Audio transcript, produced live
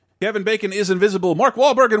Kevin Bacon is invisible. Mark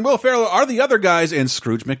Wahlberg and Will Ferrell are the other guys. And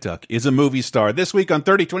Scrooge McDuck is a movie star. This week on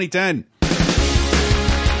 30-20-10. 3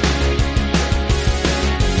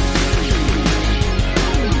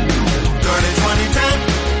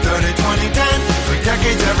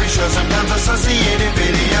 decades, every show, sometimes associated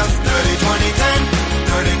videos.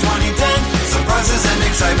 30-20-10, 30-20-10. Surprises and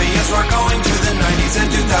excitement, yes, we're going to the 90s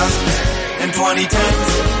and 2000s and 2010s.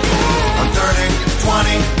 On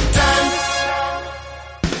 30-20-10.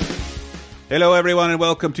 Hello, everyone, and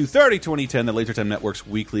welcome to 30-20-10, the Laser Time Network's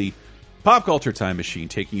weekly pop culture time machine,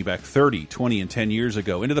 taking you back 30, 20, and 10 years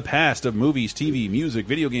ago into the past of movies, TV, music,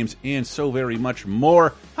 video games, and so very much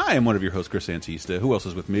more. Hi, I'm one of your hosts, Chris Antista. Who else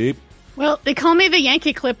is with me? Well, they call me the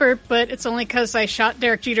Yankee Clipper, but it's only because I shot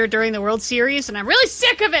Derek Jeter during the World Series, and I'm really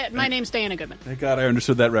sick of it. My name's Diana Goodman. Thank God I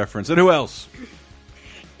understood that reference. And who else?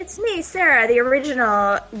 It's me, Sarah, the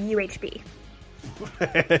original UHB.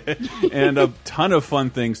 And a ton of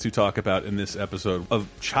fun things to talk about in this episode. A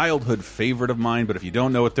childhood favorite of mine, but if you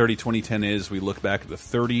don't know what 30-20-10 is, we look back at the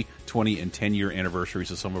 30, 20, and 10-year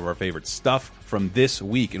anniversaries of some of our favorite stuff from this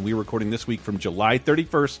week. And we're recording this week from July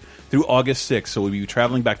 31st through August 6th. So we'll be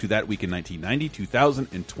traveling back to that week in 1990, 2000,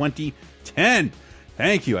 and 2010.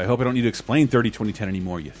 Thank you. I hope I don't need to explain 30-20-10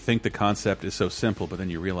 anymore. You think the concept is so simple, but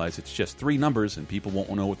then you realize it's just 3 numbers and people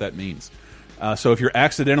won't know what that means. So if you're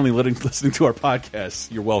accidentally listening to our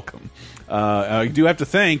podcast, you're welcome. I do have to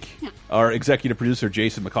thank our executive producer,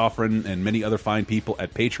 Jason McCaughren, and many other fine people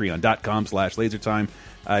at patreon.com/lasertime.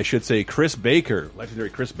 I should say Chris Baker,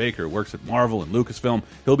 legendary Chris Baker, works at Marvel and Lucasfilm.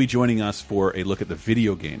 He'll be joining us for a look at the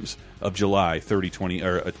video games of July 30, 20,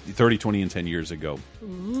 and 10 years ago.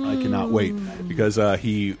 Ooh. I cannot wait because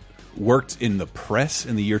he worked in the press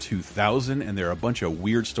in the year 2000, and there are a bunch of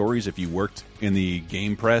weird stories if you worked in the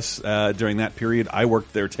game press during that period. I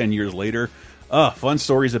worked there 10 years later. Fun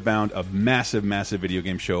stories abound. A massive, massive video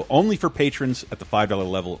game show only for patrons at the $5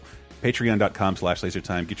 level.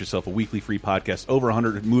 Patreon.com/lasertime. Get yourself a weekly free podcast, over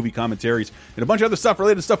 100 movie commentaries, and a bunch of other stuff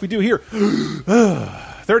related to stuff we do here.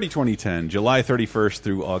 30-20-10, July 31st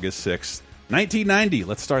through August 6th, 1990.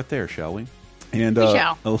 Let's start there, shall we? And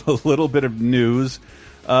a little bit of news.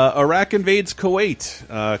 Iraq invades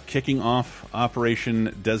Kuwait, kicking off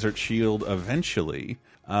Operation Desert Shield eventually.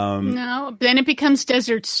 No, then it becomes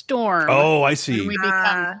Desert Storm. Oh, I see.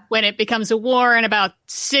 When it becomes a war in about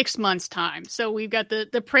 6 months' time. So we've got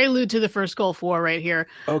the prelude to the first Gulf War right here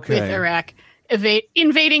with Iraq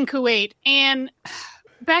invading Kuwait. And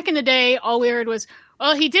back in the day, all we heard was,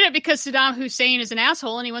 well, he did it because Saddam Hussein is an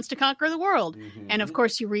asshole and he wants to conquer the world. Mm-hmm. And of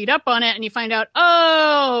course, you read up on it and you find out,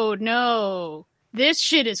 oh, no. This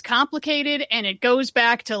shit is complicated, and it goes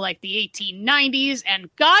back to, like, the 1890s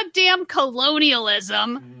and goddamn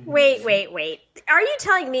colonialism. Wait. Are you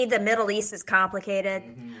telling me the Middle East is complicated?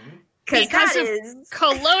 Because of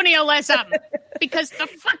colonialism. Because the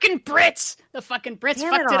fucking Brits fucked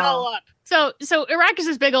it all up. So Iraq is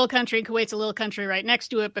this big old country, Kuwait's a little country right next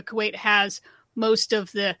to it, but Kuwait has most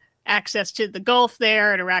of the access to the Gulf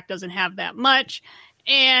there, and Iraq doesn't have that much.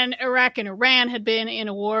 And Iraq and Iran had been in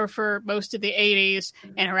a war for most of the 80s,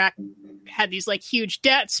 and Iraq had these like huge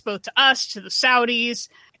debts, both to us, to the Saudis,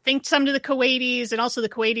 I think some to the Kuwaitis, and also the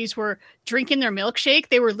Kuwaitis were drinking their milkshake.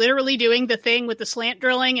 They were literally doing the thing with the slant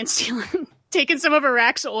drilling and taking some of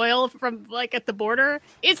Iraq's oil from like at the border.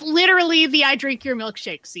 It's literally the I drink your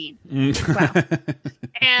milkshake scene. Wow.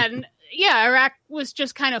 And yeah, Iraq was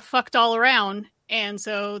just kind of fucked all around. And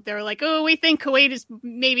so they're like, oh, we think Kuwait is,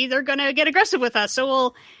 maybe they're going to get aggressive with us, so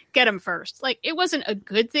we'll get them first. Like, it wasn't a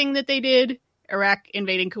good thing that they did. Iraq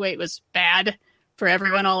invading Kuwait was bad for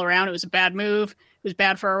everyone all around. It was a bad move. It was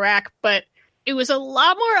bad for Iraq, but it was a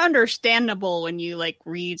lot more understandable when you, like,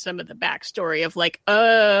 read some of the backstory of, like,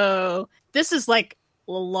 oh, this is, like,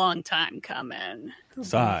 a long time coming.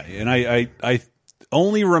 Sigh. And I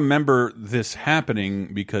only remember this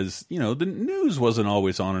happening because, you know, the news wasn't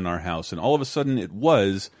always on in our house, and all of a sudden it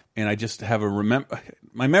was, and I just have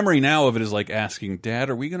my memory now of it is like asking,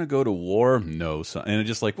 Dad, are we going to go to war? No, son. And it's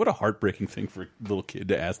just like, what a heartbreaking thing for a little kid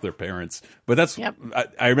to ask their parents. But that's, yep.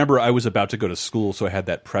 I remember I was about to go to school, so I had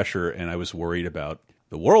that pressure, and I was worried about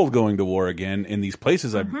the world going to war again in these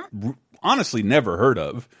places I've honestly never heard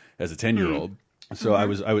of as a 10-year-old. So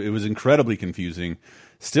it was incredibly confusing.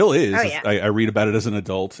 Still is. Oh, yeah. I read about it as an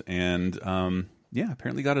adult, and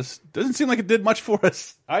apparently doesn't seem like it did much for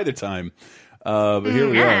us either time. But here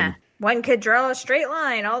we are. One could draw a straight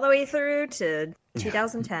line all the way through to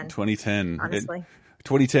 2010. 2010. Honestly.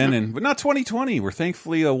 2010 but not 2020. We're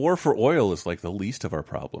thankfully a war for oil is like the least of our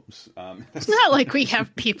problems. It's not like we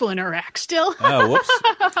have people in Iraq still. Oh,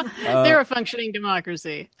 whoops. They're a functioning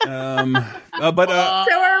democracy. But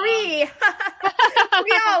So are we.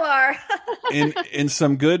 We all are. in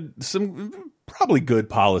some probably good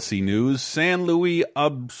policy news, San Luis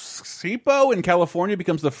Obispo in California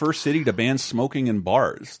becomes the first city to ban smoking in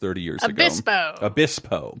bars 30 years ago.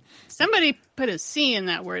 Obispo. Somebody put a C in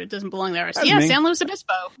that word. It doesn't belong there. That's me. San Luis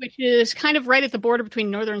Obispo, which is kind of right at the border between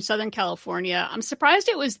northern and southern California. I'm surprised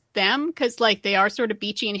it was them because, like, they are sort of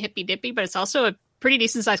beachy and hippy-dippy, but it's also a pretty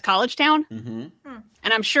decent-sized college town.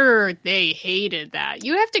 And I'm sure they hated that.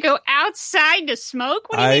 You have to go outside to smoke?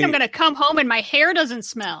 What do you mean I'm going to come home and my hair doesn't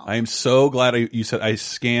smell? I am so glad you said I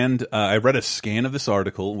scanned. I read a scan of this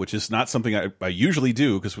article, which is not something I usually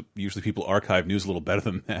do because usually people archive news a little better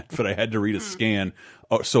than that. But I had to read a scan.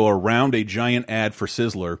 So around a giant ad for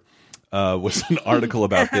Sizzler was an article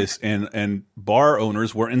about this, and bar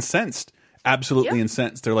owners were incensed. Absolutely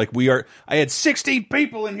incensed. They're like, I had 16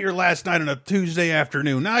 people in here last night on a Tuesday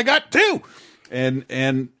afternoon. Now I got 2.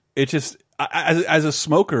 And it just, as a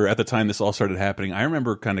smoker at the time this all started happening, I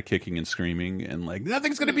remember kind of kicking and screaming and like,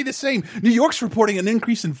 nothing's going to be the same. New York's reporting an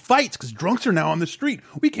increase in fights because drunks are now on the street.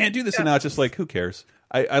 We can't do this. And now it's just like, who cares?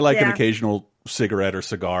 I like an occasional cigarette or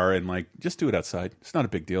cigar and like, just do it outside. It's not a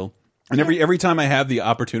big deal. And every time I have the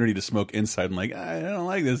opportunity to smoke inside, I'm like, I don't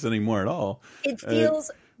like this anymore at all. It feels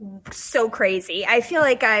so crazy. I feel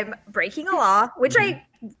like I'm breaking a law, which I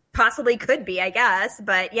possibly could be, I guess.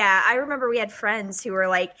 But yeah, I remember we had friends who were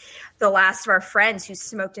like the last of our friends who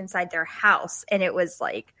smoked inside their house, and it was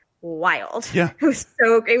like wild. Yeah. It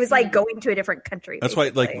was like going to a different country. That's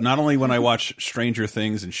basically. why, like, not only when I watch Stranger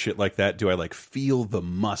Things and shit like that, do I like feel the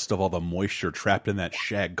must of all the moisture trapped in that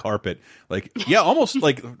shag carpet. Like, yeah, almost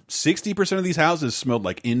like 60% of these houses smelled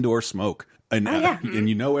like indoor smoke. And, and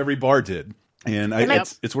you know, every bar did. And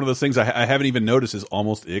it's one of those things I haven't even noticed is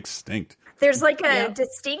almost extinct. There's like a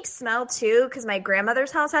distinct smell too, because my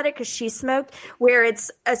grandmother's house had it because she smoked, where it's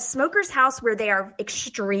a smoker's house where they are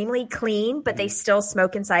extremely clean, but they still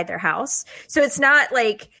smoke inside their house. So it's not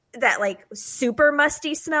like that like super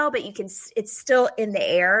musty smell, but it's still in the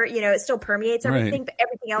air, you know, it still permeates everything, but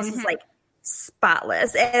everything else is like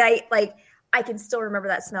spotless. And I can still remember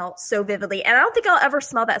that smell so vividly, and I don't think I'll ever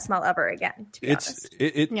smell that smell ever again. To be honest.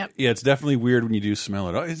 It's definitely weird when you do smell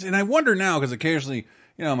it. And I wonder now because occasionally,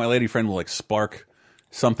 you know, my lady friend will like spark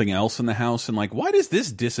something else in the house, and like, why does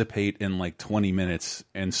this dissipate in like 20 minutes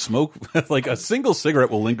and smoke? Like a single cigarette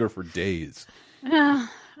will linger for days. I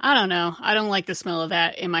don't know. I don't like the smell of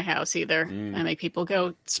that in my house either. I make people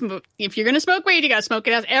go smoke. If you're going to smoke weed, you got to smoke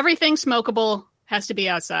it out. Everything smokable has to be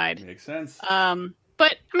outside. Makes sense.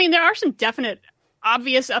 But, I mean, there are some definite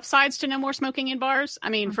obvious upsides to no more smoking in bars. I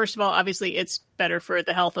mean, first of all, obviously, it's better for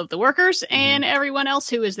the health of the workers and everyone else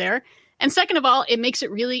who is there. And second of all, it makes it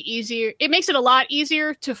really easier. It makes it a lot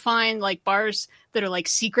easier to find, like, bars that are, like,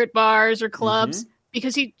 secret bars or clubs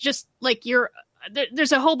because you just, like,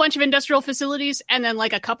 there's a whole bunch of industrial facilities and then,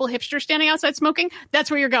 like, a couple hipsters standing outside smoking. That's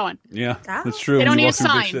where you're going. Yeah, that's true. They don't need a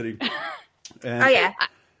sign.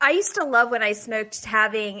 I used to love when I smoked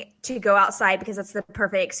having to go outside because that's the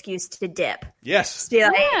perfect excuse to dip. Yes.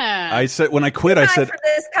 I said when I quit, I said for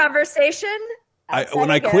this conversation. When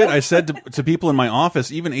I quit, I said to people in my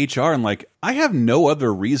office, even HR, and like, I have no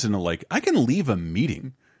other reason to like, I can leave a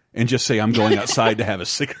meeting and just say I'm going outside to have a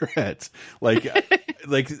cigarette. Like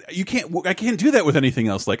you can't. I can't do that with anything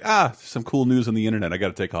else. Like some cool news on the internet. I got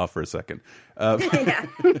to take off for a second.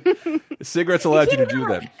 Cigarettes allowed you to do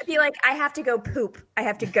that. Be like, I have to go poop. I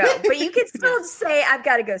have to go, but you can still say I've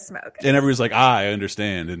got to go smoke. And everybody's like, I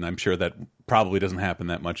understand, and I'm sure that probably doesn't happen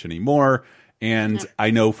that much anymore. And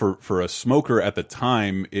I know for a smoker at the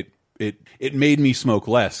time, it made me smoke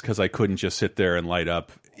less because I couldn't just sit there and light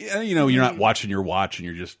up. You know, you're not watching your watch and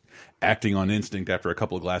you're just acting on instinct after a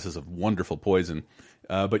couple of glasses of wonderful poison.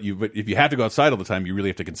 But if you have to go outside all the time, you really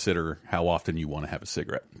have to consider how often you want to have a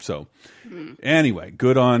cigarette. So anyway,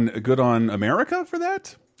 good on America for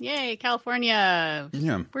that. Yay, California.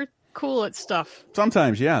 Yeah. We're cool at stuff.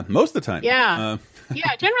 Sometimes, yeah. Most of the time. Yeah.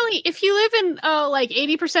 Yeah, generally, if you live in like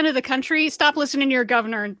 80% of the country, stop listening to your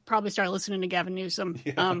governor and probably start listening to Gavin Newsom.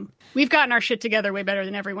 Yeah. We've gotten our shit together way better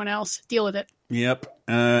than everyone else. Deal with it. Yep.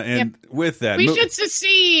 With that, we should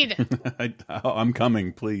secede. I'm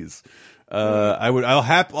coming, please.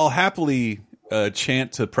 I'll happily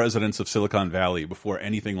chant to presidents of Silicon Valley before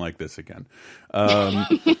anything like this again.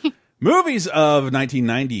 Movies of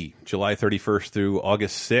 1990, July 31st through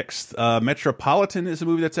August 6th. Metropolitan is a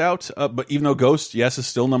movie that's out, but even though Ghost, yes, is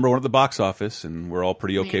still #1 at the box office, and we're all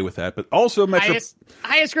pretty okay with that. But also highest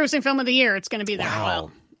grossing film of the year. It's going to be there. Wow.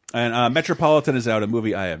 And Metropolitan is out, a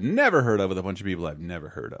movie I have never heard of with a bunch of people I've never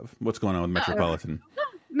heard of. What's going on with Metropolitan?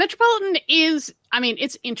 Metropolitan is,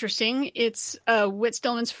 it's interesting. It's Whit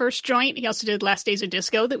Stillman's first joint. He also did Last Days of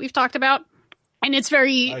Disco that we've talked about. And it's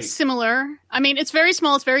very similar. It's very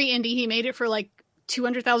small. It's very indie. He made it for like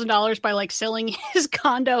 $200,000 by like selling his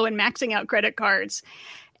condo and maxing out credit cards.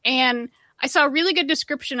 And I saw a really good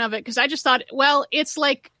description of it because I just thought, well, it's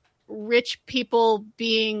like rich people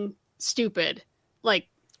being stupid,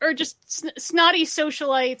 or just snotty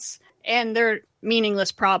socialites and their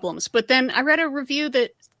meaningless problems. But then I read a review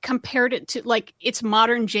that compared it to like it's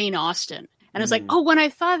modern Jane Austen. And I was like, oh, when I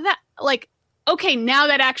thought that, okay, now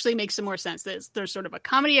that actually makes some more sense. There's sort of a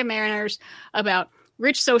comedy of manners about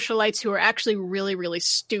rich socialites who are actually really, really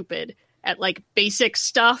stupid at like basic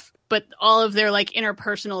stuff, but all of their like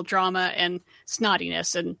interpersonal drama and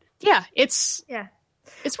snottiness. And it's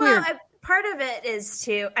weird. Part of it is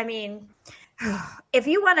if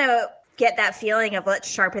you want to get that feeling of let's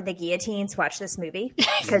sharpen the guillotines, watch this movie.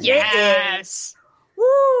 Because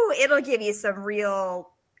it'll give you some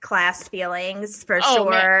real class feelings for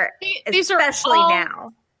sure. Especially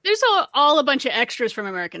now. There's all a bunch of extras from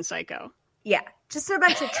American Psycho. Yeah, just a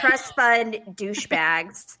bunch of trust fund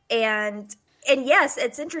douchebags. And yes,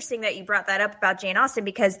 it's interesting that you brought that up about Jane Austen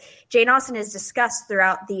because Jane Austen is discussed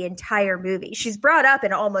throughout the entire movie. She's brought up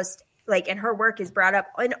in almost and her work is brought up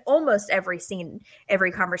in almost every scene,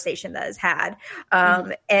 every conversation that is had.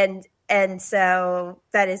 And so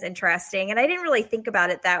that is interesting. And I didn't really think about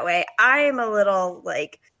it that way. I'm a little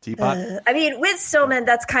teapot. With Stillman,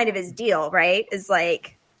 that's kind of his deal, right? Is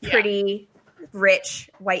pretty rich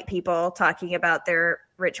white people talking about their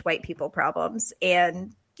rich white people problems.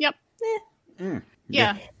 And it's an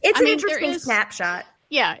interesting snapshot.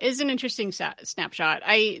 Yeah, it's an interesting snapshot.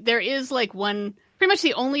 There is one, pretty much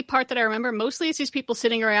the only part that I remember. Mostly it's these people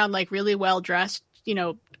sitting around really well dressed,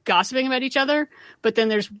 gossiping about each other. But then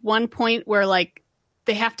there's one point where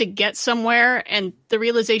they have to get somewhere and the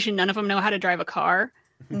realization none of them know how to drive a car.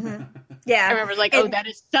 Mm-hmm. Yeah. I remember that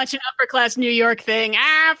is such an upper class New York thing.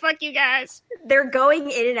 Fuck you guys. They're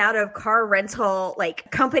going in and out of car rental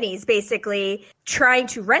companies basically trying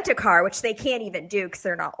to rent a car, which they can't even do because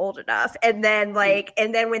they're not old enough. And then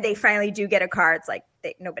and then when they finally do get a car, it's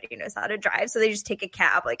nobody knows how to drive. So they just take a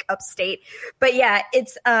cab upstate. But yeah,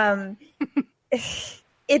 it's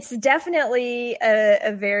it's definitely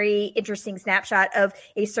a very interesting snapshot of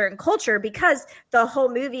a certain culture because the whole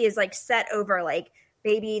movie is set over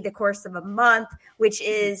maybe the course of a month, which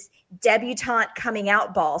is debutante coming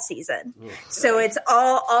out ball season. So it's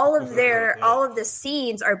all of the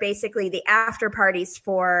scenes are basically the after parties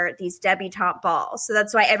for these debutante balls. So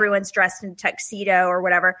that's why everyone's dressed in tuxedo or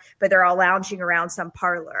whatever, but they're all lounging around some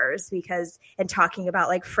parlors and talking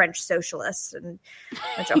about French socialists and a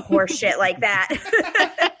bunch of horse shit like that.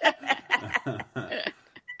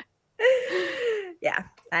 Yeah,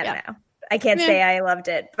 I don't know. I can't say I loved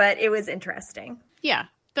it, but it was interesting. Yeah,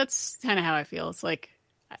 that's kind of how I feel. It's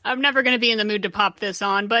I'm never going to be in the mood to pop this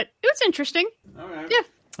on, but it was interesting. All right. Yeah.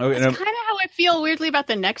 Okay, that's kind of how I feel weirdly about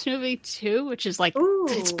the next movie, too, which is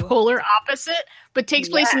it's polar opposite, but takes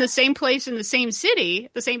place in the same place in the same city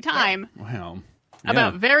at the same time. Yeah. Wow.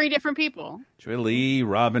 About very different people. Joy Lee,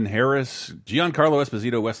 Robin Harris, Giancarlo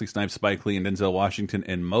Esposito, Wesley Snipes, Spike Lee, and Denzel Washington,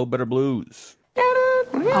 and Mo Better Blues.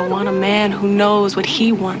 I want a man who knows what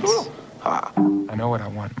he wants. I know what I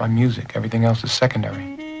want. My music. Everything else is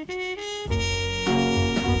secondary.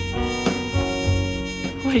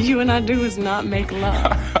 What you and I do is not make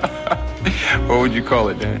love. What would you call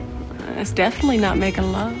it, Dan? It's definitely not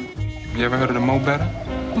making love. You ever heard of the Mo Better?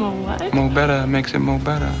 Mo what? Mo Better makes it Mo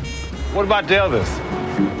Better. What about the others?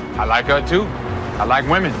 I like her too. I like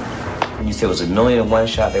women. You said it was 1,000,001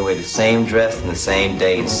 shot. They wear the same dress and the same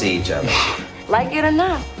day to see each other. Like it or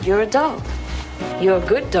not, you're a dog. You're a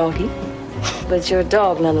good doggy, but you're a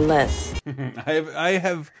dog nonetheless. I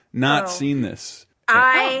have not seen this.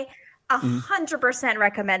 I 100%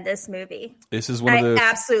 recommend this movie. This is one of the... I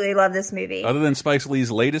absolutely love this movie. Other than Spike Lee's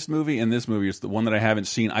latest movie, and this movie is the one that I haven't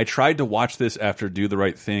seen. I tried to watch this after Do the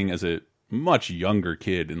Right Thing as a much younger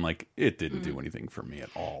kid, and it didn't do anything for me at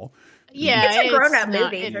all. Yeah, it's a grown-up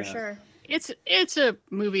movie for sure. It's a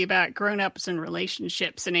movie about grown-ups and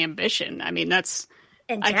relationships and ambition. That's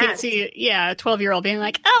And I can't see, a 12-year-old being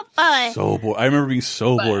like, oh, boy. So bored. I remember being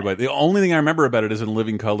so bored by it. The only thing I remember about it is in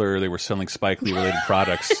Living Color, they were selling Spike Lee related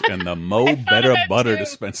products and the Mo Better Butter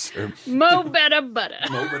dispenser. Mo Better Butter.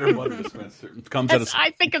 Mo Better Butter dispenser. Comes out of...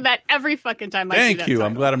 I think of that every fucking time I see that. Thank you. title.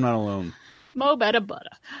 I'm glad I'm not alone. Mo Better Butter.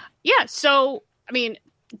 Yeah, so, I mean,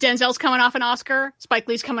 Denzel's coming off an Oscar. Spike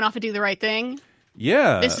Lee's coming off a Do the Right Thing.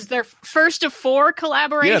 Yeah. This is their first of 4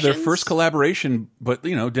 collaborations. Yeah, their first collaboration, but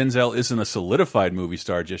Denzel isn't a solidified movie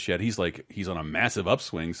star just yet. He's on a massive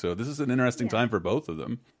upswing, so this is an interesting time for both of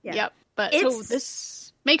them. Yeah. Yep. But so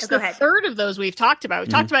this makes the third of those we've talked about. We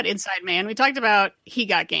talked about Inside Man. We talked about He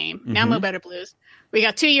Got Game. Now Mo Better Blues. We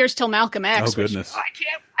got 2 years till Malcolm X. Oh, goodness.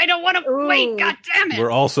 I don't want to wait. God damn it.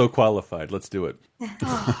 We're all so qualified. Let's do it.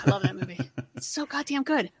 Oh, I love that movie. It's so goddamn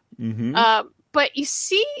good. But you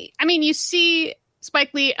see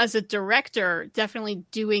Spike Lee as a director definitely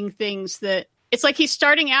doing things that it's like he's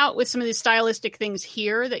starting out with some of these stylistic things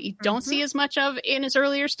here that you don't see as much of in his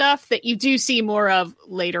earlier stuff that you do see more of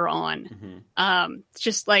later on. It's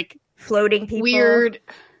just like floating people. Weird.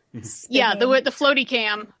 Yeah, the floaty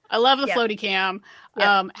cam. I love the floaty cam.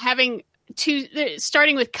 Having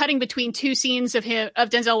starting with cutting between 2 scenes of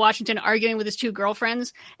Denzel Washington arguing with his 2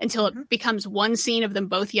 girlfriends until it becomes one scene of them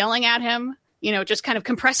both yelling at him. Just kind of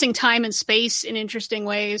compressing time and space in interesting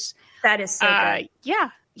ways. That is so good.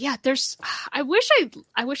 Yeah. There's. I wish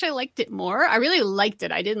I liked it more. I really liked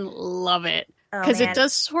it. I didn't love it because it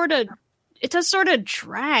does sort of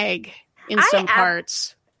drag in some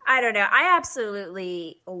parts. I don't know. I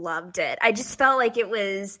absolutely loved it. I just felt like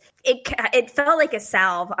it felt like a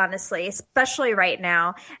salve, honestly, especially right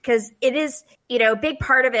now, because it is, a big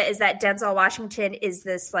part of it is that Denzel Washington is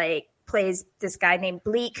this plays this guy named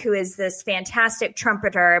Bleak, who is this fantastic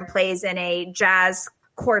trumpeter and plays in a jazz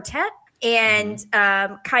quartet and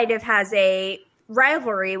kind of has a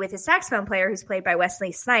rivalry with his saxophone player who's played by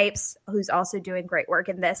Wesley Snipes, who's also doing great work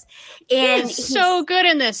in this. And he's so good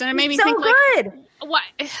in this. And it made me think good. What?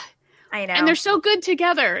 I know. And they're so good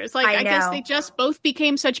together. It's like, I guess they just both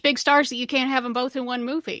became such big stars that you can't have them both in one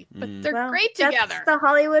movie. But they're great together. That's the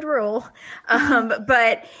Hollywood rule.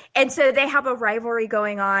 And so they have a rivalry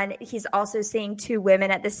going on. He's also seeing 2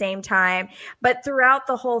 women at the same time. But throughout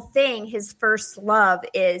the whole thing, his first love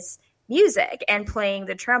is music and playing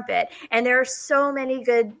the trumpet. And there are so many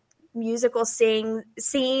good musical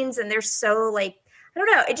scenes. And they're so I don't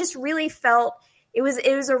know. It just really felt... It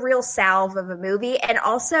was a real salve of a movie. And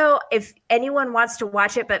also, if anyone wants to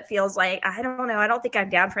watch it but feels like, I don't know, I don't think I'm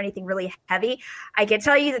down for anything really heavy, I can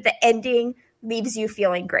tell you that the ending leaves you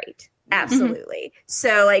feeling great. Absolutely.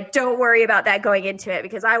 So, don't worry about that going into it,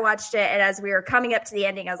 because I watched it, and as we were coming up to the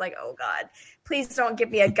ending, I was like, oh, God, please don't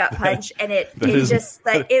give me a gut punch. And it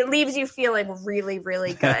leaves you feeling really,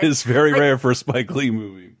 really good. That is very rare for a Spike Lee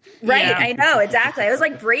movie. Right. Yeah. I know. Exactly. I was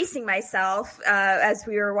bracing myself as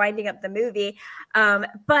we were winding up the movie.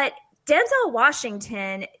 But Denzel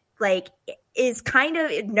Washington, is kind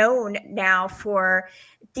of known now for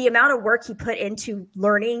the amount of work he put into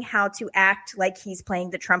learning how to act like he's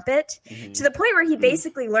playing the trumpet, to the point where he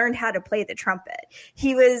basically learned how to play the trumpet.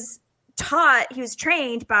 He was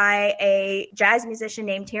trained by a jazz musician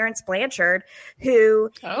named Terrence Blanchard,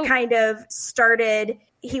 who kind of started,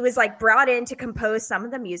 he was brought in to compose some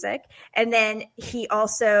of the music. And then he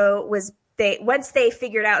also once they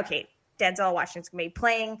figured out, okay, Denzel Washington's going to be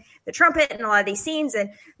playing the trumpet in a lot of these scenes,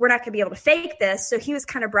 and we're not going to be able to fake this. So he was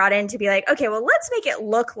kind of brought in to be like, okay, well, let's make it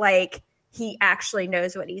look like he actually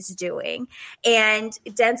knows what he's doing. And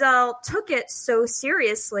Denzel took it so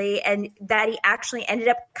seriously, and that he actually ended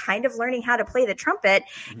up kind of learning how to play the trumpet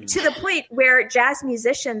to the point where jazz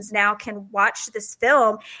musicians now can watch this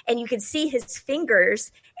film and you can see his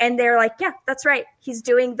fingers and they're like, yeah, that's right. He's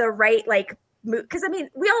doing the right, move. Because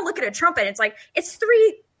we all look at a trumpet. It's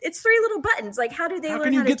it's 3 little buttons. How do they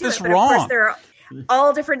learn how to do it? But of course, there are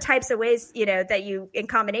all different types of ways, that you in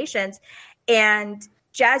combinations. And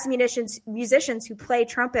jazz musicians who play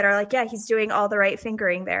trumpet are like, yeah, he's doing all the right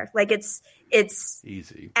fingering there. It's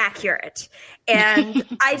easy, accurate. And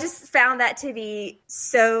I just found that to be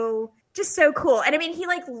so cool. And he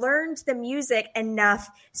learned the music enough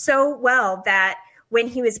so well that when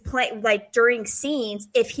he was playing, during scenes,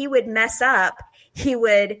 if he would mess up, he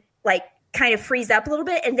would kind of freeze up a little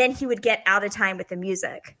bit, and then he would get out of time with the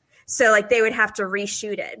music. So they would have to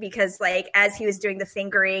reshoot it because as he was doing the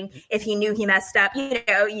fingering, if he knew he messed up,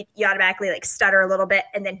 you automatically stutter a little bit,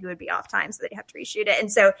 and then he would be off time. So they'd have to reshoot it. And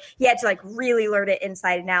so he had to really learn it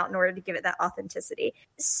inside and out in order to give it that authenticity.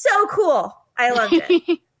 So cool. I loved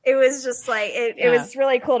it. It was just it was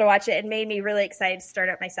really cool to watch it. It made me really excited to start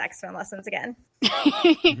up my saxophone lessons again.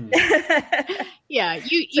 Yeah,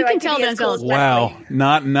 you can tell Denzel is wow,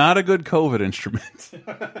 not a good COVID instrument.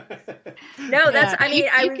 No, that's. I mean,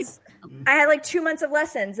 I had like 2 months of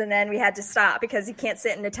lessons, and then we had to stop because you can't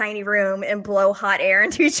sit in a tiny room and blow hot air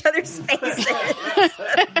into each other's faces.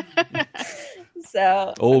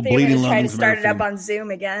 So, old bleeding lungs. Try to start it up on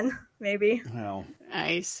Zoom again, maybe. Wow.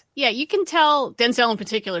 Nice. Yeah, you can tell Denzel in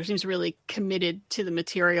particular seems really committed to the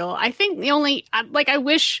material. I think the only I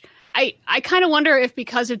kind of wonder if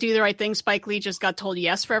because of Do the Right Thing, Spike Lee just got told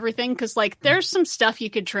yes for everything. Because, like, there's some stuff you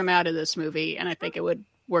could trim out of this movie, and I think it would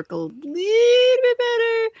work a little bit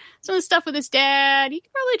better. Some of the stuff with his dad, you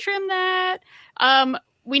could probably trim that.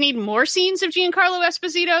 We need more scenes of Giancarlo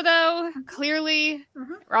Esposito, though. Clearly,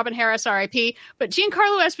 Robin Harris, R.I.P. But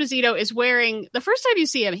Giancarlo Esposito is wearing, the first time you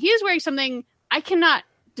see him, he is wearing something I cannot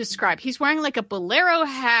describe. He's wearing, like, a bolero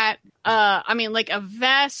hat, like a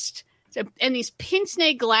vest, and these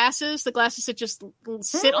pince-nez glasses, the glasses that just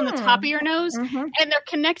sit on the top of your nose, and they're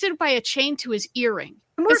connected by a chain to his earring.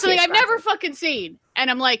 It's something I've never fucking seen.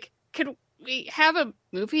 And I'm like, could we have a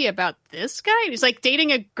movie about this guy? He's like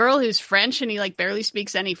dating a girl who's French, and he like barely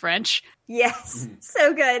speaks any French. Yes,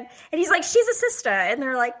 so good. And he's like, she's a sister. And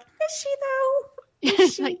they're like, is she though?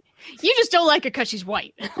 Is she? Like, you just don't like her because she's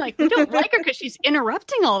white. Like, we don't like her because she's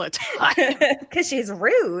interrupting all the time. Because she's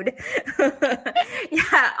rude.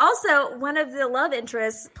 Yeah. Also, one of the love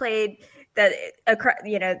interests played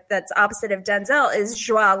that's opposite of Denzel is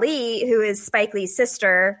Joie Lee, who is Spike Lee's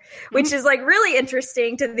sister, which is like really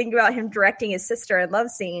interesting to think about him directing his sister in love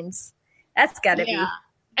scenes. That's gotta be.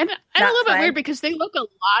 And a little bit weird because they look a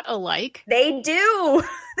lot alike. They do.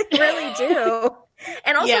 They really do.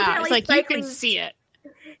 And also, apparently, it's like Spike you can see it.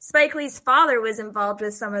 Spike Lee's father was involved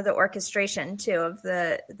with some of the orchestration too of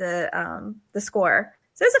the score.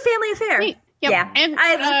 So it's a family affair. Yep. Yeah, and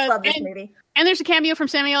I love this movie. And there's a cameo from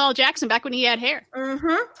Samuel L. Jackson back when he had hair.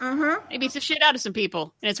 He beats the shit out of some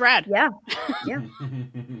people, and it's rad. Yeah,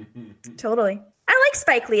 totally. I like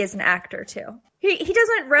Spike Lee as an actor too. He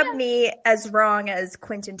doesn't rub me as wrong as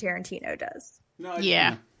Quentin Tarantino does. No,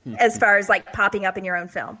 as far as like popping up in your own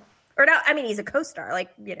film, or not. I mean, he's a co-star, like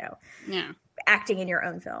acting in your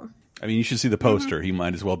own film. I mean, you should see the poster. He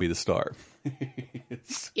might as well be the star.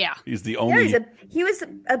 He's the only. He was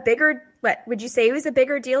a bigger. What would you say? He was a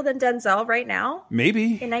bigger deal than Denzel right now? Maybe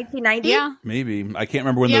in 1990. Yeah, maybe. I can't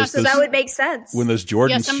remember when those. So that would make sense. When those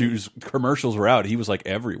Jordan shoes commercials were out, he was like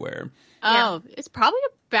everywhere. Oh, it's probably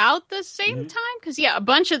about the same time because a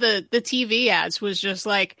bunch of the TV ads was just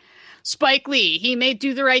like Spike Lee. He made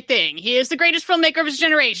Do the Right Thing. He is the greatest filmmaker of his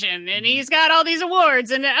generation, and he's got all these awards.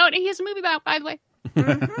 And he has a movie about, by the way.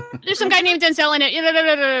 There's some guy named Denzel in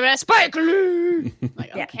it. Spike Lee.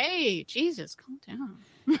 Like, okay, Jesus, calm down.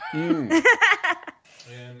 And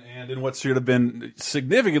in what should have been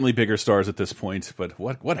significantly bigger stars at this point, but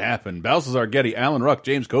what happened? Balthazar Getty, Alan Ruck,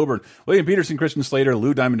 James Coburn, William Peterson, Christian Slater,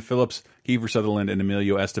 Lou Diamond Phillips, Kiefer Sutherland, and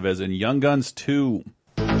Emilio Estevez in Young Guns 2.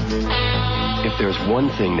 If there's one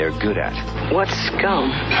thing they're good at, What's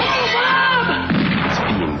scum? it's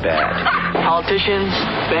being bad. Politicians,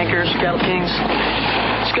 bankers, cattle kings.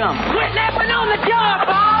 Scum. Quit napping on the job,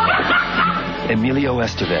 Bob! Emilio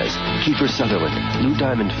Estevez, Kiefer Sutherland, Lou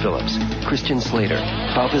Diamond Phillips, Christian Slater,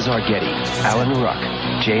 Balthazar Getty, Alan Ruck,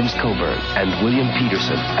 James Coburn, and William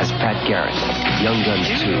Peterson as Pat Garrett. Young Guns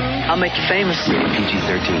 2. I'll make you famous.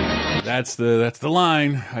 PG-13. That's the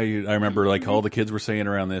line. I remember like all the kids were saying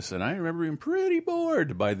around this, and I remember being pretty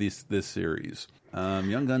bored by this series.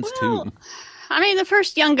 Young Guns 2. I mean, the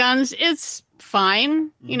first Young Guns is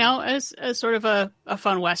fine, as sort of a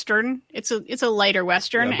fun Western. It's a lighter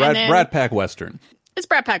Western. Brat Pack Western. It's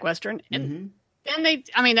Brat Pack Western. And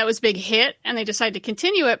then that was a big hit, and they decided to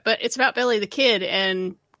continue it, but it's about Billy the Kid,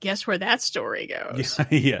 and guess where that story goes?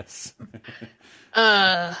 Yes.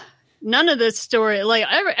 None of this story, like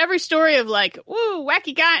every story of like, woo,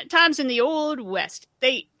 wacky times in the Old West,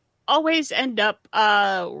 they always end up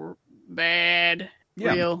bad.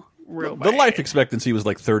 Real bad. The life expectancy was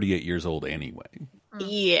like 38 years old anyway.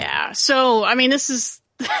 Yeah. So, I mean, this is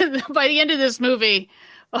by the end of this movie,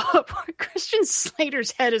 Christian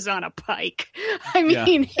Slater's head is on a pike. I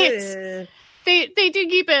mean, it's they do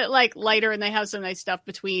keep it like lighter, and they have some nice stuff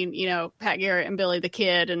between, Pat Garrett and Billy the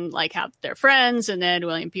Kid, and like how they're friends, and then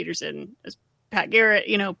William Peterson as Pat Garrett,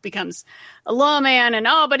 becomes a lawman, and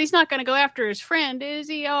but he's not going to go after his friend, is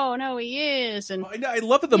he? Oh no, he is. And I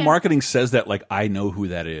love that the marketing says that like I know who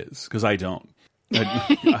that is, because I don't.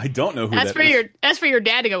 I don't know who that is. That's for your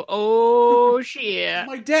dad to go, oh shit.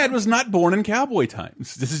 My dad was not born in cowboy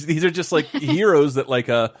times. These are just like heroes that like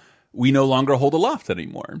we no longer hold aloft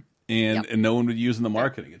anymore. and no one would use in the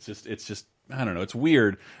marketing. It's just I don't know. It's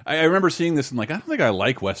weird. I remember seeing this and like, I don't think I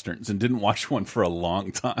like Westerns, and didn't watch one for a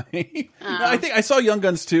long time. I think I saw Young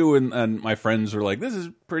Guns too, and my friends were like, this is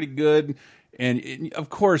pretty good. And of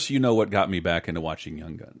course, you know what got me back into watching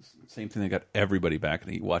Young Guns. Same thing that got everybody back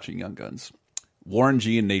into watching Young Guns. Warren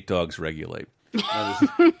G and Nate Dogg's Regulate.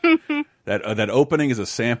 That opening is a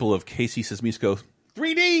sample of Casey Sismisko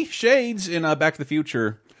 3D shades in Back to the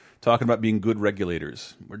Future, talking about being good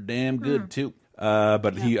regulators. We're damn good too.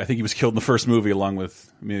 But I think he was killed in the first movie along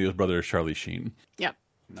with Emilio's brother Charlie Sheen. Yep.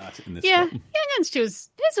 Not in this film. Young Guns 2 is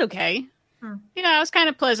okay. You know, I was kind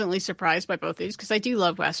of pleasantly surprised by both these because I do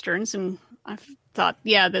love Westerns, and I thought,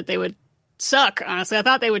 that they would suck, honestly. I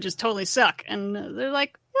thought they would just totally suck. And they're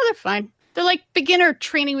like, they're fine. They're like beginner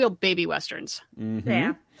training wheel baby Westerns.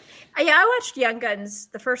 Yeah. I watched Young Guns,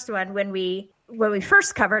 the first one, when we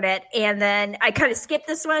first covered it, and then I kind of skipped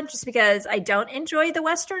this one just because I don't enjoy the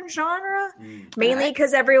Western genre, mainly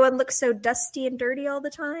because everyone looks so dusty and dirty all the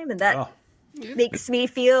time, and that makes me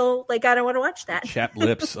feel like I don't want to watch that. Chapped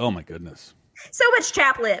lips. Oh my goodness. So much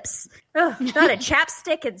chapped lips. Oh, not a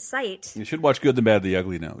chapstick in sight. You should watch Good, the Bad, the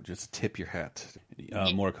Ugly now. Just tip your hat.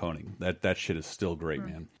 Morricone. That shit is still great,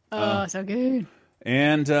 man. Oh, so good.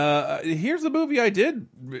 And here's the movie I did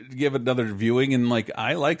give another viewing, and like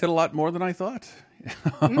I liked it a lot more than I thought.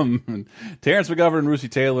 Terrence McGovern,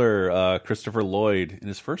 Russi Taylor, Christopher Lloyd in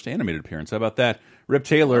his first animated appearance. How about that? Rip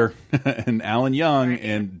Taylor and Alan Young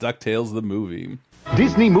in DuckTales the movie.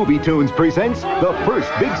 Disney Movie Tunes presents the first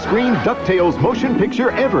big-screen DuckTales motion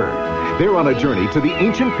picture ever. They're on a journey to the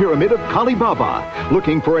ancient pyramid of Kali Baba,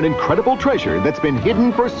 looking for an incredible treasure that's been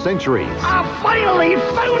hidden for centuries. I finally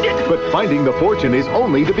found it! But finding the fortune is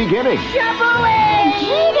only the beginning. Shaboom!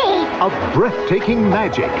 Of breathtaking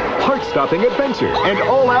magic, heart-stopping adventure, and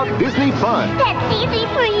all-out Disney fun. That's easy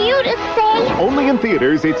for you to say. Only in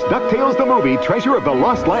theaters, it's DuckTales the movie, Treasure of the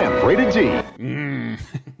Lost Lamp, rated G.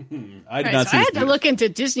 I did not see I had to look into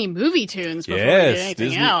Disney Movie Tunes before I did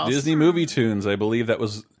anything else. Disney Movie Tunes. I believe that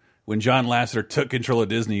was when John Lasseter took control of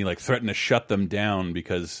Disney, like threatened to shut them down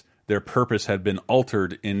because their purpose had been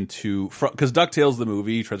altered into, because DuckTales the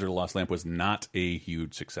movie, Treasure of the Lost Lamp, was not a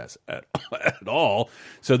huge success at all.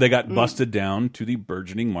 So they got busted down to the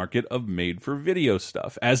burgeoning market of made-for-video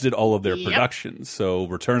stuff, as did all of their productions. So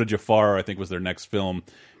Return of Jafar, I think, was their next film.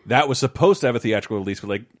 That was supposed to have a theatrical release, but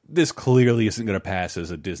like this clearly isn't going to pass as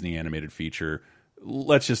a Disney animated feature.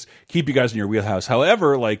 Let's just keep you guys in your wheelhouse.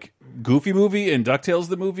 However, like Goofy Movie and DuckTales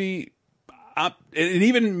the movie, and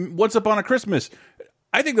even Once Upon a Christmas,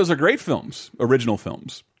 I think those are great films, original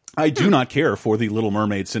films. I do not care for the Little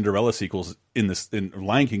Mermaid, Cinderella sequels in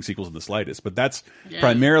Lion King sequels in the slightest, but that's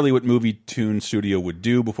primarily what Movie Toon Studio would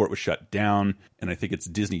do before it was shut down. And I think it's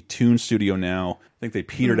Disney Toon Studio now. I think they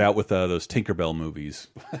petered out with those Tinkerbell movies.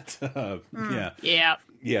 But, yeah.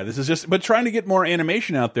 This is just, but trying to get more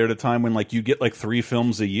animation out there at a time when like you get like 3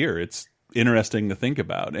 films a year. It's interesting to think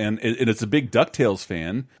about, and it's a big DuckTales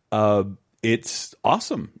fan. It's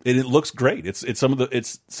awesome. It looks great. It's some of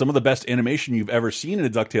the best animation you've ever seen in a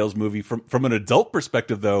DuckTales movie. From an adult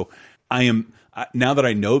perspective, though, now that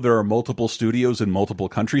I know there are multiple studios in multiple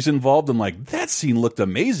countries involved, I'm like, that scene looked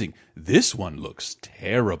amazing. This one looks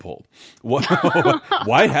terrible.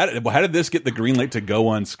 How did this get the green light to go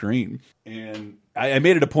on screen? And I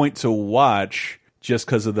made it a point to watch just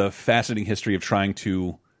because of the fascinating history of trying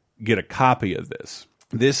to get a copy of this.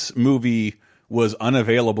 This movie was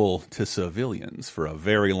unavailable to civilians for a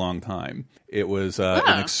very long time. It was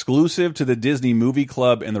an exclusive to the Disney Movie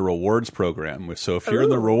Club and the rewards program. So if you're in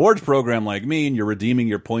the rewards program like me and you're redeeming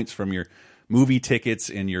your points from your movie tickets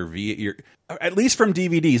and your at least from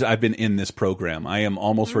DVDs, I've been in this program. I am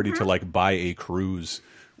almost ready to like buy a cruise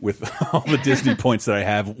with all the Disney points that I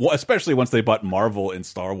have, especially once they bought Marvel and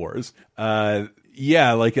Star Wars. You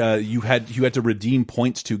had to redeem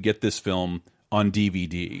points to get this film on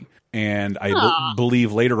DVD. And I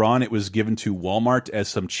believe later on it was given to Walmart as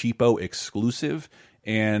some cheapo exclusive,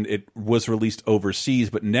 and it was released overseas,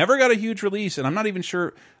 but never got a huge release. And I'm not even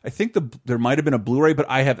sure. I think there might have been a Blu-ray, but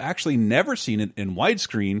I have actually never seen it in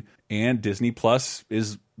widescreen. And Disney Plus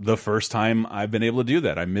is the first time I've been able to do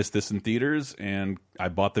that. I missed this in theaters, and I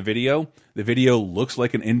bought the video. The video looks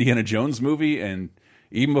like an Indiana Jones movie, and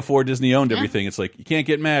even before Disney owned everything, it's like, you can't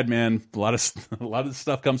get mad, man. A lot of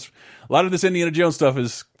this Indiana Jones stuff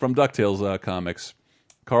is from DuckTales comics,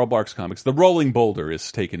 Carl Barks comics. The Rolling Boulder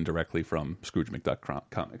is taken directly from Scrooge McDuck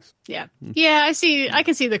comics. Yeah, I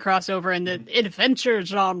can see the crossover in the adventure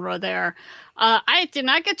genre there. I did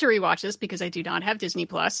not get to rewatch this because I do not have Disney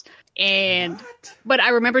Plus, but I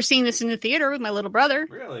remember seeing this in the theater with my little brother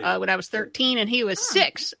when I was 13 and he was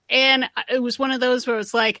 6, and it was one of those where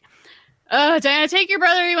it's like, Diana, take your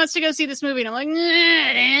brother. He wants to go see this movie. And I'm like, nah,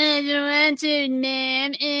 I don't want to,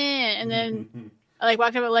 man. And then I like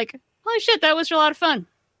walked up and like, holy shit, that was a lot of fun.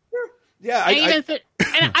 Yeah,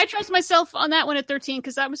 and I trust myself on that one at 13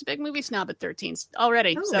 because I was a big movie snob at 13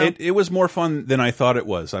 already. Oh. So it was more fun than I thought it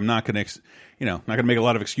was. I'm not going to, not going to make a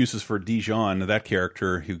lot of excuses for Dijon, that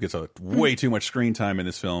character who gets a way too much screen time in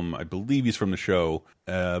this film. I believe he's from the show,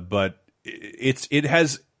 but it's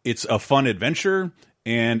a fun adventure,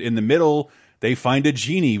 and in the middle they find a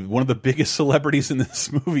genie. One of the biggest celebrities in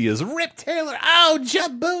this movie is Rip Taylor. Oh,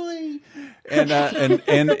 Jabooey!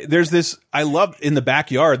 And there's this. I love in the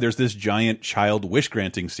backyard. There's this giant child wish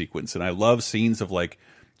granting sequence, and I love scenes of like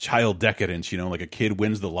child decadence. Like a kid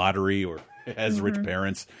wins the lottery or has rich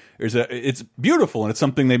parents. It's beautiful, and it's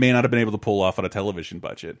something they may not have been able to pull off on a television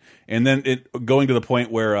budget. And then going to the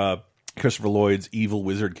point where Christopher Lloyd's evil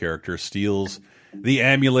wizard character steals the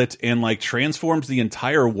amulet and like transforms the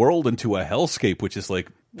entire world into a hellscape, which is like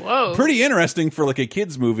pretty interesting for like a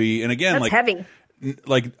kids movie. And again, that's like heavy.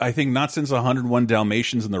 Like I think not since 101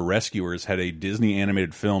 Dalmatians and the Rescuers had a Disney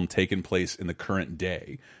animated film taken place in the current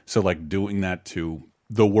day. So like doing that to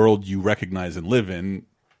the world you recognize and live in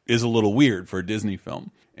is a little weird for a Disney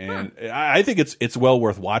film. And I think it's well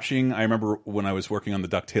worth watching. I remember when I was working on the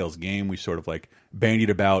DuckTales game, we sort of like bandied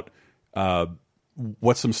about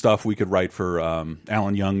what's some stuff we could write for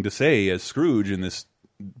Alan Young to say as Scrooge in this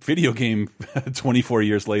video game 24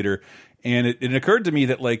 years later. And it occurred to me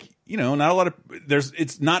that like, not a lot of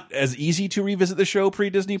it's not as easy to revisit the show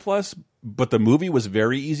pre-Disney Plus, but the movie was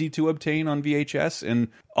very easy to obtain on VHS, and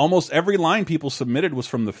almost every line people submitted was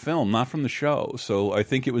from the film, not from the show. So I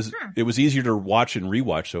think it was easier to watch and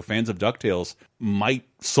rewatch. So fans of DuckTales might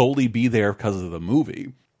solely be there because of the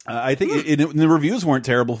movie. I think the reviews weren't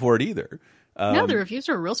terrible for it either. No, the reviews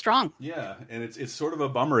are real strong. Yeah, and it's sort of a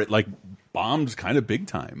bummer. It like bombed kind of big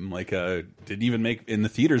time. Like didn't even make in the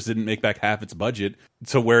theaters. Didn't make back half its budget.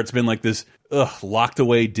 So where it's been like this locked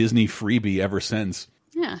away Disney freebie ever since.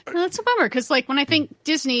 Yeah, no, that's a bummer because like when I think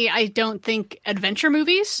Disney, I don't think adventure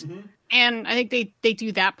movies, and I think they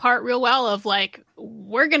do that part real well. Of like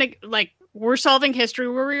we're solving history,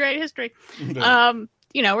 we'll rewrite history. Where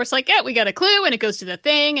it's like we got a clue and it goes to the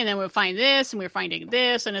thing, and then we'll find this and we're finding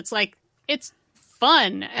this, and it's like. It's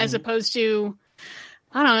fun as opposed to,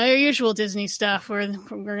 I don't know, your usual Disney stuff where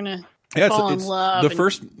we're going to fall in love. The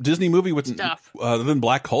first Disney movie with stuff. Other than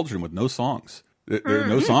Black Cauldron with no songs. There are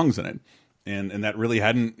no songs in it. And that really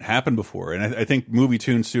hadn't happened before. And I think Movie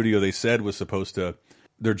Toon Studio, they said, was supposed to,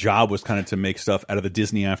 their job was kind of to make stuff out of the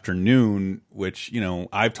Disney afternoon, which,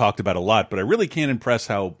 I've talked about a lot, but I really can't impress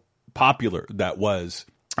how popular that was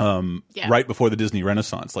right before the Disney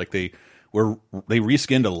Renaissance. Like they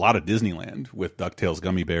reskinned a lot of Disneyland with DuckTales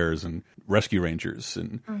Gummy Bears and Rescue Rangers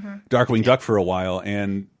and Darkwing Duck for a while,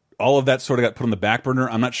 and all of that sort of got put on the back burner.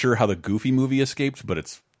 I'm not sure how the Goofy movie escaped, but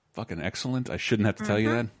it's fucking excellent. I shouldn't have to tell you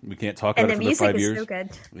that. We can't talk about it for the 5 years. So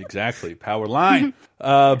good. Exactly, power line.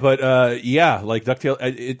 But yeah, like DuckTales.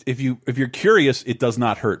 If you're curious, it does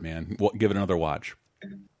not hurt, man. Give it another watch.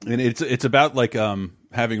 And it's about like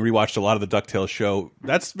having rewatched a lot of the DuckTales show.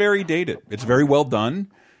 That's very dated. It's very well done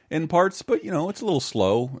in parts, but it's a little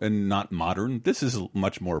slow and not modern. This is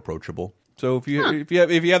much more approachable. So if you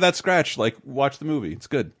have that scratch, like watch the movie. It's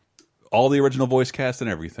good. All the original voice cast and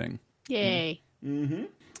everything. Yay.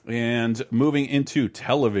 And moving into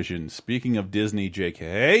television. Speaking of Disney,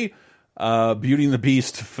 JK, Beauty and the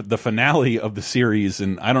Beast, the finale of the series,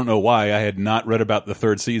 and I don't know why I had not read about the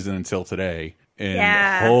third season until today.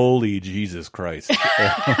 And holy Jesus Christ!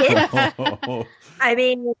 I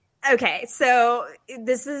mean. Okay, so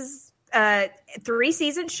this is a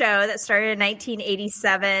 3-season show that started in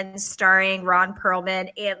 1987, starring Ron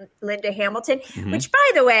Perlman and Linda Hamilton, which,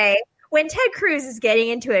 by the way, when Ted Cruz is getting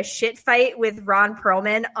into a shit fight with Ron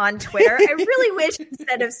Perlman on Twitter, I really wish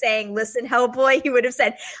instead of saying, listen, Hellboy, he would have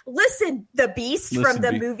said, listen, the Beast from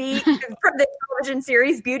the movie, from the television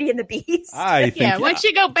series Beauty and the Beast. I think, once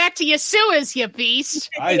you go back to your sewers, you beast.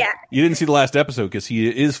 You didn't see the last episode because he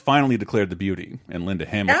is finally declared the Beauty, and Linda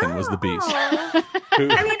Hamilton was the Beast. I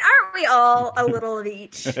mean, aren't we all a little of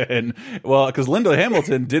each? And well, because Linda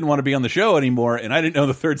Hamilton didn't want to be on the show anymore, and I didn't know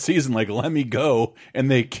the third season, like, let me go,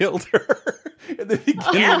 and they killed her at the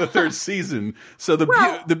beginning of the third season. So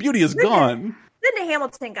the Beauty is gone. Linda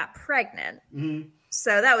Hamilton got pregnant.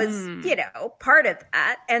 So that was, part of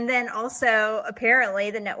that. And then also, apparently,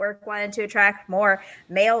 the network wanted to attract more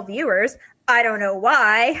male viewers. I don't know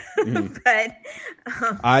why, but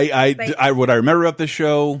what I remember about the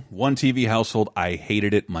show, one TV household, I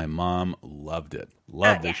hated it. My mom loved it.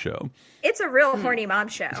 Loved the show. It's a real horny mom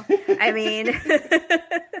show. I mean,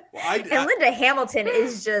 And Linda Hamilton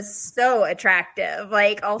is just so attractive.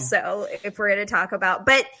 Like, also, if we're going to talk about,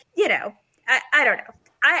 but you know, I don't know.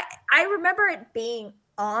 I remember it being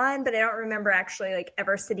on, but I don't remember actually like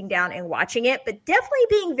ever sitting down and watching it, but definitely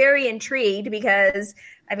being very intrigued because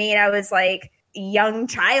I mean, I was like young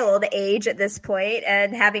child age at this point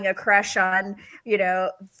and having a crush on, you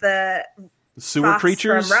know, the sewer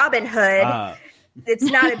creatures from Robin Hood. It's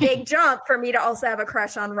not a big jump for me to also have a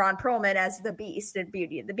crush on Ron Perlman as the Beast in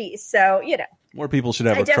Beauty and the Beast. So, you know. More people should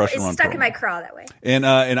have a crush on Ron Perlman. It's stuck in my craw that way. And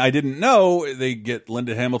I didn't know they get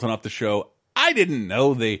Linda Hamilton off the show. I didn't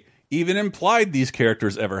know they even implied these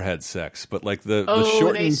characters ever had sex. But like the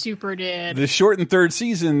shortened, they super did. The shortened third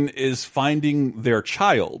season is finding their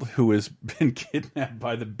child who has been kidnapped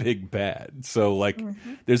by the big bad. So like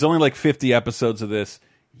there's only like 50 episodes of this.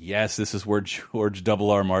 Yes, this is where George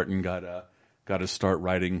R.R. Martin got to start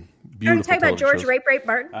writing beautiful. Are you talking about George shows. Rape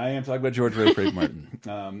Martin? I am talking about George Rape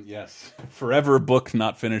Martin. Yes, forever book,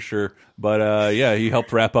 not finisher. But yeah, he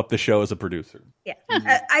helped wrap up the show as a producer. Yeah,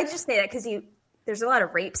 I just say that because there's a lot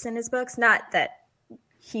of rapes in his books. Not that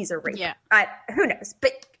he's a rape. Yeah, who knows?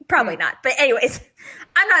 But probably not. But anyways,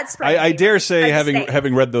 I'm not surprised. I dare say,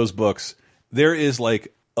 having read those books, there is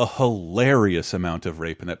like a hilarious amount of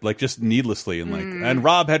rape in it, like just needlessly, and like, and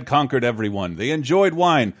Rob had conquered everyone. They enjoyed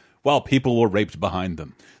wine while people were raped behind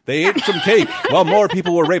them. They ate some cake while more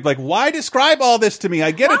people were raped. Like, why describe all this to me?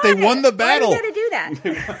 I get it. They won the battle. Why are you going to do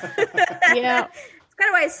that? Yeah. It's kind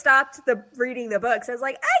of why I stopped reading the books. I was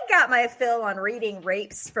like, I got my fill on reading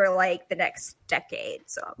rapes for like the next decade.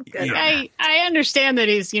 So I'm good. Yeah. I understand that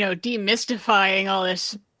he's, demystifying all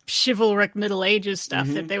this chivalric Middle Ages stuff,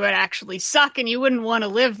 that they would actually suck and you wouldn't want to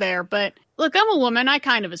live there. But look, I'm a woman. I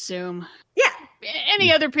kind of assume. Yeah.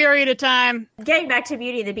 Any other period of time. Getting back to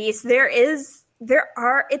Beauty and the Beast, it's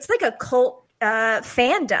like a cult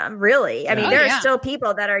fandom, really. I mean, there are still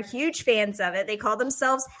people that are huge fans of it. They call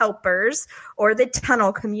themselves helpers or the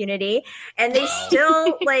tunnel community. And they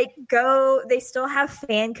still they still have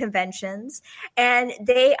fan conventions. And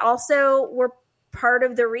they also were part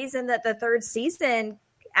of the reason that the third season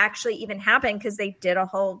actually even happened because they did a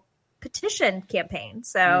whole petition campaign.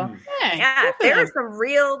 So there are some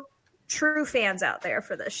real true fans out there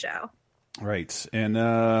for this show. Right. And,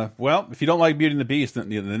 well, if you don't like Beauty and the Beast, then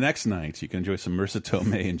the next night you can enjoy some Marissa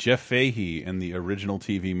Tomei and Jeff Fahey in the original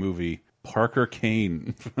TV movie Parker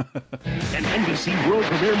Kane. An NBC world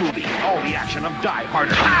premiere movie. All the action of Die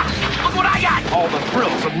Harder. Look what I got! All the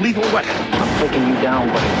thrills of Lethal Weapon. I'm taking you down,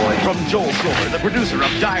 buddy boy. From Joel Silver, the producer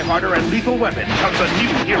of Die Harder and Lethal Weapon, comes a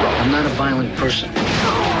new hero. I'm not a violent person.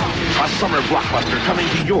 A summer blockbuster coming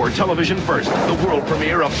to your television first. The world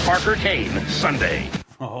premiere of Parker Kane, Sunday.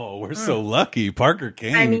 Oh, we're so lucky. Parker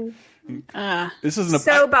Kane. I mean, this isn't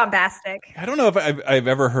so bombastic. I don't know if I've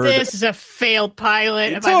ever heard this is a failed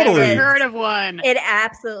pilot. If I've ever heard of one. It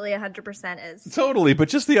absolutely 100% is. Totally, but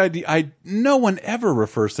just the idea, no one ever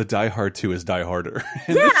refers to Die Hard 2 as Die Harder.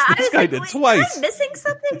 And yeah, this guy did twice. Am I missing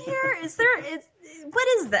something here? What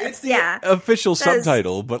is this? It's the official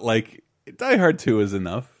subtitle, but like Die Hard 2 is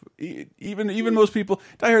enough. Even most people,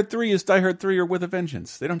 Die Hard 3 is Die Hard 3 or With a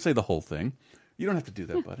Vengeance. They don't say the whole thing. You don't have to do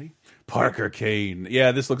that, buddy. Parker Kane.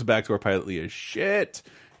 Yeah, this looks back to our pilot Lee as shit.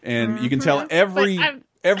 And you can tell every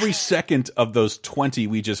second of those 20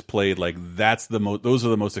 we just played, like those are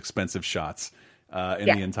the most expensive shots in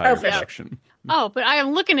the entire production. Oh, but I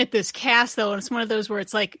am looking at this cast though, and it's one of those where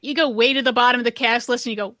it's like you go way to the bottom of the cast list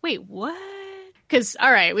and you go, wait, what? Because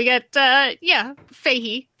all right, we got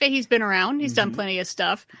Fahey. Fahey's been around. He's done plenty of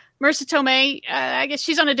stuff. Marissa Tomei, I guess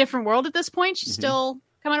she's on a different world at this point. She's still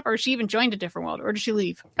coming up, or she even joined a different world, or did she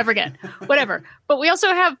leave? I forget. Whatever. But we also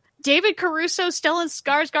have David Caruso, Stellan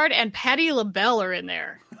Skarsgård, and Patti LaBelle are in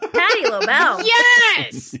there. Patti LaBelle.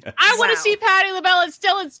 Yes! I want to see Patti LaBelle and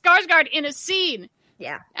Stellan Skarsgård in a scene.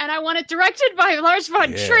 Yeah. And I want it directed by Lars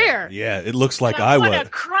von Trier. Yeah, it looks like I want to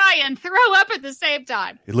cry and throw up at the same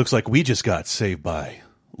time. It looks like we just got saved by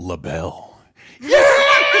LaBelle.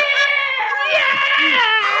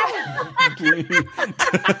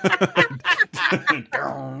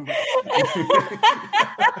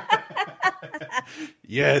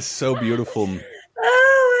 Yes, so beautiful.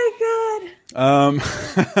 Oh my god.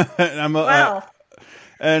 Wow.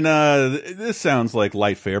 This sounds like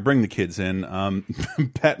light fare. Bring the kids in.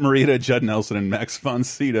 Pat Morita, Judd Nelson, and Max von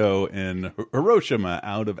Sydow in Hiroshima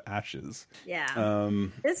Out of Ashes. Yeah.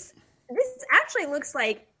 This actually looks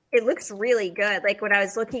like it looks really good. Like when I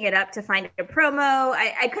was looking it up to find a promo,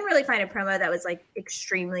 I couldn't really find a promo that was like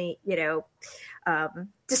extremely,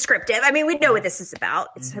 descriptive. I mean, we know what this is about.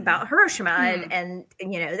 It's about Hiroshima and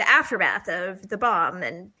the aftermath of the bomb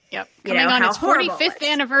and coming on its 45th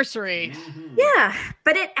anniversary. Yeah,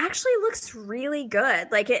 but it actually looks really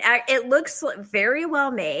good. Like it looks very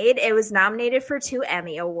well made. It was nominated for 2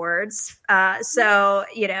 Emmy Awards. So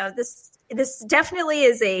this definitely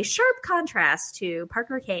is a sharp contrast to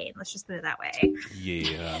Parker Kane. Let's just put it that way.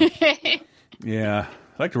 Yeah. Yeah.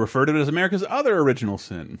 I like to refer to it as America's other original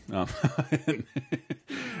sin.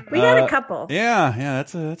 We got a couple. Yeah,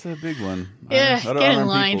 that's a big one. Yeah, get in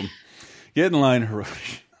line. Get in line,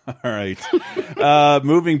 Hiroshi. All right.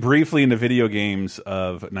 Moving briefly into video games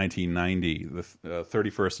of 1990, the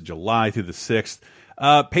 31st of July through the 6th.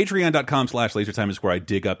 Patreon.com/lasertime is where I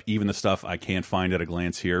dig up even the stuff I can't find at a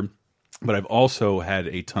glance here. But I've also had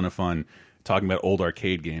a ton of fun talking about old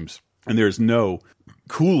arcade games. And there's no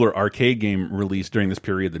cooler arcade game released during this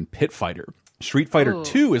period than Pit Fighter. Street Fighter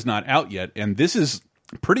 2 is not out yet, and this is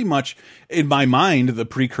pretty much, in my mind, the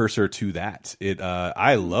precursor to that.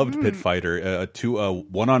 I loved Pit Fighter, a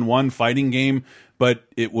one-on-one fighting game, but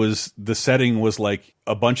the setting was like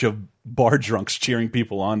a bunch of bar drunks cheering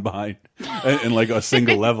people on behind in like a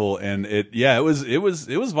single level, and it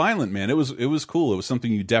was violent, man. It was cool. It was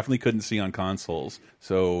something you definitely couldn't see on consoles.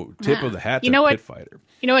 So tip of the hat to Pit Fighter.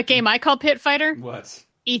 You know what game I call Pit Fighter? What?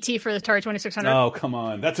 E.T. for the Atari 2600. Oh, come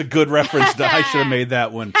on. That's a good reference. I should have made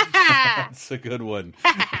that one. That's a good one.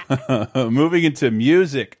 Moving into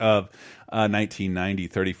music of 1990,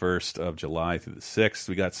 31st of July through the 6th.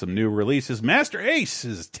 We got some new releases. Master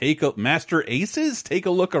Aces, take a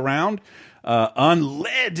look around.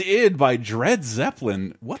 Unleaded by Dred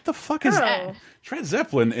Zeppelin. What the fuck is that? Dred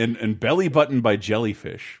Zeppelin and Belly Button by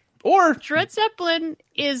Jellyfish. Or Dred Zeppelin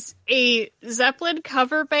is a Zeppelin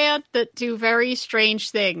cover band that do very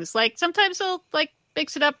strange things. Like sometimes they'll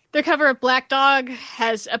mix it up. Their cover of Black Dog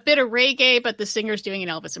has a bit of reggae, but the singer's doing an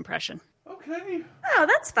Elvis impression. Okay. Oh,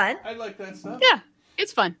 that's fun. I like that stuff. Yeah,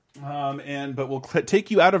 it's fun. But we'll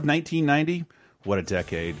take you out of 1990. What a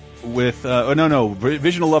decade. With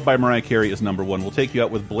Vision of Love by Mariah Carey is number 1. We'll take you out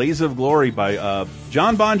with Blaze of Glory by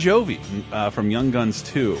John Bon Jovi from Young Guns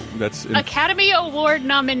 2. That's Academy Award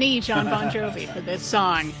nominee John Bon Jovi for this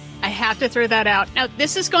song. I have to throw that out. Now,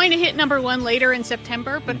 this is going to hit number 1 later in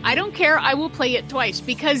September, but I don't care. I will play it twice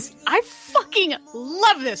because I fucking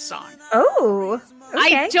love this song. Oh,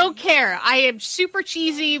 okay. I don't care. I am super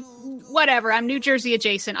cheesy, whatever. I'm New Jersey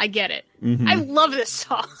adjacent. I get it. I love this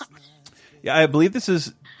song. Yeah, I believe this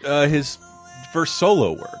is his first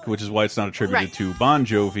solo work, which is why it's not attributed to Bon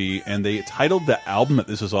Jovi. And they titled the album that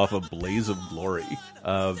this is off of Blaze of Glory,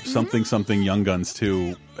 something Young Guns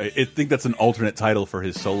 2. I think that's an alternate title for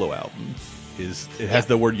his solo album. It has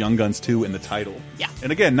the word Young Guns 2 in the title. Yeah.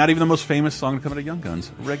 And again, not even the most famous song to come out of Young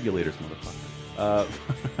Guns. Regulators, motherfucker.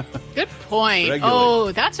 Good point. Regulator.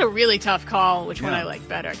 Oh, that's a really tough call. Which one I like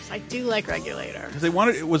better? Because I do like Regulator. Because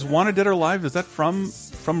it was Wanted Dead or Alive. Is that from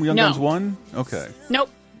Young Guns 1? Okay. Nope.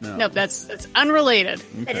 That's unrelated.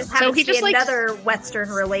 Okay. It just happens to be another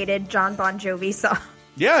Western-related John Bon Jovi song.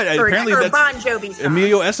 Yeah, apparently that's Bon Jovi song.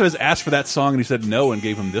 Emilio Estevez asked for that song and he said no and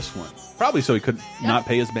gave him this one. Probably so he could not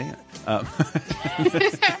pay his band.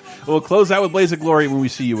 We'll close out with Blaze of Glory when we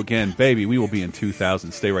see you again. Baby, we will be in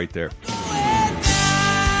 2000. Stay right there.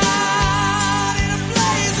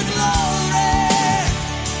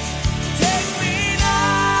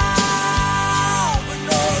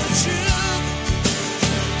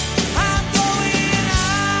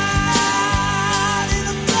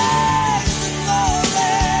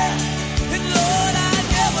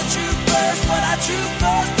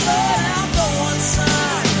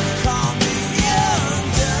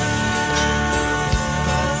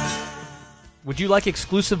 Would you like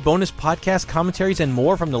exclusive bonus podcast commentaries and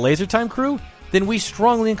more from the LaserTime crew? Then we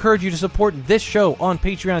strongly encourage you to support this show on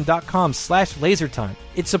patreon.com/lasertime.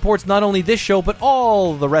 It supports not only this show, but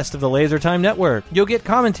all the rest of the LaserTime network. You'll get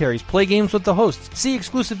commentaries, play games with the hosts, see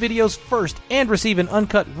exclusive videos first, and receive an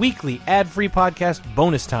uncut weekly ad-free podcast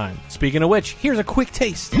bonus time. Speaking of which, here's a quick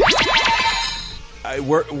taste.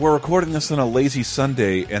 We're recording this on a lazy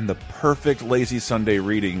Sunday, and the perfect lazy Sunday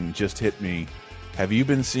reading just hit me. Have you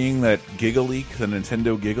been seeing that Giga Leak, the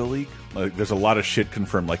Nintendo Giga Leak? Like, there's a lot of shit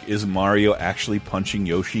confirmed. Like, is Mario actually punching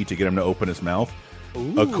Yoshi to get him to open his mouth?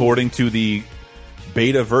 Ooh. According to the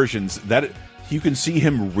beta versions, that you can see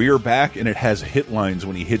him rear back, and it has hit lines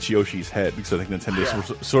when he hits Yoshi's head. Because I think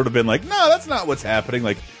Nintendo's sort of been like, no, that's not what's happening.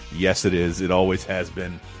 Like, yes, it is. It always has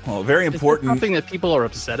been. Well, very important. Is that something that people are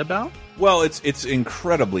upset about? Well, it's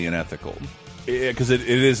incredibly unethical because it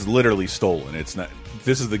is literally stolen. It's not.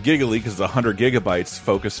 This is the Giga Leak because it's 100 gigabytes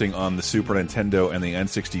focusing on the Super Nintendo and the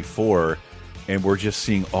N64, and we're just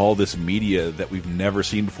seeing all this media that we've never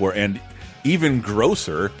seen before. And even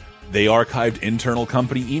grosser, they archived internal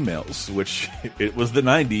company emails, which it was the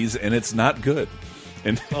 90s, and it's not good.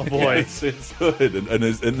 And oh boy, it's good. And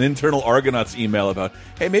an internal Argonauts email about,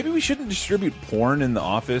 hey, maybe we shouldn't distribute porn in the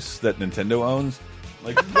office that Nintendo owns.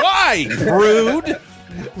 Like, why? Rude.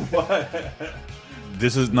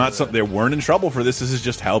 This is not something, they weren't in trouble for this. This is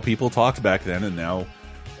just how people talked back then, and now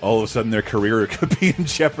all of a sudden their career could be in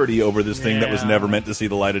jeopardy over this thing that was never meant to see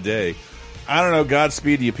the light of day. I don't know.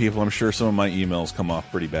 Godspeed to you people. I'm sure some of my emails come off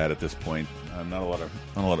pretty bad at this point. Not a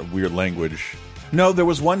lot of weird language. No, there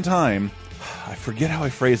was one time, I forget how I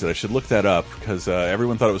phrased it. I should look that up because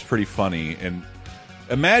everyone thought it was pretty funny. And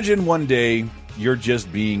imagine one day you're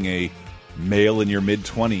just being a male in your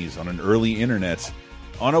mid-20s on an early internet,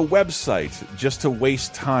 on a website, just to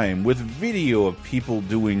waste time with video of people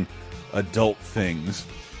doing adult things.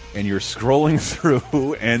 And you're scrolling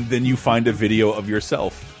through, and then you find a video of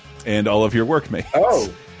yourself and all of your workmates.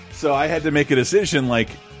 Oh. So I had to make a decision like,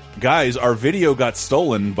 guys, our video got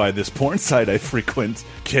stolen by this porn site I frequent.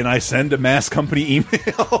 Can I send a mass company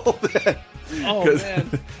email? Oh,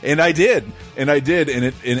 man. And I did.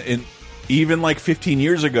 And even like 15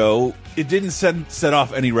 years ago, it didn't set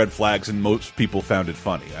off any red flags, and most people found it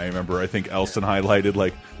funny. I think Elston highlighted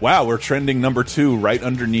like, wow, we're trending #2 right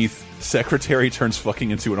underneath secretary turns fucking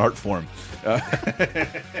into an art form.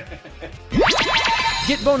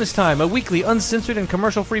 Get Bonus Time, a weekly uncensored and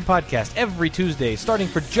commercial-free podcast every Tuesday, starting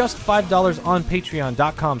for just $5 on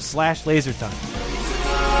patreon.com/lasertime.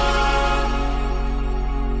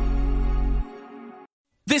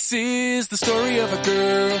 This is the story of a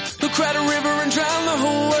girl who cried a river and drowned the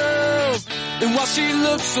whole world. And while she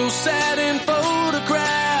looks so sad in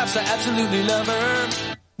photographs, I absolutely love her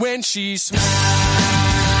when she smiles.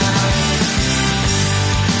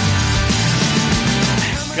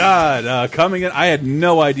 God, coming in, I had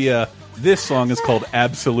no idea. This song is called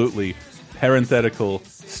Absolutely, parenthetical,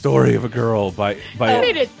 Story of a Girl by I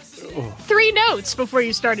made it 3 notes before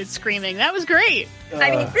you started screaming. That was great.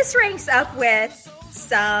 I mean, this ranks up with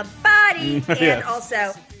Somebody and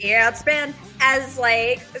also It's Been as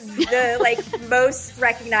like the most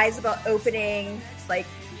recognizable opening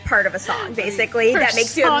part of a song, basically, that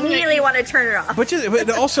makes you immediately want to turn it off. But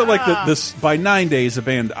also like this by 9 Days, a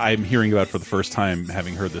band I'm hearing about for the first time,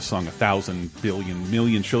 having heard this song 1,000 billion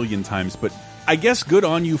million trillion times. But I guess good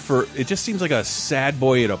on you for it. Just seems like a sad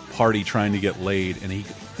boy at a party trying to get laid, and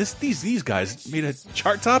these guys made a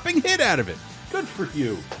chart-topping hit out of it. Good for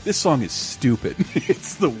you. This song is stupid.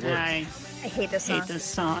 It's the worst. I hate this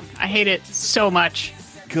song. I hate it so much.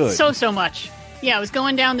 Good. So much. Yeah, I was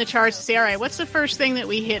going down the charts to say, all right, what's the first thing that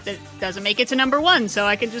we hit that doesn't make it to #1? So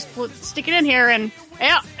I can just stick it in here, and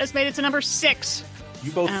yeah, it's made it to #6.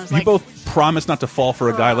 You both promise not to fall for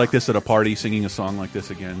a guy like this at a party singing a song like this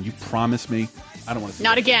again. You promise me? I don't want to see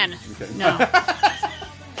Not that. again. Okay. No.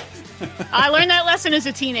 I learned that lesson as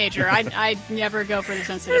a teenager. I'd never go for the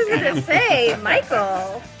sensitive. I was going to say,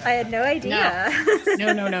 Michael, I had no idea.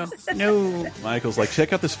 No. Michael's like,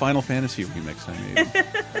 check out this Final Fantasy remix I made.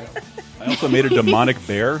 I also made a demonic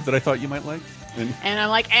bear that I thought you might like. And I'm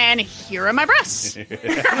like, and here are my breasts.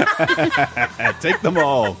 Take them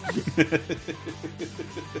all.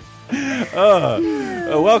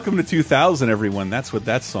 Welcome to 2000, everyone. That's what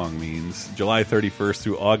that song means. July 31st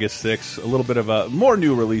through August 6th. A little bit of more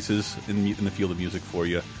new releases in the field of music for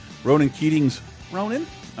you. Ronan Keating's Ronan.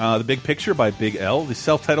 The Big Picture by Big L. The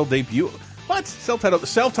self-titled debut. What?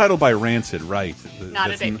 Self-titled by Rancid, right.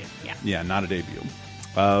 Not a debut, yeah. Yeah, not a debut.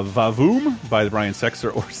 Vavoom by the Brian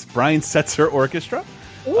Setzer Orchestra.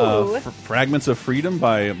 Fragments of Freedom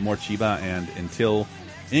by Morchiba and Until.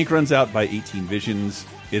 Ink Runs Out by 18 Visions.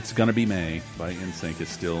 It's Gonna Be May by NSYNC is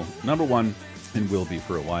still #1 and will be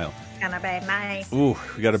for a while. Gonna be May. Ooh,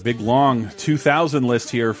 we got a big long 2000 list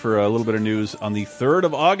here for a little bit of news. On the 3rd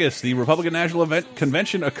of August, the Republican National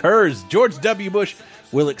Convention occurs. George W. Bush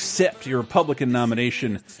will accept your Republican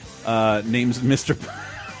nomination. Names Mr.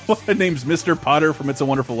 Potter from It's a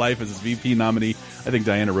Wonderful Life as his VP nominee. I think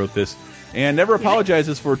Diana wrote this. And never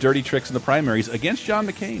apologizes for dirty tricks in the primaries against John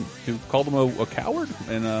McCain, who called him a coward.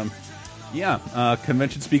 And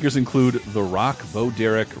convention speakers include The Rock, Bo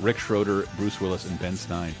Derek, Rick Schroeder, Bruce Willis, and Ben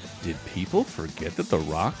Stein. Did people forget that The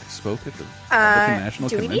Rock spoke at the Republican National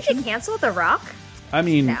Convention? Do we need to cancel The Rock? I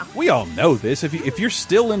mean, we all know this. If you're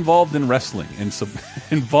still involved in wrestling and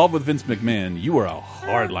involved with Vince McMahon, you are a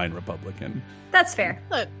hardline Republican. That's fair.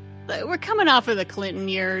 Look, we're coming off of the Clinton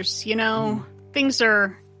years, Things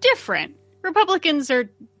are different. Republicans are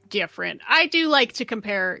different. I do like to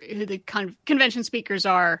compare who the convention speakers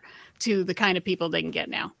are to the kind of people they can get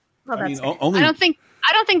now. Well, that's I don't think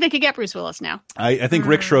I don't think they could get Bruce Willis now. I think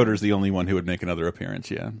Rick Schroeder's the only one who would make another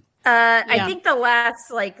appearance. Yeah. I think the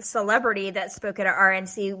last celebrity that spoke at our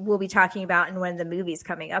RNC we'll be talking about in one of the movies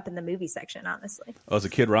coming up in the movie section. Honestly, is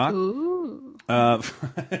it Kid Rock? Ooh. John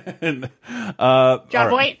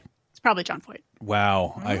Voight. It's probably John Voight.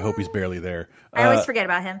 Wow, I hope he's barely there. I always forget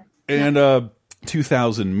about him. And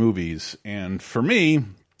 2000 movies, and for me,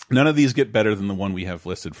 none of these get better than the one we have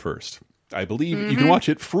listed first. I believe you can watch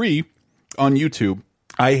it free on YouTube.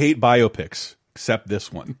 I hate biopics, except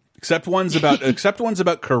this one. Except ones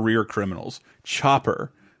about career criminals.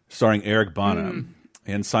 Chopper, starring Eric Bana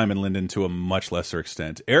and Simon Linden to a much lesser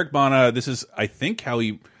extent. Eric Bana, this is, I think, how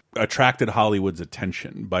he attracted Hollywood's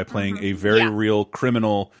attention by playing a very real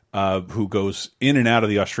criminal who goes in and out of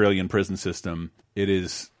the Australian prison system. It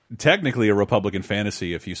is technically a Republican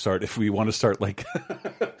fantasy if we want to start like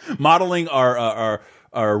modeling our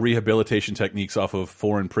rehabilitation techniques off of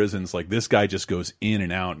foreign prisons. Like, this guy just goes in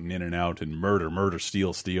and out and murder,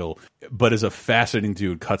 steal, but is a fascinating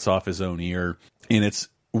dude, cuts off his own ear. And it's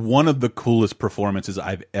one of the coolest performances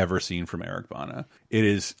I've ever seen from Eric Bana. It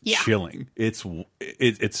is chilling. It's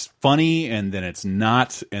funny, and then it's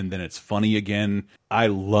not, and then it's funny again. I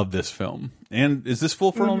love this film. And is this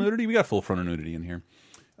full frontal nudity? We got full frontal nudity in here.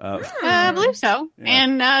 I believe so. Yeah.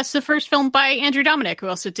 And it's the first film by Andrew Dominik, who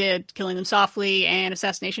also did Killing Them Softly and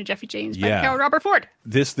Assassination of Jeffrey James by Carol Robert Ford.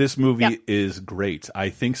 This movie is great. I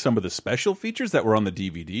think some of the special features that were on the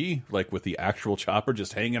DVD, like with the actual Chopper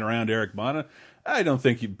just hanging around Eric Bana, I don't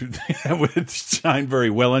think that would shine very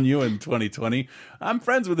well on you in 2020. I'm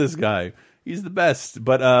friends with this guy. He's the best.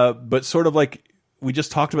 But sort of like, we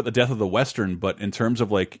just talked about the death of the Western, but in terms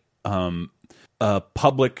of like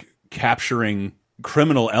public capturing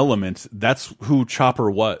criminal element, that's who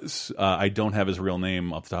Chopper was. I don't have his real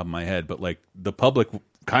name off the top of my head, but like the public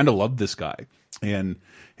kind of loved this guy, and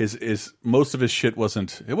his most of his shit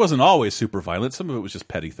wasn't always super violent. Some of it was just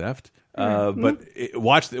petty theft. But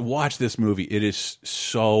watch this movie. It is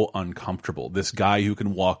so uncomfortable. This guy who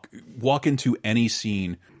can walk into any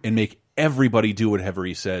scene and make everybody do whatever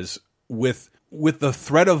he says with the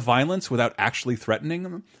threat of violence without actually threatening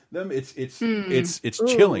them. It's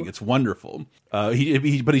chilling. It's wonderful. But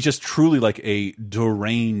he's just truly like a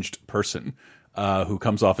deranged person who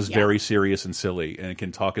comes off as very serious and silly and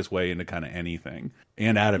can talk his way into kind of anything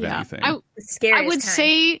and out of anything. I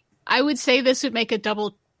would say this would make a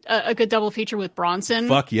good double feature with Bronson.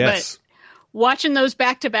 Fuck yes. But watching those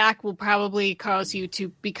back to back will probably cause you to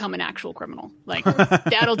become an actual criminal. Like,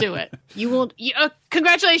 that'll do it. You will.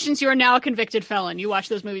 Congratulations, you are now a convicted felon. You watch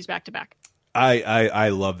those movies back to back. I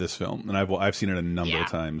love this film, and I've seen it a number of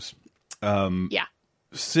times.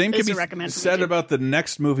 Same can be said about the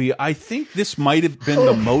next movie. I think this might have been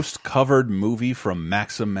the most covered movie from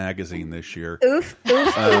Maxim magazine this year.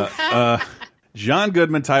 John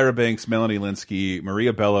Goodman, Tyra Banks, Melanie Linsky,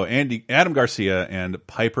 Maria Bello, Adam Garcia, and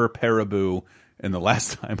Piper Perabo. And the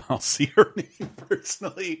last time I'll see her name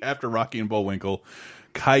personally after Rocky and Bullwinkle,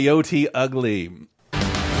 Coyote Ugly.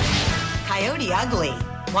 Coyote Ugly?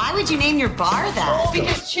 Why would you name your bar that?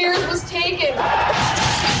 Because Cheers was taken.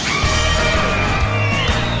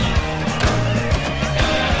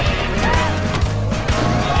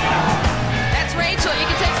 That's Rachel. You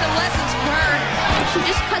can take some lessons from her. She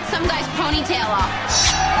just cut some guy's ponytail off.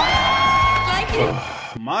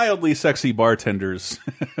 Mildly sexy bartenders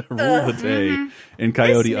rule the day in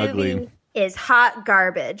Coyote this Ugly. Movie is hot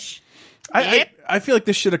garbage. I feel like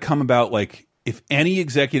this should have come about like if any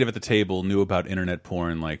executive at the table knew about internet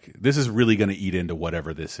porn, like this is really going to eat into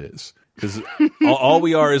whatever this is. Because all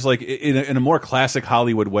we are is like in a more classic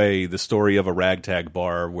Hollywood way, the story of a ragtag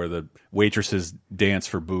bar where the waitresses dance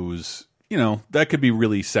for booze. You know, that could be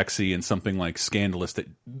really sexy and something like scandalous that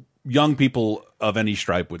young people of any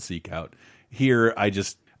stripe would seek out. Here, I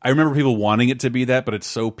remember people wanting it to be that, but it's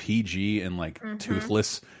so PG and like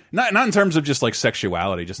toothless. Not in terms of just like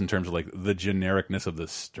sexuality, just in terms of like the genericness of the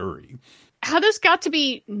story. How this got to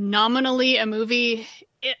be nominally a movie,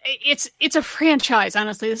 it's a franchise,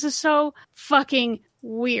 honestly. This is so fucking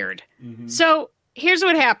weird. So here's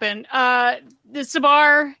what happened. This is a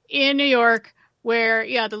bar in New York where,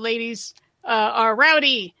 the ladies are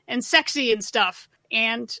rowdy and sexy and stuff.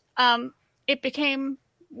 And it became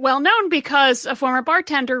well known because a former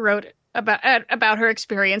bartender wrote about her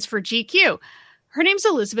experience for GQ. Her name's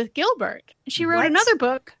Elizabeth Gilbert. She wrote another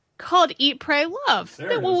book called Eat, Pray, Love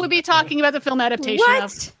that we'll be talking about the film adaptation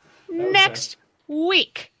of next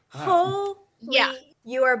week. Holy,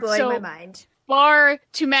 you are blowing my mind. Bar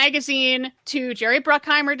to magazine to Jerry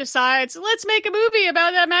Bruckheimer decides, let's make a movie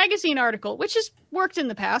about that magazine article, which has worked in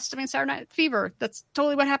the past. I mean, Saturday Night Fever, that's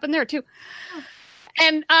totally what happened there too.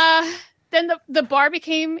 And then the bar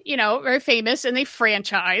became, very famous, and they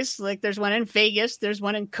franchised. Like, there's one in Vegas, there's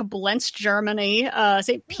one in Koblenz, Germany,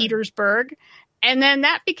 St. Petersburg. And then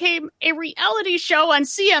that became a reality show on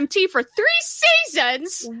CMT for 3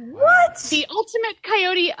 seasons. What? The Ultimate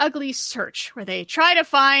Coyote Ugly Search, where they try to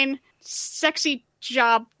find sexy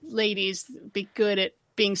job ladies be good at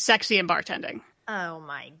being sexy and bartending. Oh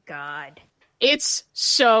my God. It's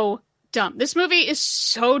so dumb. This movie is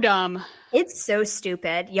so dumb. It's so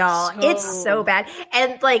stupid, y'all. It's so bad.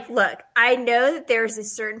 And look, I know that there's a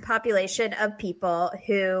certain population of people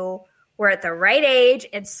who were at the right age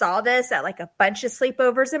and saw this at a bunch of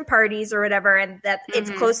sleepovers and parties or whatever, and that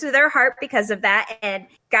it's close to their heart because of that. And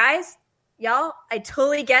guys, y'all, I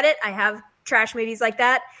totally get it. I have trash movies like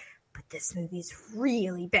that, but this movie's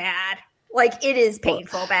really bad. It is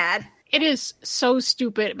painful bad. It is so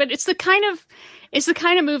stupid, but it's the kind of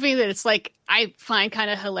movie that it's I find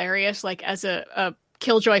kind of hilarious, as a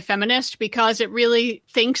killjoy feminist, because it really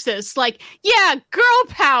thinks that it's girl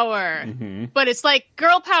power. Mm-hmm. But it's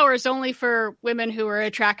girl power is only for women who are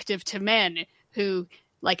attractive to men, who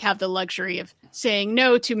have the luxury of saying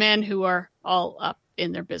no to men who are all up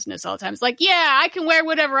in their business all the time. It's I can wear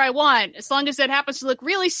whatever I want as long as it happens to look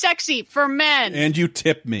really sexy for men. And you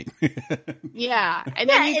tip me. Yeah. And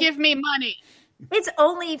then you give me money. It's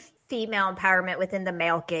only female empowerment within the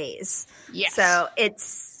male gaze. Yes. So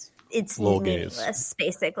it's meaningless, gaze.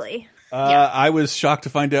 Basically. I was shocked to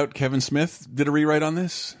find out Kevin Smith did a rewrite on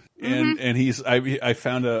this. And I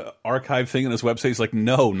found a archive thing on his website. He's like,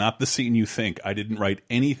 no, not the scene you think. I didn't write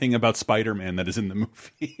anything about Spider-Man that is in the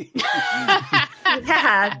movie.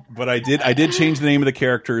 Yeah. But I did change the name of the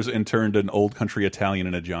characters and turned an old country Italian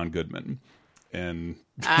into John Goodman. And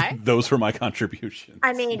those were my contributions.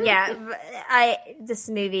 I mean, this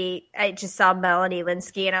movie, I just saw Melanie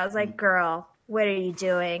Linsky and I was like, girl, what are you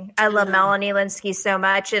doing? I love Melanie Linsky so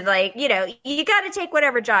much. And you got to take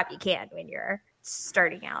whatever job you can when you're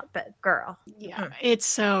starting out, but girl. Yeah, it's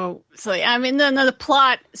so silly. I mean, the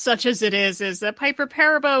plot, such as it is that Piper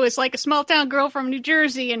Perabo is a small town girl from New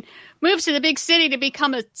Jersey and moves to the big city to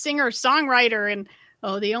become a singer-songwriter. And,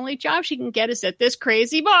 the only job she can get is at this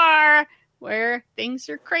crazy bar where things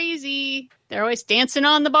are crazy. They're always dancing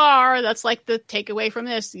on the bar. That's the takeaway from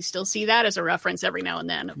this. You still see that as a reference every now and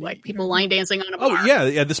then of people line dancing on a bar. Oh,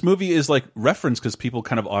 yeah. This movie is referenced because people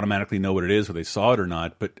kind of automatically know what it is, whether they saw it or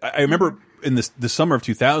not. But I remember in the summer of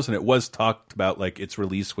 2000, it was talked about its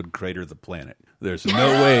release would crater the planet. There's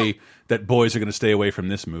no way that boys are going to stay away from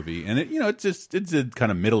this movie. And it did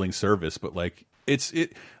kind of middling service, but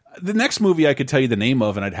the next movie I could tell you the name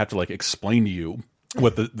of and I'd have to explain to you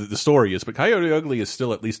what the story is, but Coyote Ugly is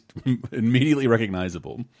still at least immediately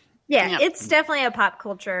recognizable. Yeah, it's definitely a pop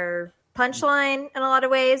culture punchline in a lot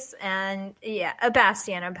of ways, and a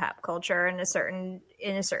bastion of pop culture in a certain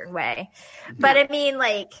way. But I mean,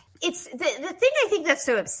 it's the thing I think that's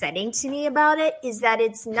so upsetting to me about it is that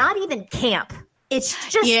it's not even camp. It's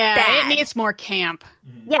just bad. It needs more camp.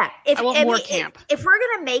 Yeah, I want more camp. If we're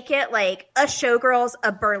gonna make it a Showgirls,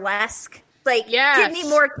 a burlesque, give me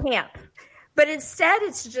more camp. But instead,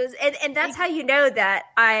 it's just, and that's how you know that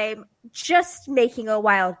I'm just making a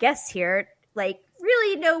wild guess here.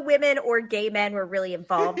 Really, no women or gay men were really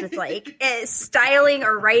involved with styling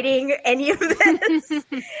or writing any of this.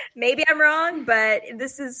 Maybe I'm wrong, but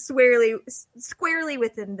this is squarely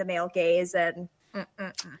within the male gaze, and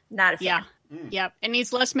not a fan. Yeah. Yep. It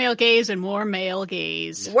needs less male gaze and more male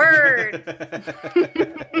gaze. Word.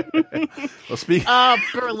 Well, speak.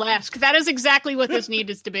 Burlesque. That is exactly what this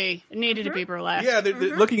needed to be. It needed to be burlesque. Yeah.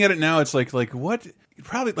 They're looking at it now, it's what?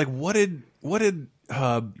 Probably what are one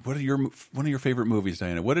of your favorite movies,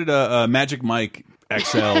 Diana? What did Magic Mike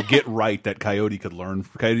XL get right that Coyote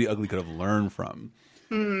Ugly could have learned from?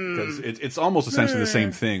 Because it's almost essentially the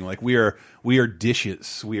same thing. We are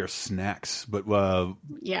dishes, we are snacks, but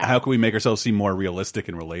how can we make ourselves seem more realistic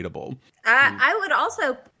and relatable? I would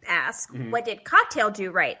also ask, what did Cocktail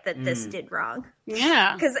do right that this did wrong?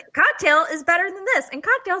 Yeah, because Cocktail is better than this, and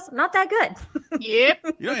Cocktail's not that good.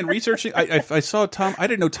 Yep. In researching, I saw I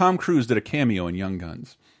didn't know Tom Cruise did a cameo in Young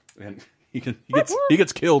Guns, and he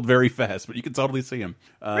gets killed very fast, but you can totally see him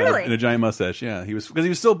really? In a giant mustache. Yeah, because he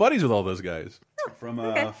was still buddies with all those guys from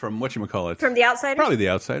whatchamacallit. From The Outsiders? Probably The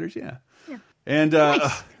Outsiders, yeah. And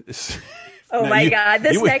nice. Oh my God!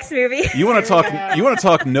 This next movie. You want to talk? You want to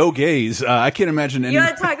talk? No gaze. I can't imagine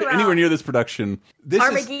anywhere near this production. This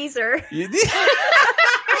Armageddon.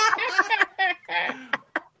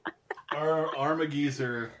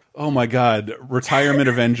 Armageddon. Oh my God! Retirement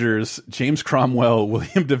Avengers: James Cromwell,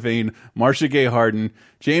 William Devane, Marcia Gay Harden,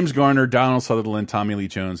 James Garner, Donald Sutherland, Tommy Lee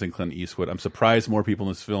Jones, and Clint Eastwood. I'm surprised more people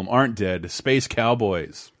in this film aren't dead. Space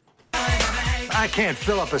Cowboys. I can't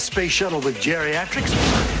fill up a space shuttle with geriatrics.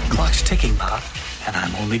 Clock's ticking, Bob, and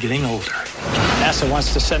I'm only getting older. NASA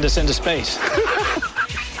wants to send us into space.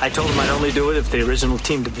 I told them I'd only do it if the original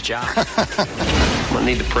team did the job. I'm gonna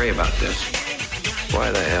need to pray about this. Why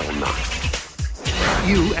the hell not?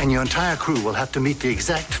 You and your entire crew will have to meet the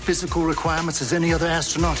exact physical requirements as any other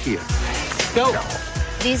astronaut here. Go!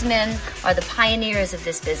 These men are the pioneers of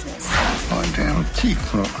this business. My damn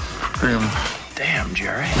teeth look grim. Damn,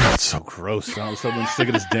 Jerry. That's so gross. All of a sudden,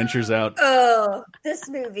 sticking his dentures out. Oh, this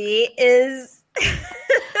movie is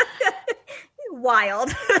wild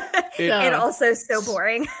and also so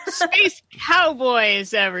boring. Space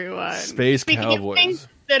cowboys, everyone. Space Speaking cowboys. Of things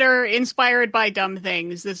that are inspired by dumb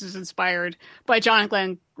things, this is inspired by John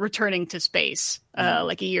Glenn returning to space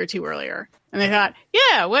like a year or two earlier. And they thought,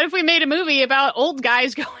 yeah, what if we made a movie about old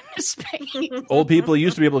guys going to space? Old people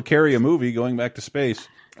used to be able to carry a movie going back to space.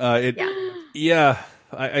 I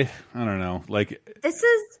don't know. Like, this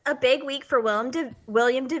is a big week for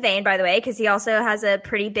William Devane, by the way, because he also has a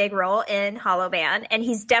pretty big role in Hollow Man, and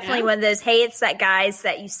he's definitely one of those it's that guys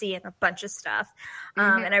that you see in a bunch of stuff.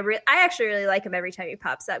 And I actually really like him every time he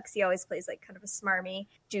pops up because he always plays like kind of a smarmy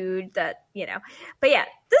dude that But yeah,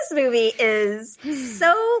 this movie is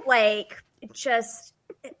so like just.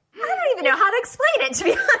 I don't even know how to explain it, to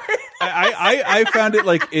be honest. I found it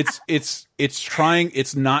like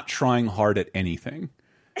it's not trying hard at anything,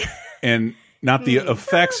 and not the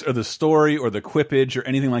effects or the story or the quippage or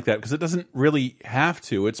anything like that, because it doesn't really have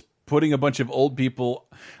to. It's putting a bunch of old people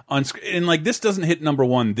on screen, and like this doesn't hit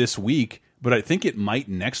 #1 this week, but I think it might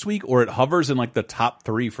next week, or it hovers in like the top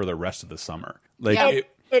 3 for the rest of the summer. Like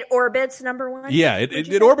it orbits #1. Yeah,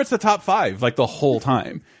 it orbits the top 5 like the whole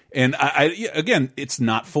time. And again, it's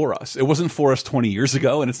not for us. It wasn't for us 20 years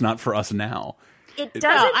ago, and it's not for us now. It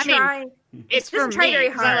doesn't try. It's it doesn't for try me, very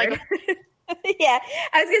hard. Yeah,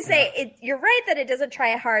 I was gonna say you're right that it doesn't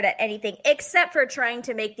try hard at anything except for trying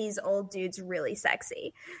to make these old dudes really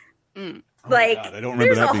sexy. Like, I don't remember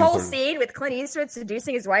there's that a being whole part of it. scene with Clint Eastwood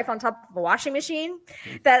seducing his wife on top of a washing machine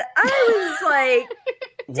that I was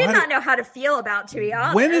like, did not know how to feel about, to be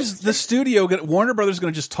honest. When is the studio Warner Brothers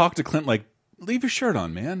going to just talk to Clint like, leave your shirt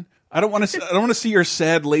on, man? I don't want to see your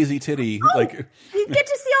sad lazy titty. Like, you get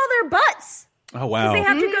to see all their butts. Oh wow! Because they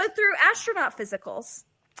have to go through astronaut physicals.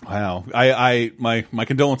 Wow! My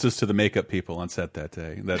condolences to the makeup people on set that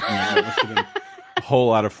day. That must have been a whole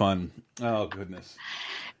lot of fun. Oh goodness!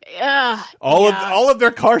 All of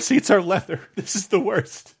their car seats are leather. This is the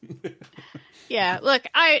worst. Yeah, look,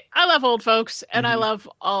 I love old folks, and I love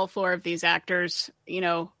all 4 of these actors.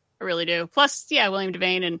 I really do. Plus, William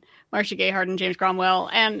Devane and Marcia Gay Harden, James Cromwell,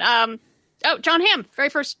 and John Hamm, very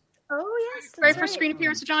first screen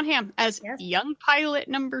appearance of John Hamm as young pilot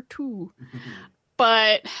number 2.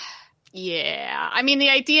 But yeah, I mean, the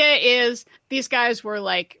idea is these guys were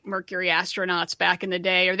like Mercury astronauts back in the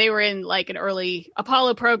day, or they were in like an early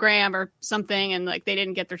Apollo program or something, and like they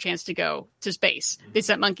didn't get their chance to go to space. They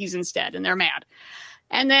sent monkeys instead, and they're mad.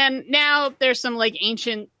 And then now there's some like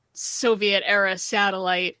ancient Soviet era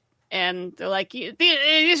satellite, and they're like,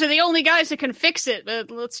 these are the only guys that can fix it.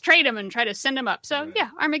 Let's trade them and try to send them up. So yeah,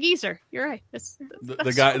 Armageddon. You're right.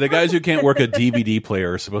 The guys who can't work a DVD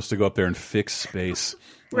player are supposed to go up there and fix space.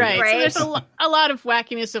 Right. So there's a lot of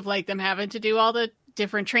wackiness of like them having to do all the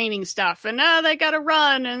different training stuff, and they got to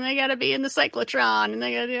run, and they got to be in the cyclotron, and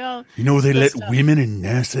they got to do all. They let women in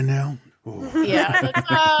NASA now. Oh. Yeah,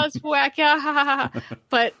 that's whack.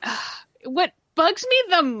 But what bugs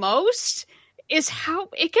me the most is how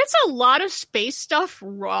it gets a lot of space stuff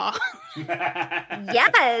wrong.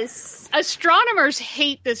 Yes. Astronomers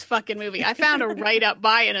hate this fucking movie. I found a write-up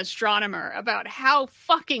by an astronomer about how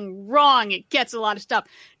fucking wrong it gets a lot of stuff.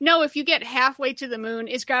 No, if you get halfway to the moon,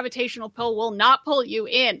 its gravitational pull will not pull you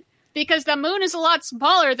in, because the moon is a lot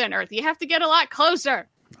smaller than Earth. You have to get a lot closer.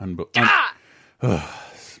 And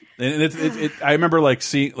I remember like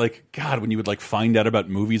seeing God, when you would like find out about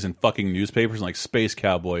movies in fucking newspapers and like Space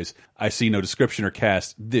Cowboys, I see no description or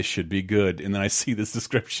cast. This should be good, and then I see this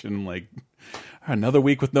description. I'm like, another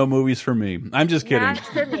week with no movies for me. I'm just kidding. Not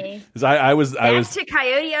for me. I was to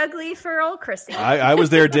Coyote Ugly for old Chrissy. I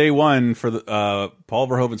was there day 1 for the Paul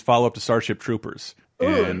Verhoeven's follow up to Starship Troopers,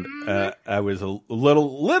 and I was a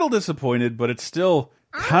little disappointed, but it's still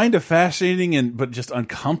kind of fascinating but just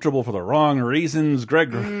uncomfortable for the wrong reasons.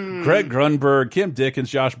 Greg Grunberg, Kim Dickens,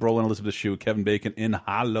 Josh Brolin, Elizabeth Shue, Kevin Bacon in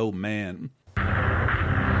Hollow Man.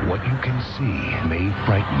 What you can see may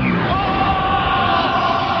frighten you.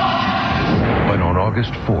 But on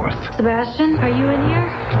August 4th... Sebastian, are you in here?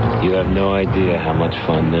 You have no idea how much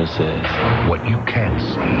fun this is. What you can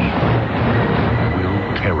see will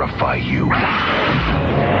terrify you.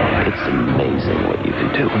 It's amazing what you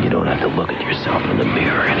can do when you don't have to look at yourself in the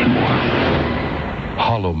mirror anymore.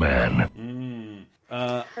 Hollow Man.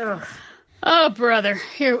 Oh, brother.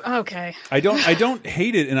 Here, okay. I don't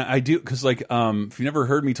hate it, and I do because, like, if you never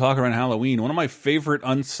heard me talk around Halloween, one of my favorite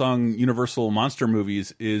unsung Universal monster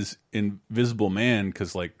movies is Invisible Man,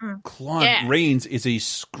 because like Claude Rains is a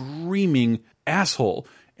screaming asshole,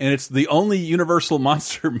 and it's the only Universal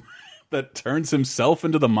monster that turns himself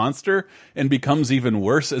into the monster and becomes even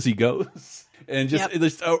worse as he goes, and just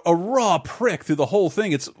a raw prick through the whole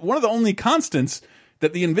thing. It's one of the only constants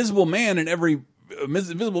that the Invisible Man in every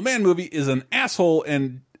Invisible Man movie is an asshole,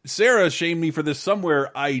 and Sarah shamed me for this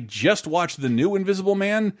somewhere. I just watched the new Invisible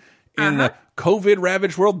Man in a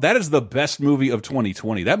COVID-ravaged world. That is the best movie of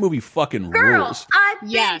 2020. That movie fucking rules. I've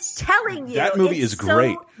been telling you. That movie is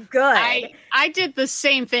great. So good. I did the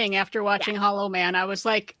same thing after watching Hollow Man. I was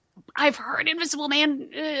like, I've heard Invisible Man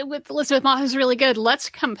with Elizabeth Moss is really good. Let's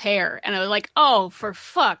compare. And I was like, oh, for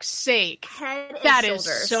fuck's sake. That is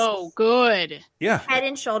so good. Yeah. Head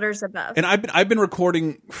and shoulders above. And I've been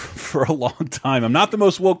recording for a long time. I'm not the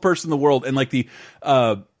most woke person in the world. And like the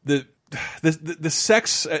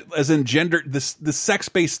sex as in gender, the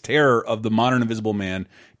sex-based terror of the modern Invisible Man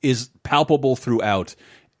is palpable throughout.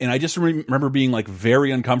 And I just remember being like very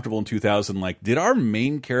uncomfortable in 2000. Like, did our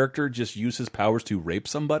main character just use his powers to rape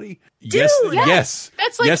somebody? Yes.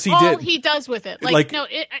 That's like yes, he all did. he does with it. Like no,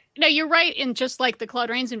 you're right. In just like the Claude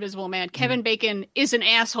Rains Invisible Man, Kevin Bacon is an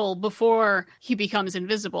asshole before he becomes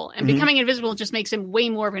invisible, and becoming invisible just makes him way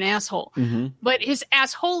more of an asshole. But his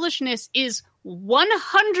assholishness is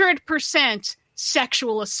 100%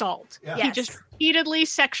 sexual assault. He just repeatedly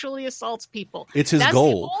sexually assaults people. It's his That's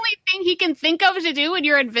goal. The only thing he can think of to do when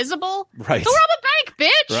you're invisible. Right. Go rob a bank,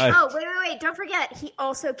 bitch. Right. Oh, wait. Don't forget, he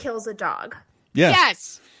also kills a dog. Yeah.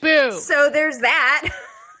 Yes. Boo. So there's that.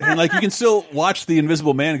 And like you can still watch the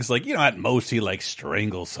Invisible Man because like, you know, at most he like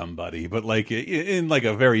strangles somebody, but like in like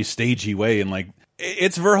a very stagey way, and like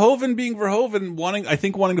it's Verhoeven being Verhoeven,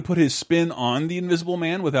 wanting to put his spin on the Invisible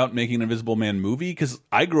Man without making an Invisible Man movie. Because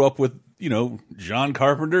I grew up with, you know, John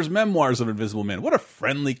Carpenter's memoirs of Invisible Man. What a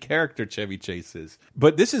friendly character Chevy Chase is.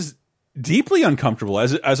 But this is deeply uncomfortable,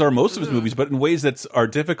 as are most of his movies, but in ways that are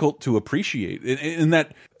difficult to appreciate. In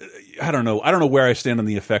that, I don't know where I stand on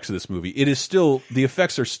the effects of this movie. It is still, the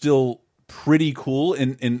effects are still pretty cool,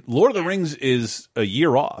 and Lord of the Rings is a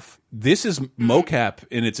year off. This is mocap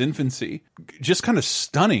in its infancy, just kind of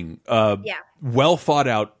stunning. Well thought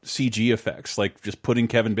out CG effects, like just putting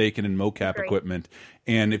Kevin Bacon in mocap equipment.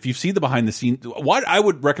 And if you see the behind the scenes, I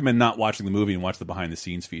would recommend not watching the movie and watch the behind the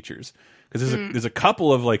scenes features, because there's a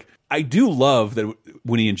couple of like, I do love that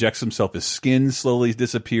when he injects himself, his skin slowly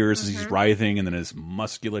disappears as he's writhing, and then his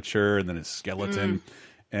musculature, and then his skeleton,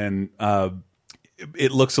 and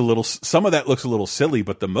it looks a little, some of that looks a little silly,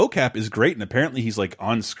 but the mocap is great. And apparently he's like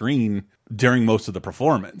on screen during most of the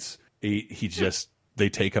performance. He just, they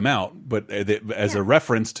take him out, but as a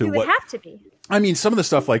reference to what have to be. I mean, some of the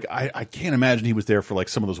stuff, like I can't imagine he was there for like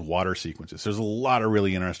some of those water sequences. There's a lot of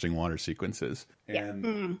really interesting water sequences.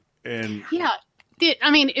 And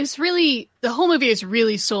I mean, it's really, the whole movie is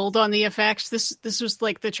really sold on the effects. This was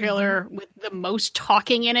like the trailer with the most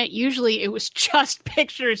talking in it. Usually it was just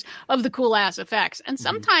pictures of the cool ass effects. And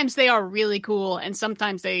sometimes they are really cool, and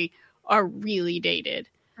sometimes they are really dated.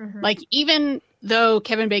 Like, even though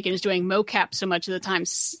Kevin Bacon is doing mocap so much of the time,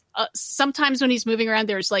 sometimes when he's moving around,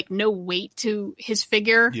 there's like no weight to his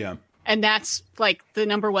figure. Yeah. And that's like the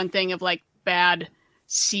number one thing of like bad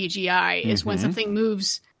CGI is when something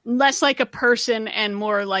moves less like a person and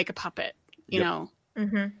more like a puppet, you know?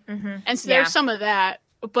 And so there's some of that,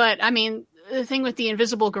 but I mean, the thing with the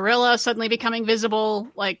invisible gorilla suddenly becoming visible,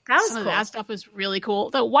 like some of that stuff was really cool.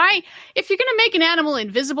 Though why, if you're going to make an animal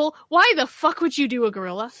invisible, why the fuck would you do a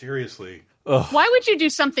gorilla? Seriously. Ugh. Why would you do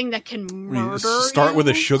something that can murder start with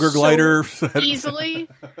a sugar glider so easily?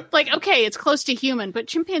 Like, okay, it's close to human, but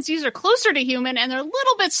chimpanzees are closer to human and they're a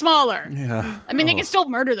little bit smaller. Yeah. I mean, they can still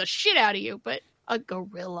murder the shit out of you, but a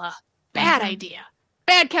gorilla. Bad idea.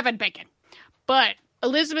 Bad Kevin Bacon. But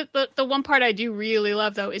Elizabeth, the one part I do really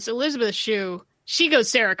love, though, is Elizabeth Shue. She goes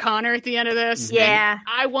Sarah Connor at the end of this. Yeah.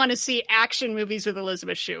 I want to see action movies with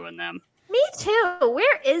Elizabeth Shue in them. Me too.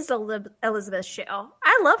 Where is Elizabeth Shue?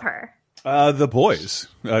 I love her. The Boys.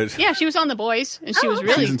 Yeah, she was on The Boys, and she was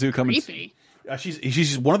really season 2 creepy.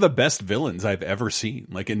 She's one of the best villains I've ever seen.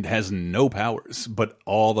 Like, and has no powers, but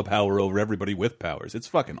all the power over everybody with powers. It's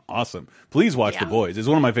fucking awesome. Please watch The Boys. It's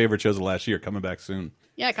one of my favorite shows of last year. Coming back soon.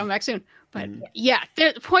 Yeah, coming back soon. But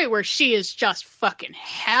the point where she is just fucking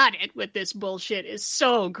had it with this bullshit is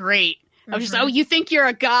so great. I was just, oh, you think you're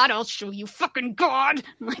a god? I'll show you fucking God.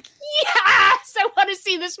 I'm like, yes, I want to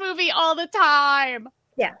see this movie all the time.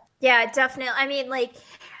 Yeah, definitely. I mean, like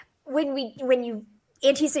when you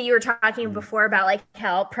Antissa, you were talking before about like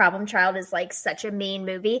how Problem Child is like such a mean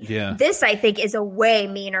movie. Yeah. This, I think, is a way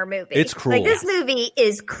meaner movie. It's cruel. Like this movie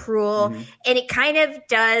is cruel, and it kind of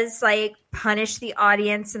does like punish the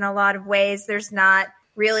audience in a lot of ways. There's not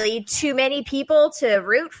really too many people to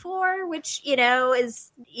root for, which,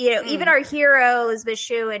 is, even our heroes,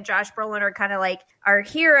 Vishu and Josh Brolin are kind of like our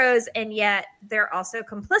heroes, and yet they're also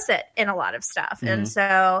complicit in a lot of stuff. And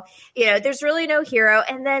so, there's really no hero.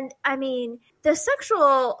 And then, I mean, the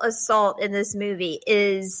sexual assault in this movie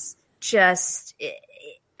is just...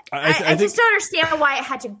 I just don't understand why it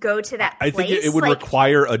had to go to that place. I think it would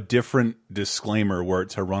require a different disclaimer were it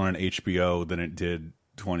to run on HBO than it did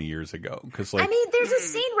 20 years ago. Because I mean, there's a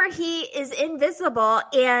scene where he is invisible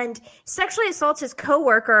and sexually assaults his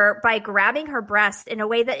coworker by grabbing her breast in a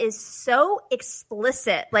way that is so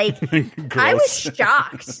explicit. Like, I was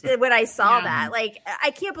shocked when I saw that. Like,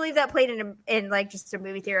 I can't believe that played in like just a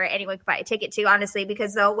movie theater anyone could buy a ticket to, honestly,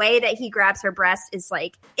 because the way that he grabs her breast is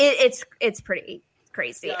like it's pretty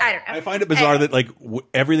crazy. Yeah, I don't know. I find it bizarre that like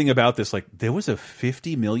everything about this, like there was a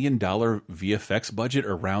 $50 million VFX budget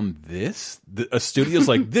around this. A studio's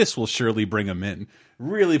like, this will surely bring them in.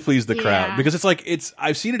 Really please the crowd, because it's like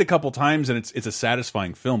I've seen it a couple times and it's a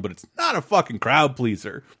satisfying film, but it's not a fucking crowd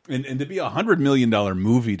pleaser. And to be $100 million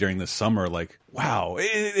movie during the summer, like wow.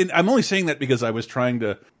 And I'm only saying that because I was trying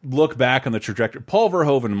to look back on the trajectory. Paul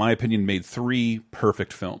Verhoeven, in my opinion, made 3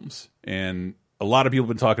 perfect films, and a lot of people have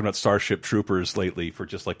been talking about Starship Troopers lately for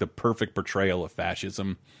just like the perfect portrayal of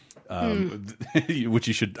fascism, which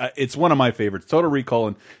you should. It's one of my favorites, Total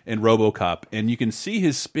Recall and RoboCop, and you can see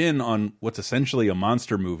his spin on what's essentially a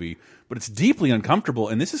monster movie, but it's deeply uncomfortable.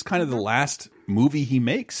 And this is kind of the last movie he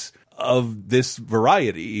makes of this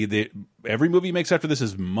variety. Every movie he makes after this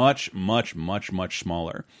is much, much, much, much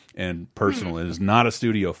smaller and personal. It is not a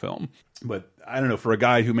studio film, but I don't know, for a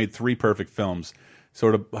guy who made 3 perfect films.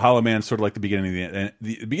 Sort of Hollow Man, sort of like the beginning of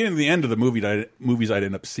the beginning of the end of the movies I'd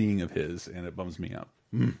end up seeing of his, and it bums me out.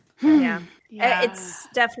 Yeah, it's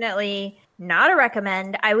definitely not a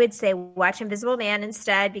recommend. I would say watch Invisible Man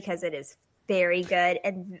instead, because it is very good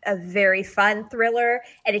and a very fun thriller,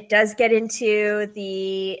 and it does get into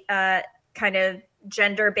the kind of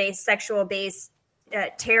gender-based, sexual-based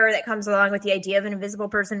terror that comes along with the idea of an invisible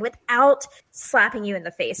person without slapping you in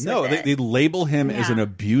the face. No, they label him as an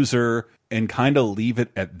abuser and kind of leave it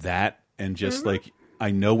at that, and just like,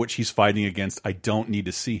 I know what she's fighting against. I don't need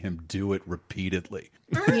to see him do it repeatedly.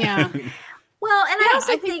 Yeah. Well, and I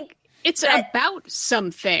also think it's about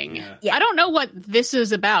something. Yeah. I don't know what this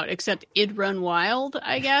is about, except Id Run Wild,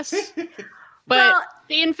 I guess. But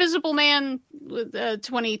The Invisible Man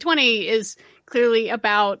 2020 is clearly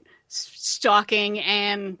about stalking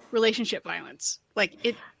and relationship violence.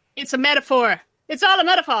 Like, it's a metaphor. It's all a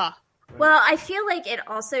metaphor. Well, I feel like it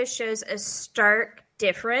also shows a stark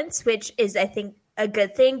difference, which is, I think, a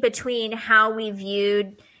good thing, between how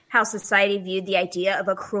society viewed the idea of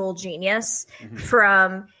a cruel genius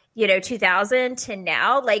from, 2000 to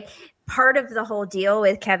now. Like, part of the whole deal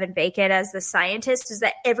with Kevin Bacon as the scientist is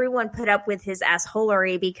that everyone put up with his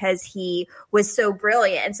assholery because he was so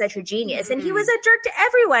brilliant and such a genius. And he was a jerk to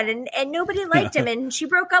everyone, and nobody liked him, and she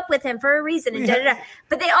broke up with him for a reason. And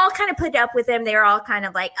But they all kind of put up with him. They were all kind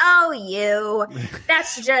of like, oh,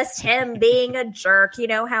 that's just him being a jerk. You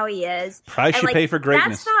know how he is. Price you pay for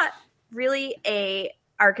greatness. That's not really a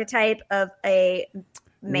archetype of a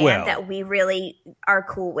man that we really are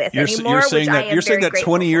cool with anymore. You're saying that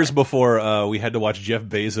 20 years before we had to watch Jeff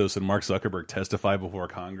Bezos and Mark Zuckerberg testify before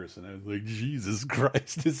Congress, and I was like, Jesus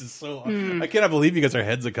Christ, this is so I cannot believe you guys are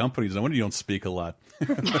heads of companies. No wonder you don't speak a lot.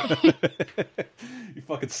 You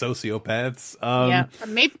fucking sociopaths. Yeah,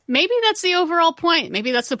 maybe that's the overall point.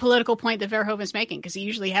 Maybe that's the political point that Verhoeven's making, because he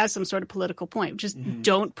usually has some sort of political point. Just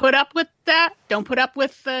don't put up with that. Don't put up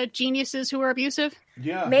with geniuses who are abusive.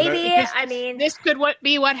 Yeah, maybe. I mean, this could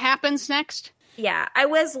be what happens next. Yeah, I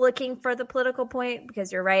was looking for the political point,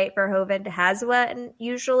 because you're right, Verhoeven has one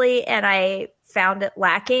usually, and I found it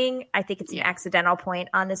lacking. I think it's an accidental point,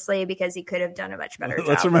 honestly, because he could have done a much better job.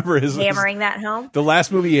 Let's remember hammering that home. The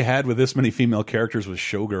last movie he had with this many female characters was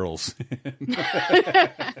Showgirls.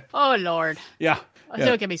 Oh Lord. Yeah.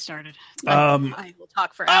 Don't get me started. I will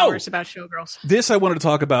talk for hours about Showgirls. This I wanted to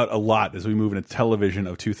talk about a lot as we move into television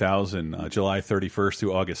of 2000, July 31st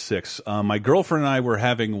through August 6th. My girlfriend and I were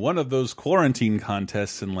having one of those quarantine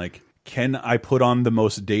contests, and like, can I put on the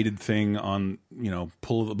most dated thing on,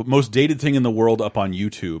 pull the most dated thing in the world up on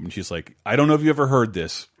YouTube? And she's like, I don't know if you ever heard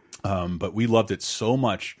this, but we loved it so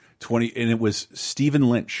much and it was Stephen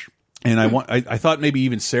Lynch. And I thought maybe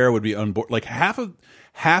even Sarah would be on board. Like half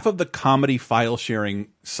of the comedy file sharing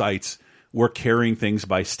sites were carrying things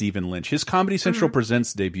by Stephen Lynch. His Comedy Central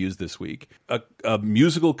Presents debuts this week. A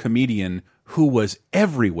musical comedian who was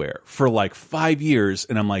everywhere for like 5 years,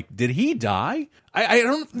 and I'm like, did he die?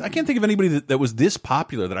 I can't think of anybody that was this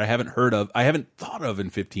popular that I haven't heard of. I haven't thought of in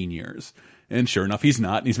 15 years. And sure enough, he's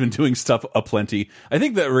not. And he's been doing stuff aplenty. I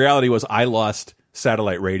think the reality was I lost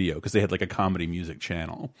satellite radio because they had like a comedy music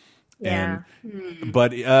channel. Yeah.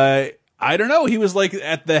 But I don't know. He was like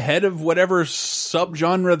at the head of whatever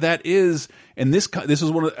subgenre that is. And this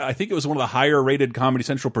was I think it was one of the higher rated Comedy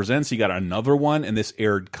Central Presents. He got another one, and this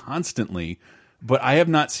aired constantly. But I have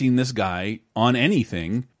not seen this guy on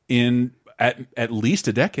anything in at least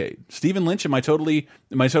a decade. Stephen Lynch, am I totally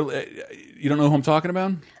you don't know who I'm talking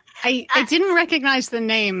about? I didn't recognize the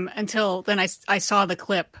name until then I saw the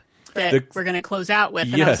clip that we're going to close out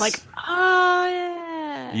with. And I was like, oh,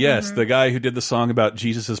 yeah. Yes, the guy who did the song about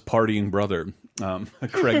Jesus's partying brother,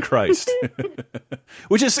 Craig Christ.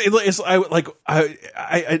 Which is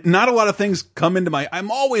not a lot of things come into my.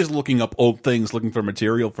 I'm always looking up old things, looking for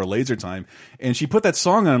material for Laser Time. And she put that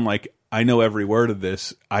song on. I'm like, I know every word of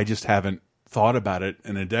this. I just haven't thought about it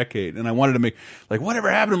in a decade. And I wanted to make, like,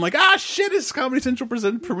 whatever happened? I'm like, shit, it's Comedy Central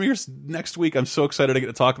premieres next week. I'm so excited to get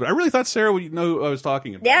to talk about it. I really thought Sarah would know who I was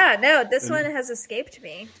talking about. Yeah, no, this one has escaped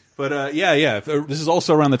me. But yeah. This is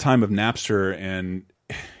also around the time of Napster, and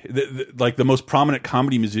like the most prominent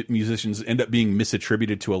comedy musicians end up being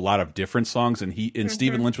misattributed to a lot of different songs, and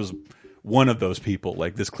Stephen Lynch was one of those people.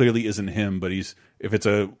 Like, this clearly isn't him, but if it's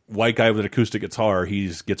a white guy with an acoustic guitar,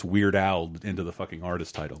 gets Weird Al into the fucking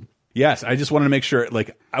artist title. Yes, I just wanted to make sure,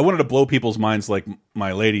 like, I wanted to blow people's minds like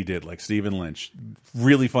my lady did, like Stephen Lynch.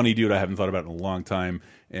 Really funny dude I haven't thought about in a long time,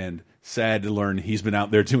 and sad to learn he's been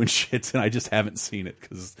out there doing shit, and I just haven't seen it.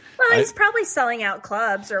 Well, he's probably selling out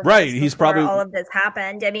clubs, or right, he's probably all of this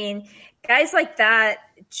happened. I mean, guys like that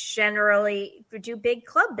generally do big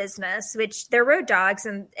club business, which they're road dogs,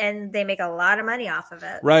 and they make a lot of money off of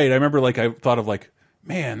it. Right, I remember, like, I thought of, like,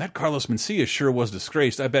 man, that Carlos Mencia sure was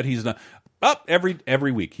disgraced. I bet he's not.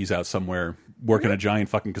 Every week he's out somewhere working a giant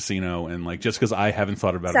fucking casino, and like, just because I haven't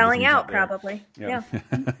thought about selling out probably. Yeah.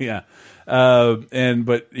 Yeah.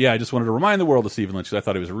 But I just wanted to remind the world of Stephen Lynch because I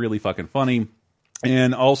thought he was really fucking funny.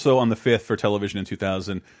 And also on the 5th for television in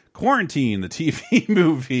 2000, Quarantine, the TV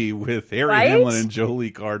movie with Harry Hamlin and Jolie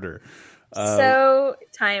Carter. So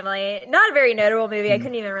timely. Not a very notable movie. I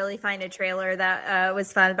couldn't even really find a trailer that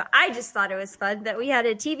was fun, but I just thought it was fun that we had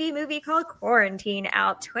a TV movie called Quarantine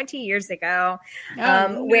out 20 years ago,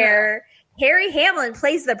 where Harry Hamlin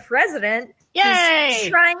plays the president. Yay! Who's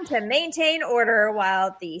trying to maintain order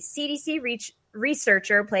while the CDC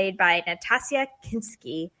researcher, played by Natasha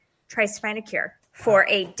Kinski, tries to find a cure for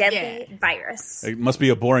a deadly virus. It must be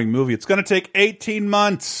a boring movie. It's going to take 18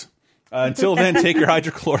 months. Until then, take your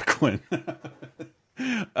hydrochloroquine.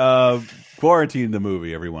 Quarantine, the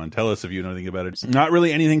movie, everyone. Tell us if you know anything about it. Not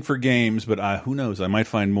really anything for games, but who knows? I might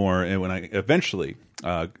find more when I eventually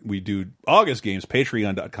we do August games.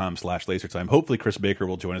 Patreon.com/lasertime. Hopefully, Chris Baker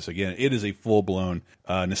will join us again. It is a full-blown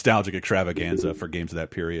nostalgic extravaganza for games of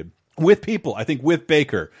that period. With people, I think, with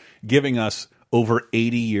Baker giving us over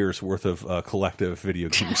 80 years worth of collective video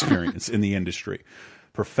game experience in the industry.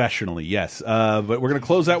 Professionally, yes. But we're going to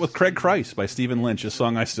close out with Craig Christ by Stephen Lynch, a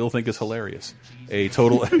song I still think is hilarious. A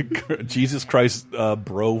total Jesus Christ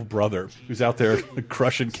brother who's out there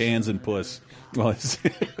crushing cans and puss while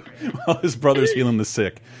his brother's healing the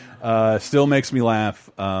sick. Still makes me laugh.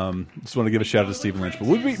 Just want to give a shout out to Stephen Lynch. But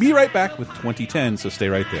we'll be right back with 2010, so stay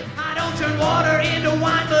right there. I don't turn water into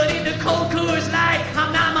wine, but into cold Coors Light.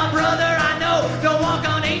 I'm not my brother, I know. Don't walk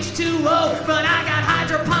on H2O, but I got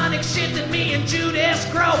hydroponic shit that me and Judas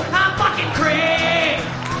grow. I'm fucking Craig.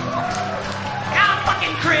 I'm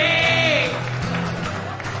fucking Craig.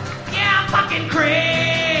 Yeah, I'm fucking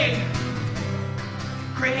Craig.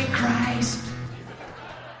 Craig Christ.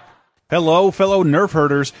 Hello, fellow Nerf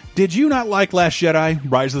herders. Did you not like Last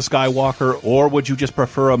Jedi, Rise of the Skywalker, or would you just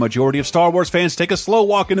prefer a majority of Star Wars fans take a slow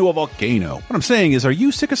walk into a volcano? What I'm saying is, are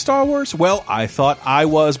you sick of Star Wars? Well, I thought I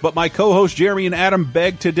was, but my co-hosts Jeremy and Adam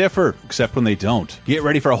beg to differ, except when they don't. Get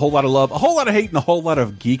ready for a whole lot of love, a whole lot of hate, and a whole lot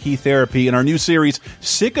of geeky therapy in our new series,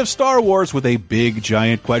 Sick of Star Wars with a big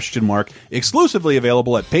giant question mark, exclusively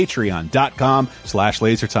available at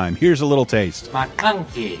patreon.com/lasertime. Here's a little taste.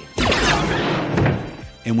 McDuck.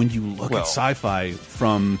 And when you look at sci-fi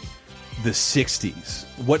from the 60s,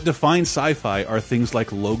 what defines sci-fi are things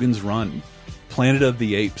like Logan's Run, Planet of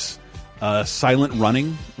the Apes, Silent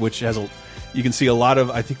Running, which has You can see a lot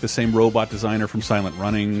of, I think, the same robot designer from Silent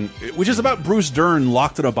Running, which is about Bruce Dern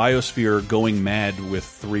locked in a biosphere going mad with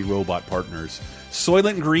 3 robot partners.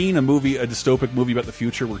 Soylent Green, a dystopic movie about the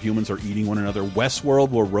future where humans are eating one another. Westworld,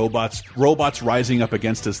 where robots rising up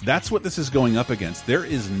against us. That's what this is going up against. There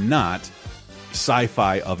is not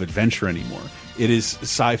sci-fi of adventure anymore. It is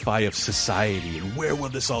sci-fi of society, and where will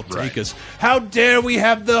this all take us? How dare we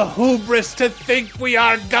have the hubris to think we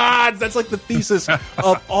are gods? That's like the thesis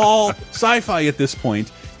of all sci-fi at this point.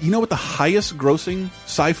 You know what the highest grossing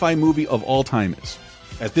sci-fi movie of all time is?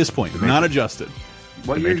 At this point, not adjusted.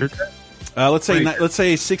 What year? Let's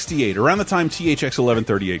say 68, around the time THX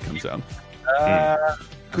 1138 comes out.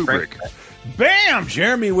 Kubrick. Bam!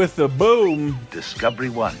 Jeremy with the boom. Discovery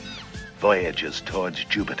 1, Voyages towards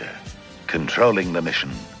Jupiter. Controlling the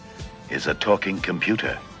mission is a talking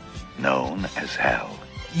computer known as HAL.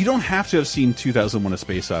 You don't have to have seen 2001: A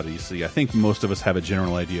Space Odyssey. I think most of us have a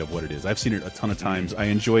general idea of what it is. I've seen it a ton of times. I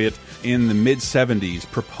enjoy it. In the mid-70s,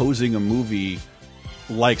 proposing a movie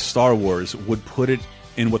like Star Wars would put it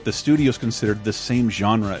in what the studios considered the same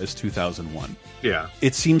genre as 2001. Yeah.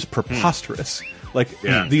 It seems preposterous.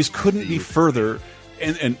 These couldn't be further.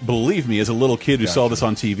 And believe me, as a little kid who saw this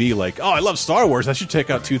on TV, I love Star Wars, I should check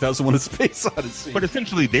out 2001: A Space Odyssey. But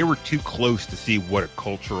essentially, they were too close to see what a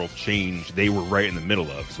cultural change they were right in the middle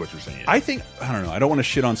of, is what you're saying. I don't know. I don't want to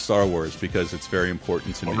shit on Star Wars because it's very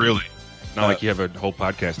important to me. Oh, really? Not like you have a whole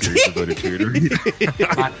podcast series devoted to it.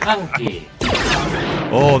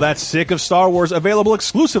 Oh, that's Sick of Star Wars, available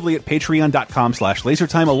exclusively at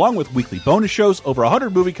patreon.com/lasertime, along with weekly bonus shows, over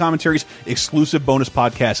 100 movie commentaries, exclusive bonus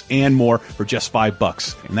podcasts, and more for just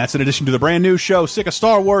 $5. And that's in addition to the brand new show, Sick of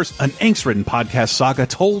Star Wars, an angst-ridden podcast saga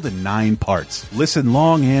told in 9 parts. Listen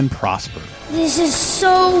long and prosper. This is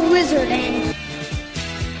so wizarding.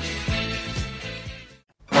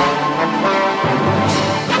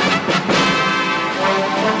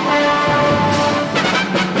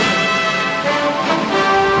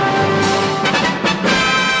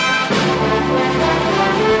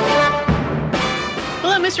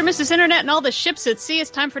 Mr. Mrs. Internet and all the ships at sea. It's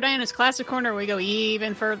time for Diana's Classic Corner. We go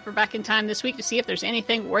even further back in time this week to see if there's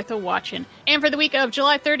anything worth a watching. And for the week of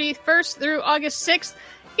July 31st through August 6th,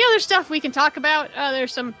 there's stuff we can talk about.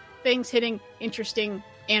 There's some things hitting interesting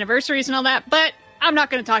anniversaries and all that, but I'm not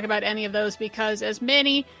going to talk about any of those because as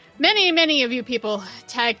many of you people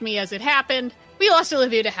tagged me as it happened, we lost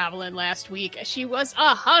Olivia de Havilland last week. She was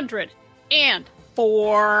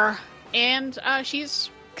 104, and she's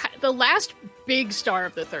the last big star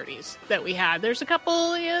of the 30s that we had. There's a couple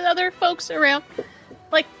other folks around,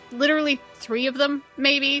 literally 3 of them,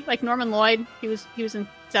 maybe. Norman Lloyd, he was in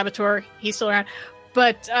Saboteur, he's still around.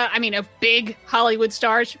 But of big Hollywood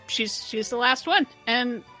stars, she's the last one,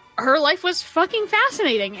 and her life was fucking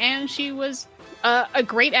fascinating. And she was a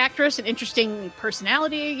great actress, an interesting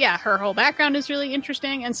personality. Yeah, her whole background is really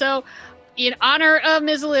interesting, and so. In honor of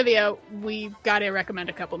Ms. Olivia, we've got to recommend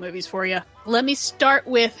a couple movies for you. Let me start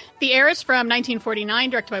with The Heiress from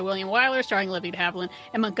 1949, directed by William Wyler, starring Olivia de Havilland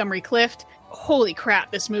and Montgomery Clift. Holy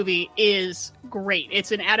crap, this movie is great.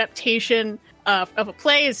 It's an adaptation of a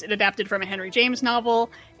play. It's adapted from a Henry James novel,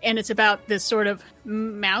 and it's about this sort of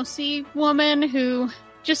mousy woman who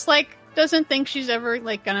just, doesn't think she's ever,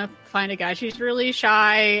 gonna find a guy. She's really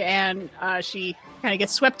shy, and she kind of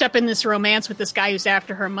gets swept up in this romance with this guy who's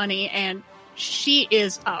after her money, and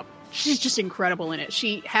she's just incredible in it.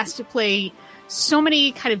 She has to play so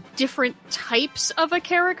many kind of different types of a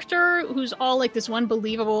character who's all this one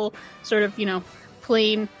believable sort of,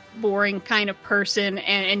 plain, boring kind of person,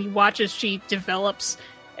 and you watch as she develops,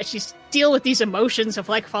 as she's deal with these emotions of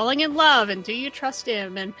falling in love, and do you trust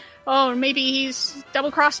him, and oh, maybe he's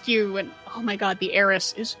double-crossed you, and oh my god, The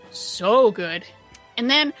Heiress is so good.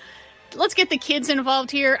 And then let's get the kids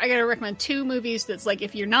involved here. I gotta recommend 2 movies that's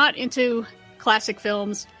if you're not into classic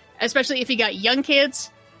films, especially if you got young kids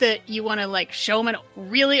that you want to show them a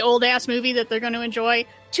really old-ass movie that they're going to enjoy.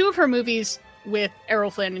 2 of her movies with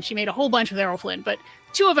Errol Flynn, and she made a whole bunch with Errol Flynn, but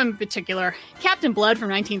 2 of them in particular. Captain Blood from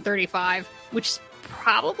 1935, which is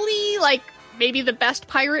probably maybe the best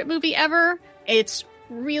pirate movie ever. It's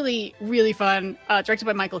really, really fun. Directed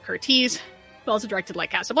by Michael Curtiz, who also directed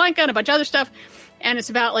Casablanca and a bunch of other stuff. And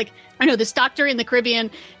it's about this doctor in the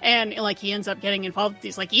Caribbean, and he ends up getting involved with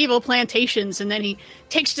these evil plantations, and then he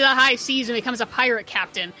takes to the high seas and becomes a pirate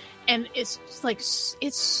captain. And it's just,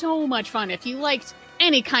 it's so much fun. If you liked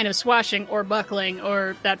any kind of swashing or buckling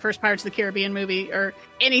or that first Pirates of the Caribbean movie or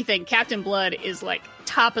anything, Captain Blood is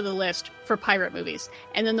top of the list for pirate movies.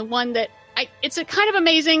 And then the one that it's a kind of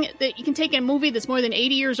amazing that you can take a movie that's more than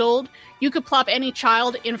 80 years old, you could plop any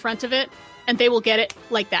child in front of it and they will get it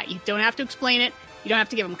like that. You don't have to explain it. You don't have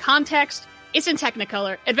to give them context. It's in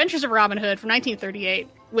Technicolor. Adventures of Robin Hood from 1938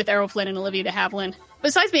 with Errol Flynn and Olivia de Havilland.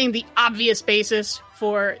 Besides being the obvious basis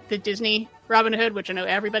for the Disney Robin Hood, which I know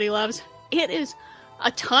everybody loves, it is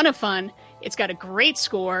a ton of fun. It's got a great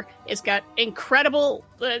score. It's got incredible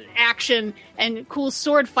action and cool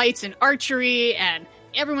sword fights and archery, and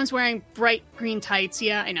everyone's wearing bright green tights.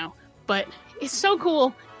 Yeah, I know. But it's so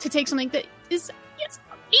cool to take something that is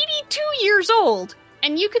 82 years old,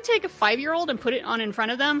 and you could take a 5-year-old and put it on in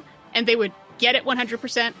front of them, and they would get it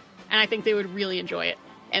 100%, and I think they would really enjoy it.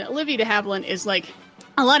 And Olivia de Havilland is like,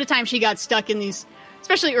 a lot of times she got stuck in these,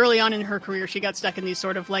 especially early on in her career, she got stuck in these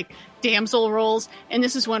sort of like damsel roles, and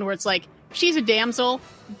this is one where it's like, she's a damsel,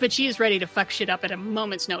 but she is ready to fuck shit up at a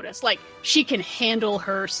moment's notice. Like, she can handle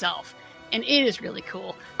herself, and it is really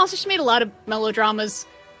cool. Also, she made a lot of melodramas.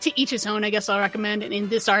 To each his own, I guess I'll recommend. And in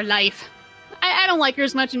This Our Life, I don't like her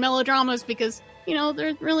as much in melodramas because, you know,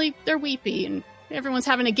 they're weepy and everyone's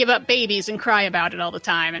having to give up babies and cry about it all the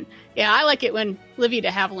time. And yeah, I like it when Olivia de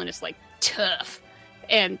Havilland is like tough.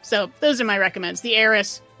 And so those are my recommends. The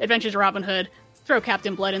Heiress, Adventures of Robin Hood, throw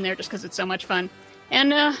Captain Blood in there just because it's so much fun. And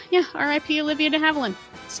yeah, R.I.P. Olivia de Havilland.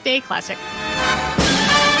 Stay classic.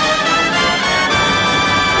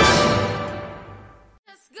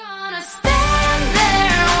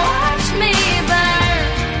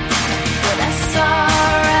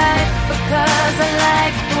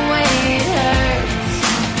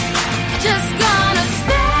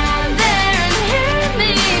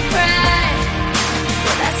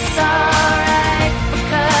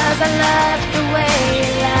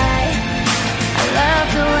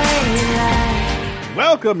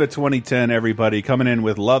 Welcome to 2010, everybody. Coming in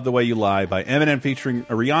with Love the Way You Lie by Eminem featuring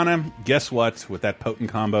Rihanna. Guess what? With that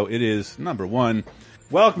potent combo, it is #1.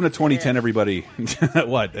 Welcome to 2010, everybody.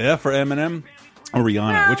 What? F for Eminem or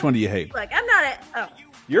Rihanna? Well, which one do you hate? Look, I'm not a...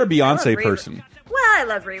 You're a Beyonce person. Well, I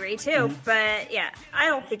love Riri, too. But, yeah, I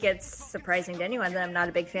don't think it's surprising to anyone that I'm not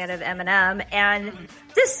a big fan of Eminem. And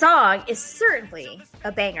this song is certainly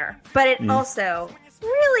a banger. But it also...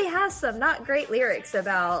 really has some not great lyrics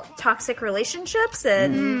about toxic relationships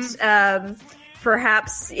and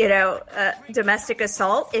perhaps, you know, domestic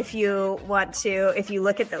assault if you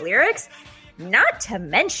look at the lyrics. Not to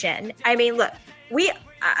mention, I mean, look,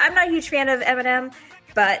 I'm not a huge fan of Eminem,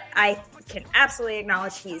 but I can absolutely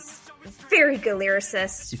acknowledge he's a very good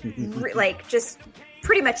lyricist, like just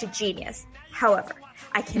pretty much a genius. However,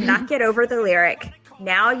 I cannot get over the lyric,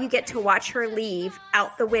 "Now you get to watch her leave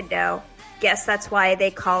out the window. Guess that's why they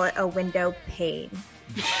call it a window pane."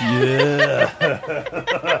 Yeah.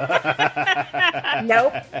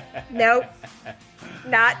 Nope.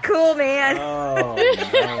 Not cool, man. Oh,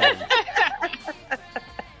 no.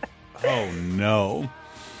 Oh, no.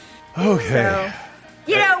 Okay. So,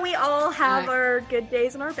 you know, we all have our good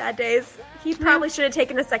days and our bad days. He probably should have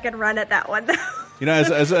taken a second run at that one, though. You know,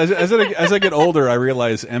 as I get older, I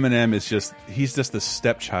realize Eminem is he's just the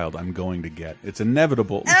stepchild I'm going to get. It's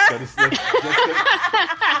inevitable.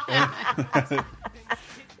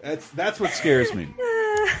 That's what scares me.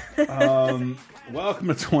 Welcome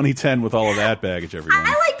to 2010 with all of that baggage, everyone.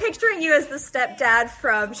 I like picturing you as the stepdad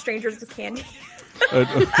from Strangers with Candy.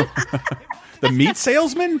 The meat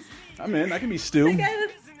salesman? I'm in. I can be Stu. The guy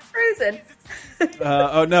that's frozen.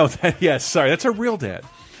 Oh, no. Yes, sorry. That's a real dad.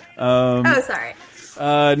 Sorry.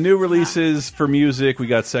 New releases for music. We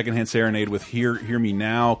got Secondhand Serenade with Hear Me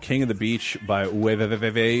Now, King of the Beach by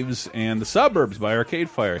Waves, and The Suburbs by Arcade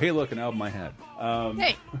Fire. Hey, look, an album I had.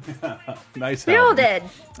 Hey. Nice we all album. did.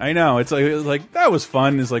 I know. It's like that was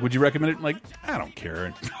fun. It's like, would you recommend it? I'm like, I don't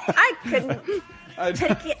care. I couldn't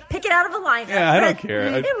pick it out of a lineup. Yeah, I don't care.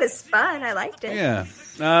 It was fun. I liked it. Yeah.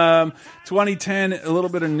 2010, a little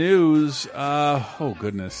bit of news. Oh,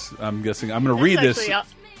 goodness. I'm guessing. I'm going to read this.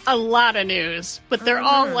 A lot of news, but they're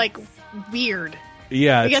all like weird.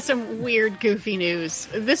 Yeah. We got some weird, goofy news.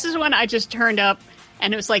 This is one I just turned up,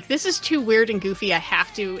 and it was like, this is too weird and goofy. I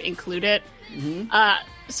have to include it.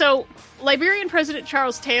 So, Liberian President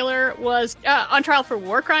Charles Taylor was on trial for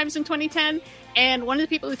war crimes in 2010, and one of the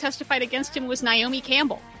people who testified against him was Naomi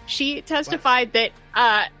Campbell. She testified that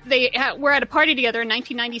they were at a party together in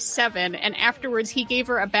 1997, and afterwards he gave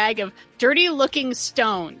her a bag of dirty-looking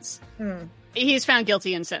stones. He's found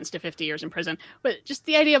guilty and sentenced to 50 years in prison. But just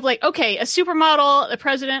the idea of like, okay, a supermodel, the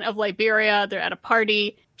president of Liberia, they're at a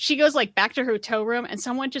party. She goes like back to her hotel room and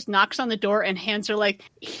someone just knocks on the door and hands her like,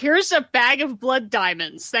 here's a bag of blood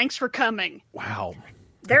diamonds. Thanks for coming. Wow.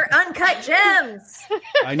 They're uncut gems.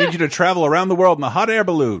 I need you to travel around the world in a hot air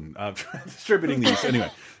balloon. Distributing these.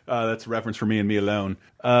 Anyway, that's a reference for me and me alone.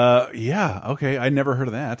 Yeah, okay. I never heard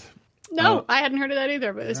of that. No, I hadn't heard of that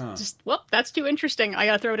either. But it's just, well, that's too interesting. I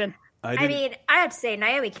got to throw it in. I mean, I have to say,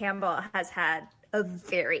 Naomi Campbell has had a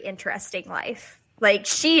very interesting life. Like,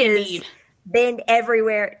 she has been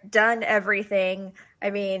everywhere, done everything. I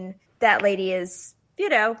mean, that lady is, you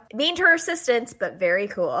know, mean to her assistants, but very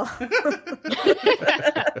cool.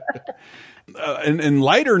 In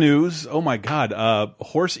lighter news, oh my God,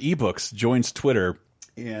 Horse Ebooks joins Twitter.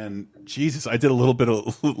 And Jesus, I did a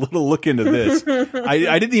little look into this.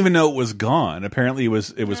 I didn't even know it was gone. Apparently,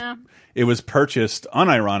 it was purchased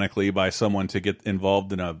unironically by someone to get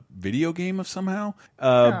involved in a video game of somehow.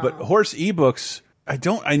 But Horse Ebooks,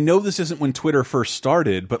 I know this isn't when Twitter first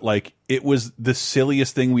started, but like it was the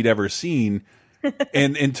silliest thing we'd ever seen.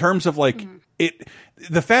 And in terms of like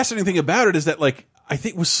the fascinating thing about it is that like I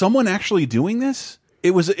think was someone actually doing this?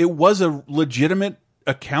 It was a legitimate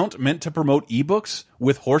account meant to promote ebooks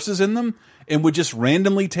with horses in them, and would just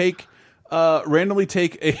randomly take an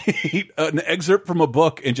excerpt from a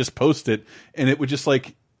book and just post it, and it would just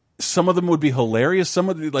like some of them would be hilarious, some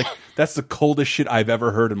of the like that's the coldest shit I've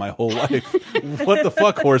ever heard in my whole life. What the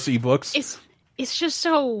fuck, Horse Ebooks? It's just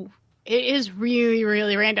so it is really,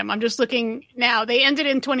 really random. I'm just looking now. They ended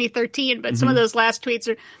in 2013, but some of those last tweets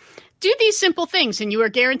are do these simple things and you are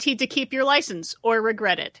guaranteed to keep your license or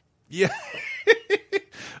regret it. Yeah.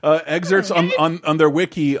 Excerpts on their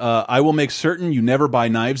wiki. I will make certain you never buy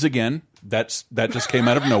knives again. That just came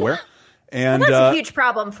out of nowhere. And that's a huge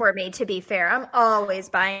problem for me, to be fair. I'm always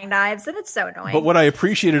buying knives, and it's so annoying. But what I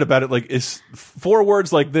appreciated about it, like, is 4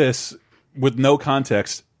 words like this with no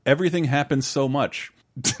context. Everything happens so much.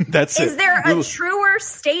 That's it. Is there a truer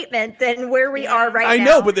statement than where we are right now? I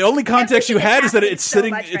know, but the only context you had is that it's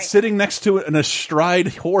sitting next to an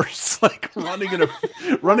astride horse, like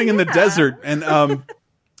running in the desert, and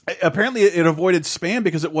apparently it avoided spam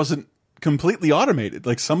because it wasn't completely automated.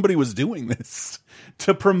 Like somebody was doing this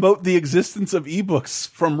to promote the existence of ebooks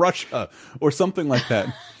from Russia or something like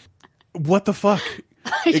that. What the fuck?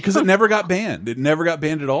 Because it never got banned. It never got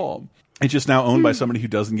banned at all. It's just now owned by somebody who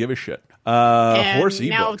doesn't give a shit. Horse ebooks.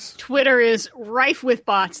 Now Twitter is rife with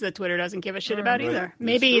bots that Twitter doesn't give a shit about either.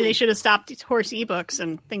 Maybe they should have stopped horse ebooks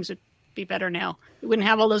and things would be better now. We wouldn't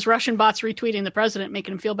have all those Russian bots retweeting the president,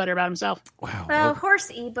 making him feel better about himself. Wow. Well,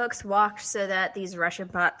 horse ebooks walked so that these Russian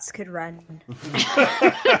bots could run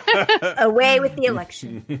away with the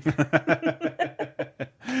election.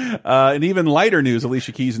 And even lighter news,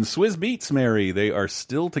 Alicia Keys and Swizz Beatz marry. They are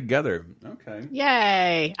still together. Okay.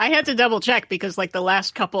 Yay. I had to double check because like the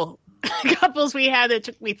last couples we had that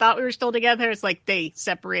we thought we were still together, it's like they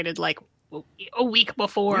separated like a week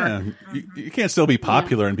before. Yeah. You can't still be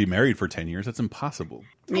popular and be married for 10 years. That's impossible.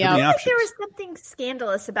 Yeah. I feel like there was something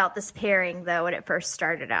scandalous about this pairing, though, when it first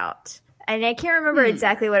started out. And I can't remember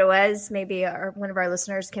exactly what it was. Maybe one of our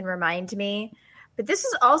listeners can remind me. But this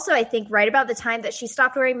is also, I think, right about the time that she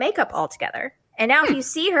stopped wearing makeup altogether. And now if you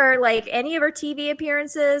see her, like any of her TV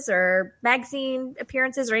appearances or magazine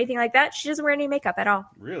appearances or anything like that, she doesn't wear any makeup at all.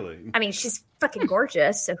 Really? I mean, she's fucking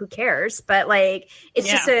gorgeous, so who cares? But like, it's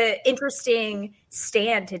just an interesting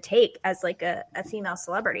stand to take as like a female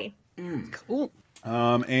celebrity. Cool.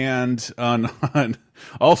 And on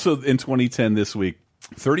also in 2010 this week,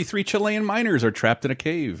 33 Chilean miners are trapped in a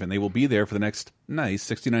cave, and they will be there for the next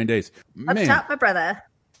 69 days. Up top, my brother.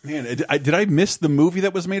 Man, did I miss the movie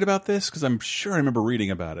that was made about this? Because I'm sure I remember reading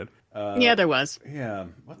about it. Yeah, there was. Yeah,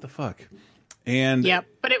 what the fuck? And yeah,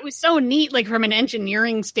 but it was so neat, like from an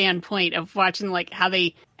engineering standpoint of watching like how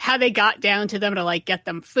they got down to them to like get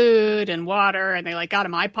them food and water, and they like got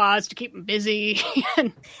them iPods to keep them busy.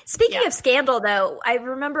 Speaking of scandal, though, I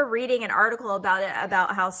remember reading an article about it,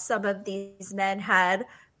 about how some of these men had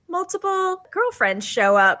multiple girlfriends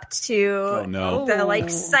show up to the like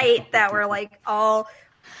site that were like all.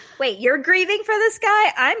 Wait, you're grieving for this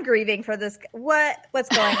guy? I'm grieving for this guy.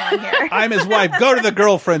 What's going on here? I'm his wife. Go to the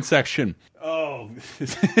girlfriend section. Oh,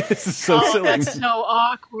 this is so silly. That's so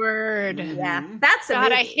awkward. Yeah, that's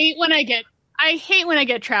God. I hate when I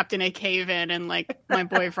get trapped in a cave-in and like my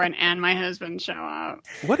boyfriend and my husband show up.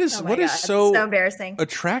 What is so embarrassing,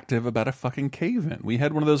 attractive about a fucking cave-in? We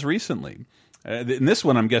had one of those recently. In this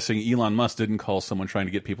one, I'm guessing Elon Musk didn't call someone trying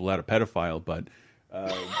to get people out a pedophile, but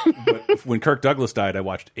when Kirk Douglas died, I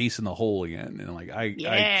watched Ace in the Hole again, and like I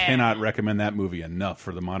cannot recommend that movie enough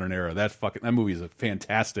for the modern era. That movie is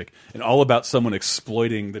fantastic and all about someone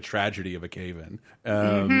exploiting the tragedy of a cave-in.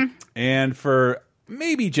 And for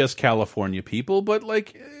maybe just California people, but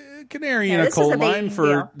like canary in a coal mine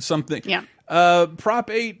for something. Yeah. Prop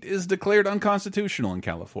 8 is declared unconstitutional in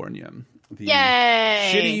California. The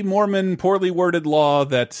Yay! shitty Mormon, poorly worded law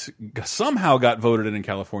that somehow got voted in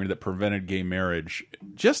California that prevented gay marriage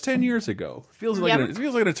just 10 years ago. It feels like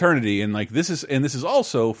an eternity, and like this is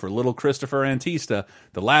also for little Christopher Antista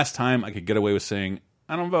the last time I could get away with saying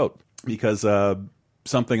I don't vote because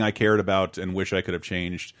something I cared about and wish I could have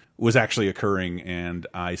changed was actually occurring, and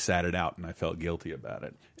I sat it out and I felt guilty about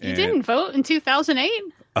it. You didn't vote in 2008?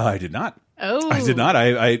 I did not. Oh, I did not.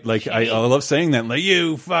 I love saying that. Like,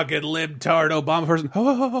 you fucking libtard Obama person.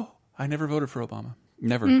 Oh, I never voted for Obama.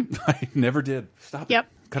 Never. I never did. Stop it.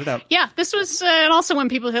 Cut it out. Yeah, this was, and also when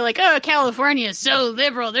people say like, oh, California is so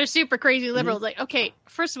liberal. They're super crazy liberal. Like, okay,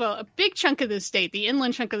 first of all, a big chunk of the state, the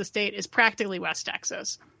inland chunk of the state, is practically West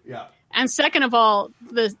Texas. Yeah. And second of all,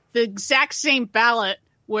 the exact same ballot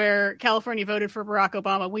where California voted for Barack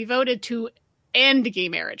Obama, we voted to end gay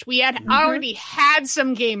marriage. We had already had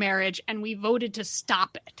some gay marriage, and we voted to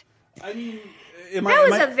stop it. I mean, that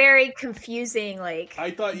was a very confusing, like,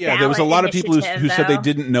 I thought, there was a lot of people who said they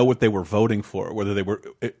didn't know what they were voting for, whether they were,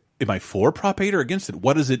 am I for Prop 8 or against it?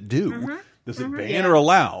 What does it do? Does it ban or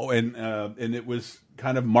allow? And it was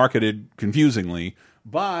kind of marketed confusingly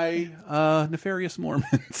by nefarious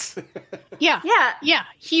Mormons. Yeah.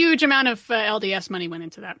 Huge amount of LDS money went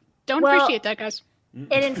into that. Don't appreciate that, guys.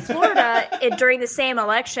 And in Florida, during the same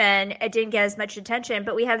election, it didn't get as much attention,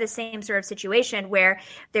 but we have the same sort of situation where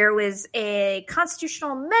there was a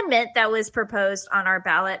constitutional amendment that was proposed on our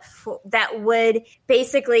ballot that would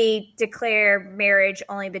basically declare marriage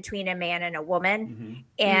only between a man and a woman,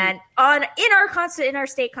 and in our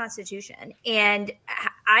state constitution. And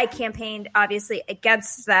I campaigned obviously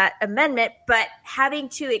against that amendment, but having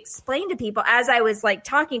to explain to people, as I was like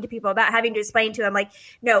talking to people about having to explain to them, like,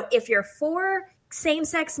 no, if you're for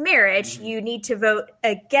same-sex marriage, you need to vote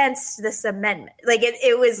against this amendment. Like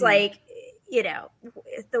it was like, you know,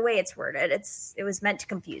 the way it's worded, it was meant to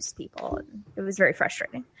confuse people, and it was very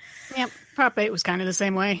frustrating. Yeah, Prop 8 was kind of the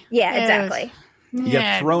same way. Yeah, exactly. You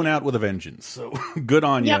got thrown out with a vengeance. So good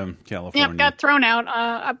on you, California. Yep, got thrown out.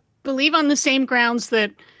 I believe on the same grounds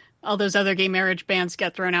that all those other gay marriage bans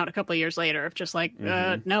got thrown out a couple of years later. Of just like,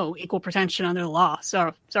 no, equal protection under the law.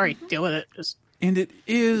 So sorry, deal with it. And it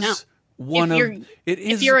is.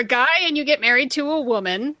 If you're a guy and you get married to a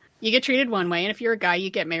woman, you get treated one way, and if you're a guy,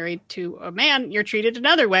 you get married to a man, you're treated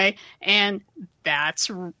another way, and that's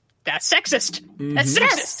sexist. That's sexist.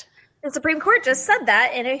 Yes. The Supreme Court just said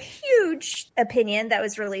that in a huge opinion that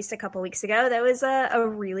was released a couple weeks ago. That was a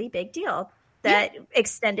really big deal. That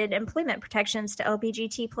extended employment protections to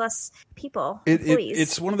LGBT plus people.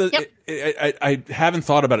 It's one of the. I haven't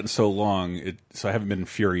thought about it in so long, so I haven't been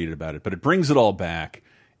infuriated about it. But it brings it all back.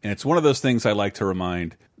 And it's one of those things I like to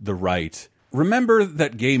remind the right. Remember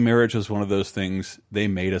that gay marriage was one of those things they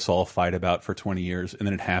made us all fight about for 20 years, and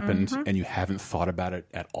then it happened, and you haven't thought about it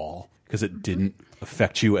at all because it didn't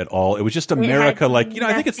affect you at all. It was just America, like,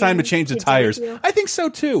 I think it's time to change the tires. I think so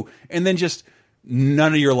too. And then just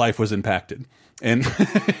none of your life was impacted. And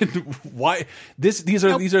why these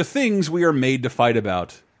are things we are made to fight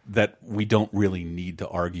about that we don't really need to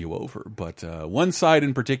argue over. But one side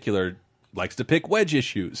in particular likes to pick wedge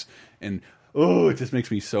issues, and it just makes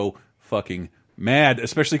me so fucking mad,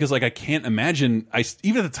 especially because like I can't imagine,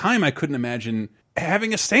 even at the time I couldn't imagine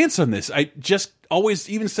having a stance on this. I just always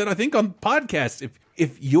even said, I think on podcasts,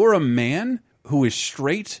 if you're a man who is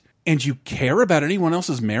straight and you care about anyone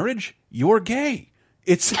else's marriage, you're gay.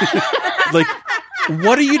 It's like,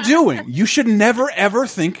 what are you doing? You should never ever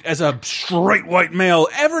think, as a straight white male,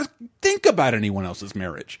 ever think about anyone else's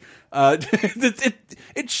marriage.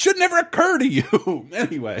 It should never occur to you.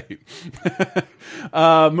 Anyway,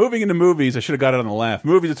 moving into movies, I should have got it on the laugh.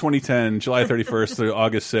 Movies of 2010, July 31st through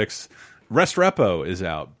August 6th. Restrepo is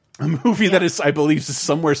out. A movie that is, I believe, is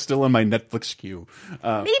somewhere still in my Netflix queue.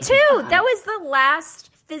 Me too. That was the last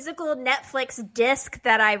physical Netflix disc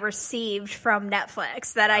that I received from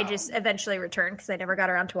Netflix that I just eventually returned because I never got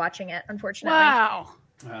around to watching it, unfortunately. Wow.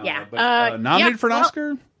 Nominated for an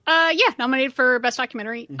Oscar? Nominated for Best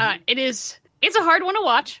Documentary. It's a hard one to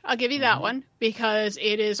watch. I'll give you that one because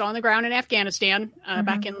it is on the ground in Afghanistan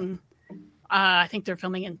back in, I think they're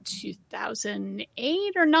filming in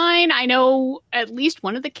 2008 or 9. I know at least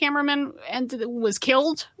one of the cameramen was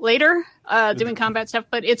killed later doing combat stuff,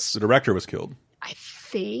 but the director was killed. I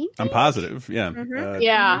think. I'm positive.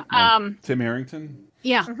 Yeah. Tim Harrington.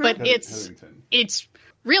 Yeah, but it's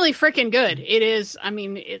really freaking good. It is. I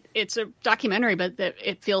mean, it's a documentary, but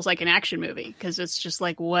it feels like an action movie because it's just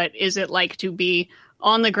like, what is it like to be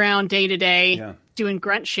on the ground day to day doing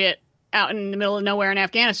grunt shit out in the middle of nowhere in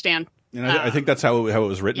Afghanistan? And I think that's how it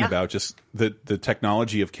was written about. Just the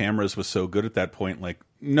technology of cameras was so good at that point. Like,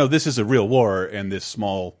 no, this is a real war, and this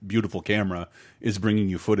small, beautiful camera is bringing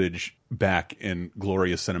you footage back in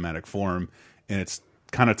glorious cinematic form, and it's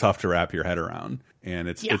kind of tough to wrap your head around. And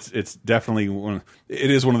it's definitely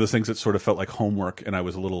it is one of those things that sort of felt like homework, and I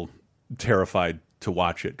was a little terrified to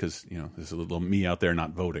watch it because there's a little me out there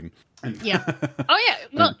not voting. Yeah. Oh yeah.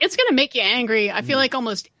 Well, it's going to make you angry. I feel like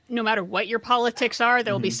almost no matter what your politics are,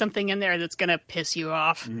 there will be something in there that's going to piss you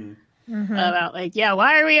off about like,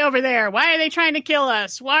 why are we over there? Why are they trying to kill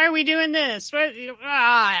us? Why are we doing this?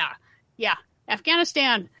 Yeah.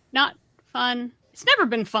 Afghanistan, not fun. It's never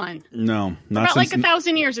been fun. No, not about since, like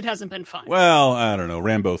 1,000 years. It hasn't been fun. Well, I don't know.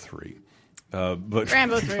 Rambo 3. But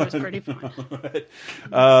Rambo 3 was pretty fun.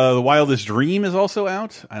 The Wildest Dream is also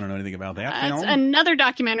out. I don't know anything about that. It's another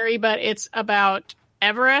documentary, but it's about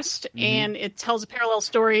Everest, and it tells a parallel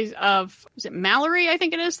story of, is it Mallory, I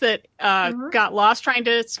think it is, that got lost trying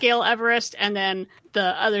to scale Everest, and then the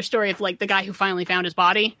other story of like the guy who finally found his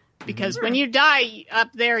body. Because when you die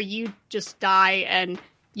up there, you just die and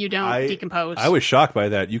you don't decompose. I was shocked by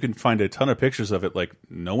that. You can find a ton of pictures of it. Like,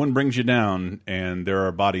 no one brings you down, and there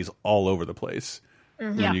are bodies all over the place.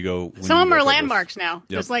 When you go, some of them are landmarks now.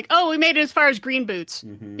 Yep. It's like, we made it as far as Green Boots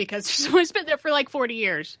because someone's been there for like 40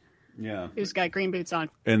 years. Yeah, who's got green boots on.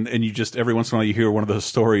 And you just every once in a while you hear one of those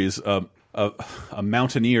stories of a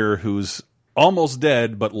mountaineer who's almost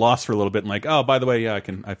dead but lost for a little bit, and like, oh, by the way, I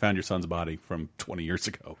found your son's body from 20 years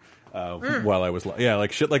ago. While I was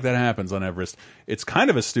like shit like that happens on Everest. It's kind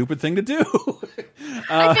of a stupid thing to do.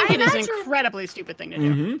 I think it is an incredibly stupid thing to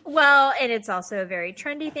do. Well, and it's also a very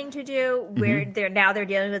trendy thing to do where they're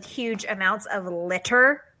dealing with huge amounts of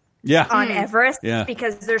litter on Everest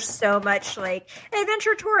because there's so much like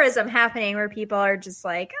adventure tourism happening where people are just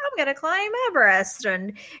like, I'm going to climb Everest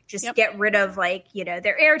and just get rid of like,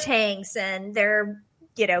 their air tanks and their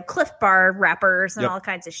Cliff Bar wrappers and all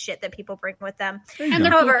kinds of shit that people bring with them. And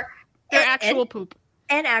their actual poop.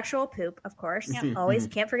 And actual poop, of course. Always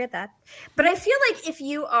can't forget that. But I feel like if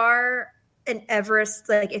you are an Everest,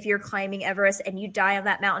 like if you're climbing Everest and you die on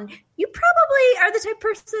that mountain, you probably are the type of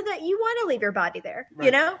person that you want to leave your body there.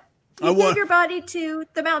 Right. You give your body to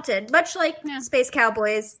the mountain, much like Space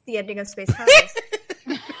Cowboys, the ending of Space Cowboys.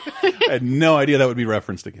 I had no idea that would be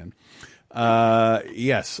referenced again.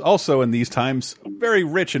 Yes. Also, in these times, a very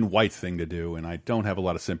rich and white thing to do, and I don't have a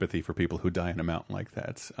lot of sympathy for people who die in a mountain like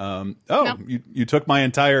that. No. You took my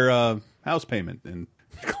entire house payment and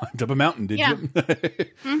climbed up a mountain, did you?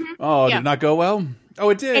 Oh, did it not go well? Oh,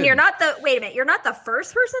 it did. And you're not the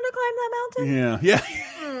first person to climb that mountain? Yeah.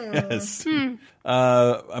 Yes.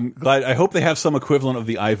 I'm glad. I hope they have some equivalent of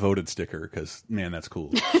the I voted sticker because, man, that's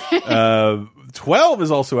cool. 12 is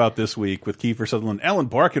also out this week with Kiefer Sutherland, Alan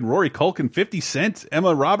Barkin, Rory Culkin, 50 Cent,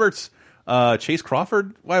 Emma Roberts, Chase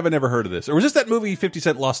Crawford. Why have I never heard of this? Or was this that movie 50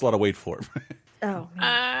 Cent lost a lot of weight for? No,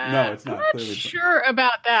 it's not. I'm not sure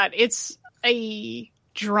about that. It's a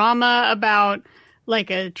drama about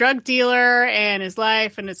like a drug dealer and his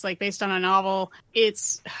life, and it's like based on a novel.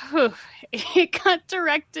 It's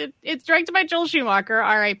directed by Joel Schumacher,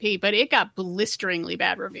 R.I.P., but it got blisteringly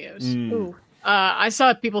bad reviews. I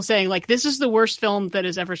saw people saying like, this is the worst film that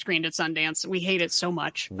is ever screened at Sundance. We hate it so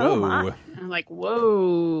much. Whoa. I'm like,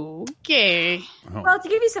 whoa, okay. Well, to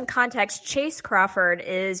give you some context, Chase Crawford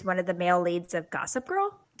is one of the male leads of Gossip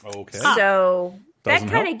Girl. Okay. So that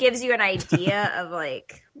kind of gives you an idea of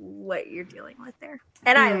like what you're dealing with there.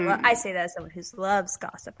 And I say that as someone who loves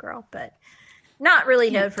Gossip Girl, but not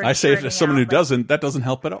really known for. I say it as someone who doesn't. That doesn't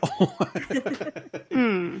help at all.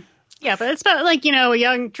 Yeah, but it's about like, a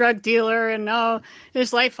young drug dealer and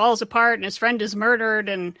his life falls apart and his friend is murdered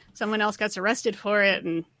and someone else gets arrested for it.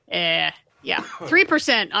 And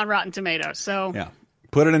 3% on Rotten Tomatoes. So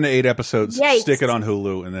put it into 8 episodes, Yikes. Stick it on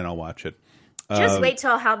Hulu, and then I'll watch it. Just wait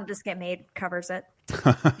till How Did This Get Made covers it.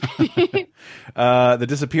 The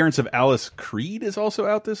Disappearance of Alice Creed is also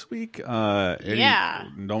out this week.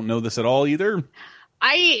 Don't know this at all either.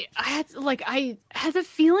 I had the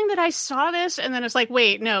feeling that I saw this, and then it's like,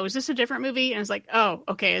 wait, no, is this a different movie? And it's like, oh,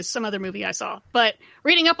 okay, it's some other movie I saw. But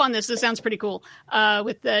reading up on this sounds pretty cool.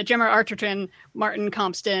 With Gemma Arterton, Martin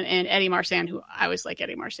Compston, and Eddie Marsan, who I always like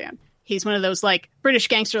Eddie Marsan. He's one of those like British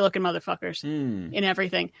gangster-looking motherfuckers in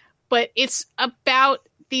everything. But it's about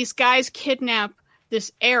these guys kidnap this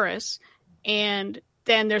heiress, and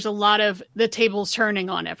then there's a lot of the tables turning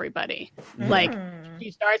on everybody. Like,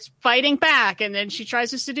 she starts fighting back, and then she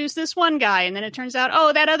tries to seduce this one guy, and then it turns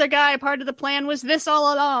out, that other guy, part of the plan was this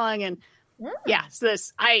all along. And so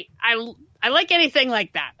this, I like anything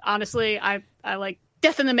like that. Honestly, I like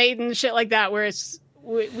Death and the Maiden, shit like that, where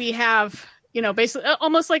we have You know, basically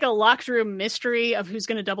almost like a locked room mystery of who's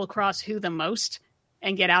going to double cross who the most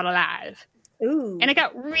and get out alive. Ooh. And it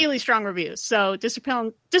got really strong reviews. So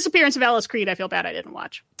Disappearance of Alice Creed, I feel bad I didn't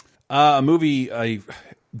watch. A movie,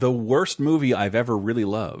 the worst movie I've ever really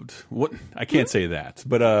loved. What I can't say that,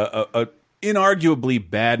 but a inarguably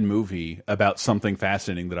bad movie about something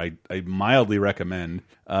fascinating that I mildly recommend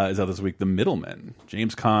is out this week. The Middlemen.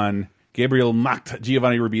 James Caan, Gabriel Macht,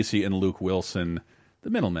 Giovanni Ribisi, and Luke Wilson. The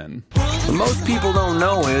Middlemen. What most people don't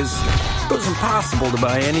know is it was impossible to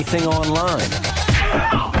buy anything online.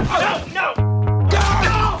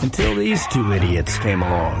 Until these two idiots came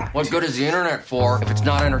along. What good is the internet for if it's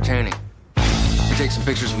not entertaining? We take some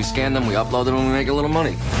pictures, we scan them, we upload them, and we make a little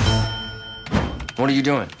money. What are you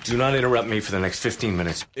doing? Do not interrupt me for the next 15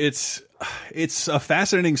 minutes. It's a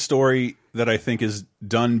fascinating story that I think is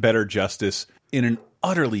done better justice in an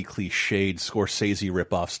utterly cliched Scorsese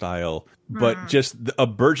ripoff style, but just a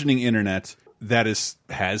burgeoning internet that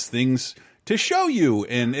has things to show you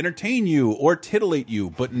and entertain you or titillate you,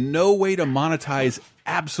 but no way to monetize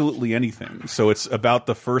absolutely anything. So it's about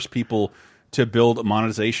the first people to build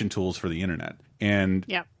monetization tools for the internet. And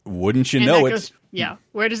wouldn't you know it?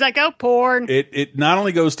 Where does that go? Porn. It not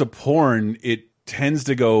only goes to porn, it tends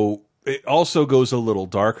to go, it also goes a little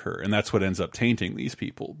darker. And that's what ends up tainting these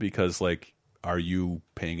people because, like, are you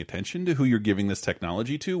paying attention to who you're giving this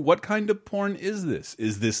technology to? What kind of porn is this?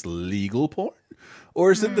 Is this legal porn?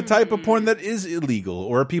 Or is it the type of porn that is illegal?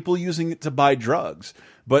 Or are people using it to buy drugs?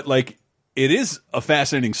 But, like, it is a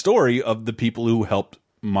fascinating story of the people who helped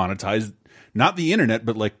monetize, not the internet,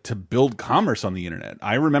 but, like, to build commerce on the internet.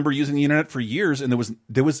 I remember using the internet for years, and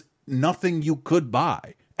there was nothing you could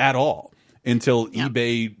buy at all until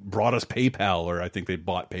eBay brought us PayPal, or I think they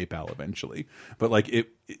bought PayPal eventually. But, like,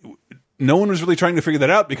 no one was really trying to figure that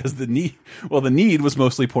out because the need was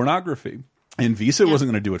mostly pornography. And Visa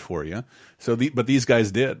wasn't going to do it for you. But these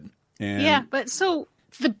guys did. And but so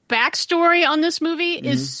the backstory on this movie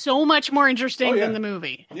is so much more interesting than the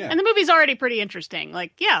movie. Yeah. And the movie's already pretty interesting.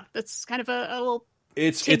 Like, that's kind of a little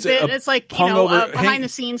tidbit. It's like, a behind the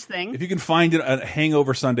scenes thing. If you can find it a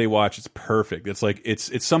hangover Sunday watch, it's perfect. It's like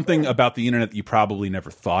it's something about the internet that you probably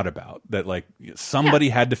never thought about. That, like, somebody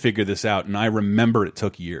had to figure this out, and I remember it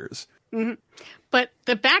took years. Mm-hmm. But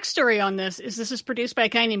the backstory on this is produced by a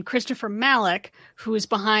guy named Christopher Malick, who is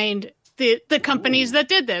behind the companies that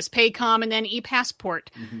did this, Paycom and then ePassport.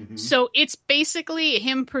 So it's basically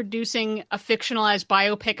him producing a fictionalized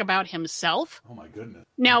biopic about himself. Oh my goodness.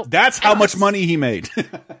 Now that's how much money he made.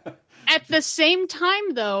 At the same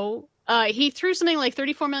time, though, he threw something like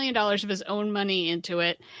 $34 million of his own money into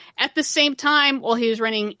it. At the same time, while he was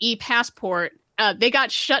running ePassport, they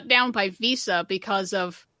got shut down by Visa because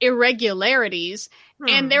of irregularities,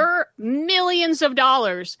 and there were millions of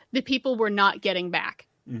dollars that people were not getting back.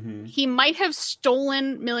 He might have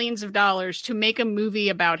stolen millions of dollars to make a movie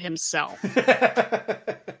about himself. To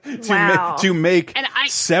make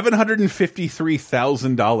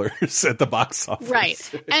 $753,000 at the box office.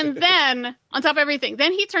 Right. And then, on top of everything,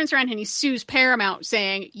 then he turns around and he sues Paramount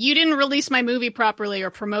saying, you didn't release my movie properly or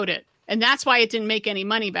promote it. And that's why it didn't make any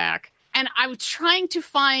money back. And I was trying to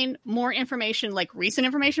find more information, like recent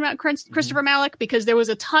information about Christopher Malick, because there was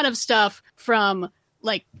a ton of stuff from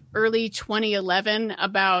like early 2011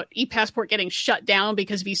 about ePassport getting shut down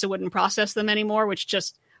because Visa wouldn't process them anymore, which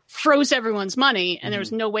just froze everyone's money. And there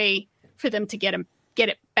was no way for them to get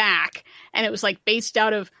it back. And it was like based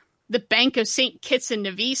out of the Bank of St. Kitts and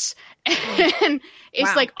Nevis. And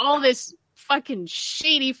it's like all this fucking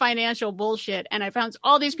shady financial bullshit, and I found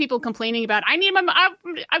all these people complaining about I've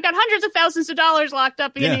got hundreds of thousands of dollars locked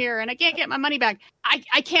up in here and I can't get my money back.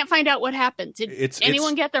 I can't find out what happened. Did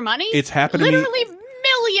anyone get their money? It's happened literally to me,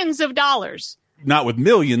 millions of dollars. Not with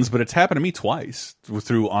millions, but it's happened to me twice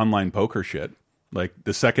through online poker shit. Like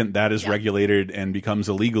the second that is regulated and becomes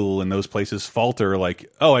illegal and those places falter,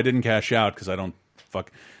 like, oh, I didn't cash out because I don't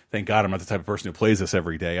thank God I'm not the type of person who plays this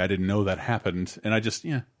every day. I didn't know that happened. And I just,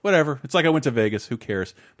 whatever. It's like I went to Vegas. Who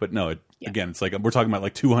cares? But no, again, it's like we're talking about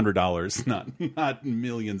like $200, not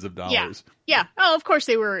millions of dollars. Yeah. Oh, of course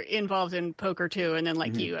they were involved in poker too. And then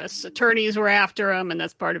like U.S. attorneys were after them. And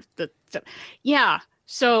that's part of the stuff. Yeah.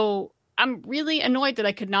 So I'm really annoyed that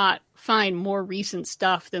I could not find more recent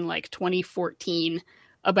stuff than like 2014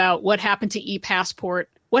 about what happened to ePassport,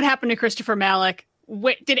 what happened to Christopher Malick.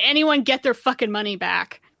 Did anyone get their fucking money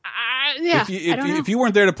back? If you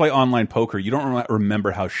weren't there to play online poker, you don't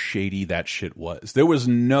remember how shady that shit was. There was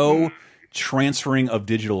no transferring of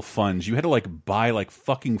digital funds. You had to like buy like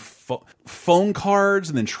fucking phone cards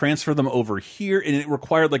and then transfer them over here, and it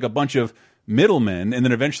required like a bunch of middlemen, and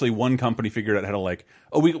then eventually one company figured out how to like,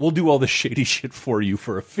 oh, we'll do all the shady shit for you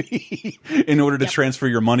for a fee in order to transfer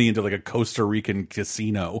your money into like a Costa Rican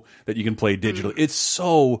casino that you can play digitally. It's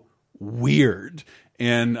so weird,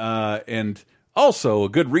 and also a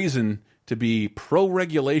good reason to be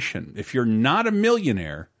pro-regulation. If you're not a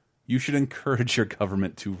millionaire, you should encourage your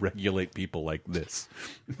government to regulate people like this.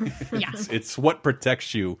 It's what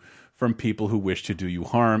protects you from people who wish to do you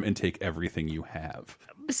harm and take everything you have.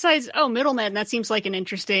 Besides, middlemen, that seems like an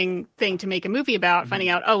interesting thing to make a movie about, finding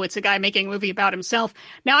out, it's a guy making a movie about himself.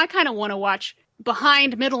 Now I kind of want to watch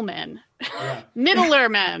Behind Middlemen, Middler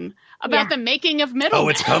Men, about the making of middlemen. Oh,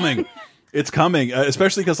 it's coming. It's coming,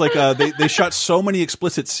 especially because like they shot so many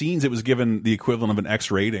explicit scenes, it was given the equivalent of an X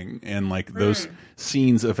rating, and like those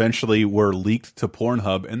scenes eventually were leaked to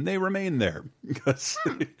Pornhub, and they remain there because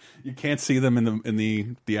you can't see them in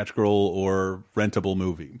the theatrical or rentable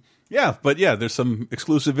movie. Yeah, but yeah, there's some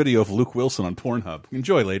exclusive video of Luke Wilson on Pornhub.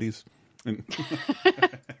 Enjoy, ladies.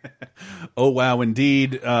 Oh, wow,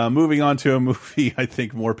 indeed. Moving on to a movie I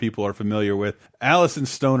think more people are familiar with. Alison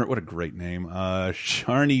Stoner, what a great name.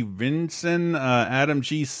 Sharni Vinson, Adam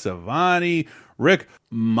G. Savani, Rick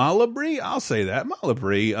Malabry, I'll say that,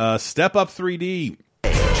 Malabry, Step Up 3D.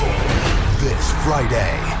 This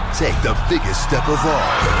Friday, take the biggest step of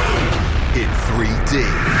all. In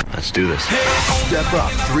 3D. Let's do this. Step Up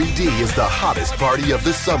 3D is the hottest party of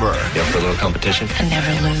the summer. You up for a little competition? I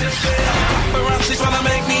never lose.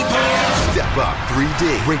 Step Up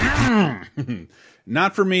 3D. Rated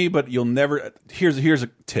Not for me, but you'll never. Here's a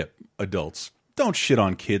tip, adults. Don't shit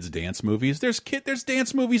on kids' dance movies. There's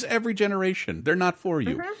dance movies every generation. They're not for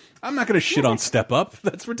you. I'm not going to shit on Step Up.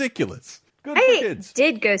 That's ridiculous. Good for kids. I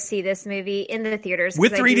did go see this movie in the theaters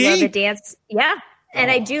with 3D. I do love a dance. Yeah. And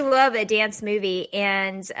I do love a dance movie,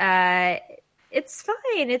 and it's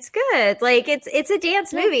fine. It's good. Like it's a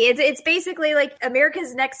dance movie. It's basically like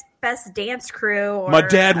America's Next Best Dance Crew. Or, my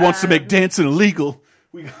dad wants to make dancing illegal.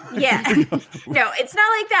 No, it's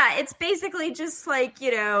not like that. It's basically just like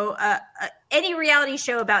any reality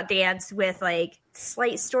show about dance with like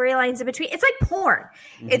slight storylines in between. It's like porn.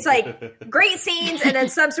 It's like great scenes and then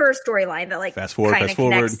some sort of storyline that like fast forward,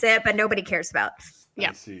 connects it, but nobody cares about.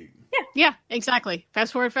 Yeah. Yeah, exactly.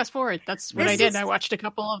 Fast forward. That's what I did. I watched a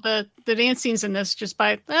couple of the dance scenes in this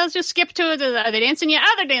let's just skip to it. Are they dancing? Yeah,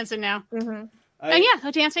 they're dancing now. And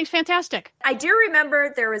the dancing's fantastic. I do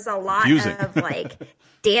remember there was a lot of like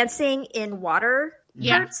dancing in water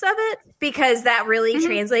parts of it, because that really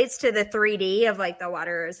translates to the 3D of like the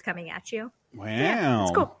water is coming at you. Wow. Yeah,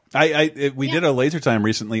 it's cool. We did a laser time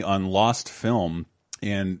recently on Lost Film,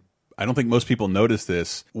 and I don't think most people notice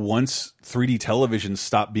this. Once 3D television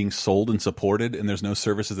stopped being sold and supported, and there's no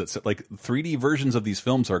services that like 3D versions of these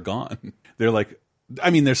films are gone. They're like, I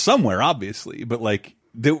mean, they're somewhere obviously, but like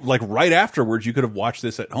right afterwards, you could have watched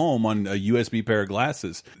this at home on a USB pair of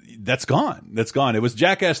glasses. That's gone. That's gone. It was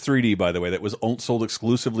Jackass 3D, by the way, that was sold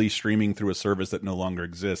exclusively streaming through a service that no longer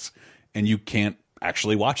exists, and you can't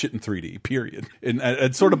actually watch it in 3D. Period. And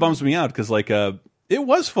it sort of bums me out because like it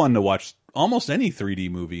was fun to watch almost any 3D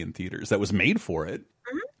movie in theaters that was made for it.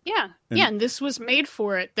 And this was made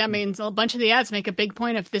for it. That means a bunch of the ads make a big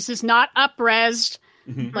point of this is not up-resed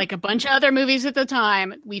like a bunch of other movies at the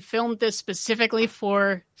time. We filmed this specifically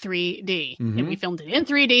for 3D. And we filmed it in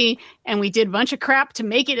 3D, and we did a bunch of crap to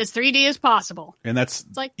make it as 3D as possible. And that's,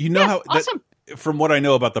 it's like, how awesome. From what I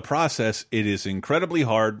know about the process, it is incredibly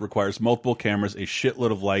hard, requires multiple cameras, a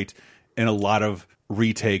shitload of light, and a lot of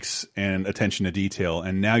retakes and attention to detail.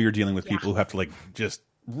 And now you're dealing with people who have to like just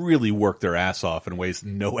really work their ass off in ways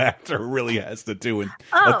no actor really has to do in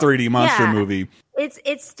a 3D monster movie.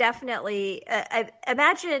 It's definitely I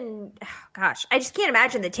imagine. Gosh, I just can't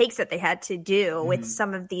imagine the takes that they had to do with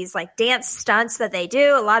some of these like dance stunts that they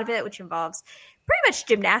do. A lot of it, which involves pretty much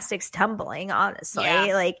gymnastics, tumbling.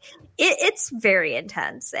 Honestly, like it's very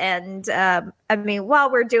intense. And I mean,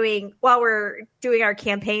 while we're doing our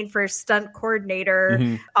campaign for stunt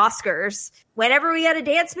coordinator Oscars, whenever we get a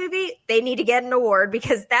dance movie, they need to get an award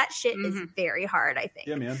because that shit is very hard. I think.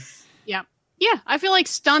 Yeah, man. Yeah, I feel like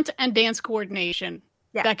stunt and dance coordination,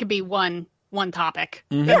 that could be one topic.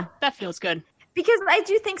 Yeah. That feels good. Because I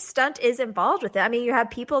do think stunt is involved with it. I mean, you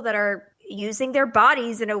have people that are using their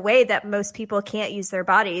bodies in a way that most people can't use their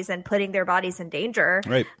bodies and putting their bodies in danger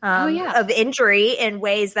of injury in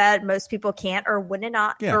ways that most people can't or would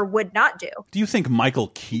not do. Do you think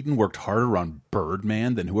Michael Keaton worked harder on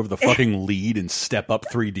Birdman than whoever the fucking lead in Step Up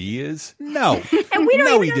 3D is? No. And we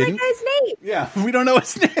don't even know that guy's name. Yeah, we don't know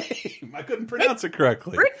his name. I couldn't pronounce it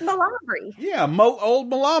correctly. Rick Malambry. Yeah, old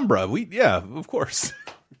Malambra. Of course.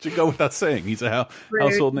 Should go without saying. He's a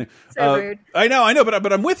household name. So rude. I know,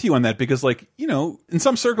 but I'm with you on that because, like, you know, in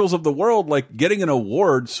some circles of the world, like getting an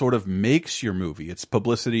award sort of makes your movie. It's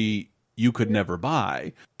publicity you could never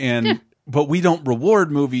buy, but we don't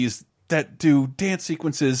reward movies that do dance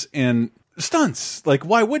sequences and stunts. Like,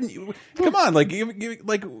 why wouldn't you? Come on, like,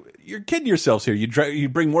 like you're kidding yourselves here. You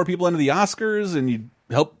bring more people into the Oscars and you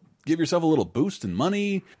help give yourself a little boost in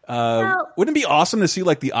money. Wouldn't it be awesome to see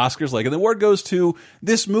like the Oscars, like, and the award goes to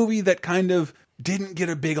this movie that kind of didn't get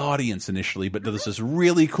a big audience initially, but does this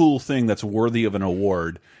really cool thing that's worthy of an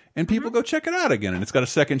award, and people go check it out again, and it's got a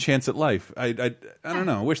second chance at life. I don't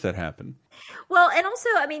know. I wish that happened. Well, and also,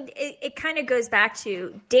 I mean, it kind of goes back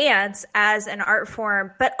to dance as an art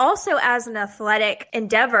form, but also as an athletic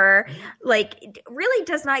endeavor. Like, it really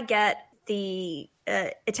does not get the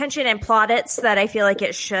attention and plaudits that I feel like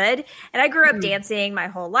it should. And I grew up dancing my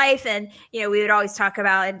whole life, and you know, we would always talk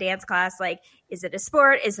about in dance class, like, is it a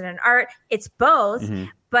sport? Is it an art? It's both,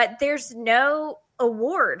 but there's no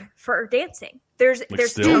award for dancing. There's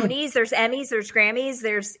Tonys, there's Emmys, there's Grammys,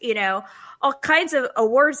 there's, you know, all kinds of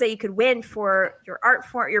awards that you could win for your art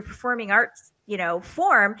form, your performing arts, you know,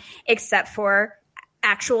 form, except for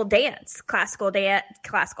actual dance, classical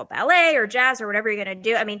ballet or jazz or whatever you're going to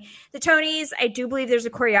do. I mean, the Tonys, I do believe there's a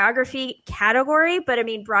choreography category, but I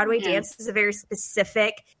mean, Broadway dance is a very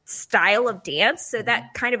specific style of dance. So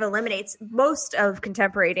that kind of eliminates most of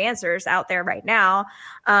contemporary dancers out there right now.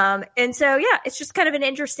 And so, yeah, it's just kind of an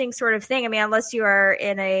interesting sort of thing. I mean, unless you are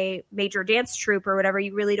in a major dance troupe or whatever,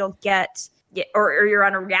 you really don't get, or you're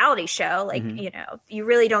on a reality show, like, you know, you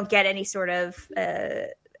really don't get any sort of,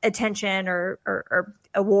 attention or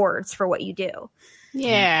awards for what you do.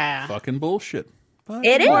 Yeah. Fucking bullshit.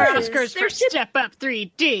 It is. Oscars for Step Up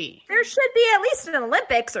 3D. There should be at least an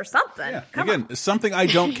Olympics or something. Yeah. Again, something I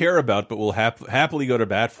don't care about, but will happily go to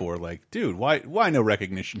bat for. Like, dude, why no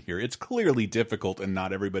recognition here? It's clearly difficult, and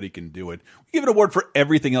not everybody can do it. We give an award for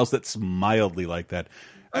everything else that's mildly like that.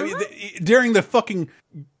 I mean, during the fucking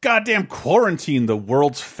goddamn quarantine, the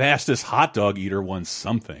world's fastest hot dog eater won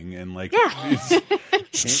something, and like,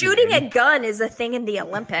 shooting a gun is a thing in the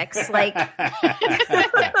Olympics. Like,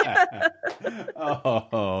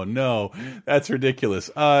 oh no, that's ridiculous.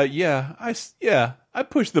 I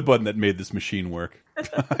pushed the button that made this machine work.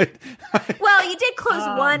 Well, you did close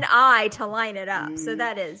one eye to line it up, so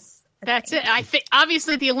that's it. I think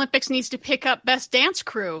obviously the Olympics needs to pick up best dance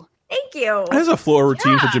crew. Thank you. There's a floor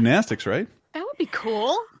routine for gymnastics, right? That would be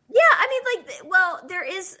cool. Yeah, I mean, like, well, there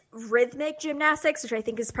is rhythmic gymnastics, which I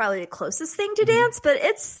think is probably the closest thing to dance, but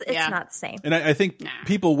it's not the same. And I think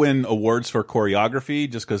people win awards for choreography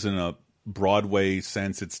just because in a Broadway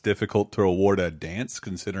sense, it's difficult to award a dance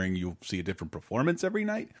considering you see a different performance every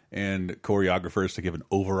night, and choreographers to give an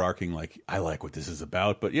overarching, like, I like what this is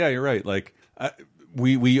about. But yeah, you're right. Like,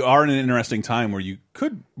 we are in an interesting time where you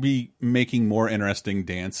could be making more interesting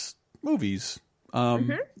dance movies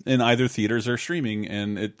in either theaters or streaming,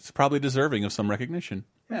 and it's probably deserving of some recognition.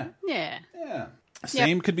 Yeah.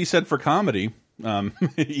 Same could be said for comedy.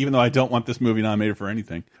 Even though I don't want this movie nominated for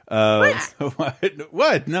anything.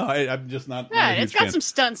 What? No, I'm just not. Yeah, it's got some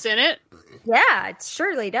stunts in it. Yeah, it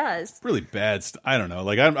surely does. Really bad. I don't know.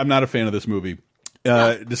 Like, I'm not a fan of this movie.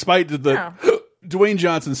 Despite the Dwayne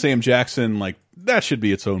Johnson, Sam Jackson, like, that should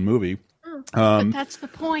be its own movie. But that's the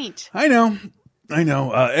point. I know.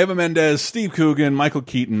 Eva Mendes, Steve Coogan, Michael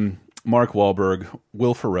Keaton, Mark Wahlberg,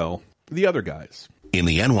 Will Ferrell, the other guys. In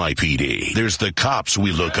the NYPD, there's the cops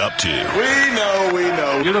we look up to. We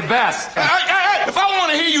know. You're the best. Hey, if I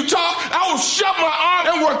want to hear you talk, I will shut my arm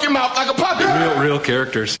and work your mouth like a puppet. Real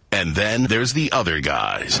characters. And then there's the other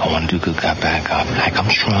guys. I want Dooku got back up. I come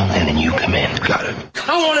strong, and then you come in. Got it.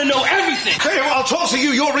 I want to know everything. Hey, well, I'll talk to you.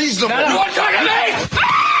 You're reasonable. You want to talk to me?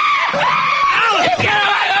 You get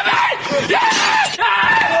away from me!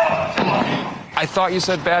 I thought you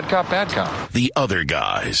said bad cop, bad cop. The other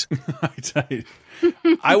guys.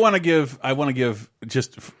 I want to give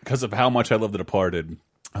just because of how much I love The Departed.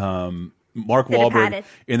 Mark Wahlberg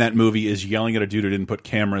in that movie is yelling at a dude who didn't put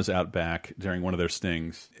cameras out back during one of their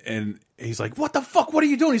stings. And he's like, what the fuck? What are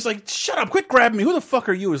you doing? He's like, shut up, quit grabbing me. Who the fuck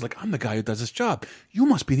are you? He's like, I'm the guy who does this job. You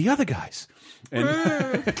must be the other guys. And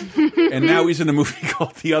and now he's in a movie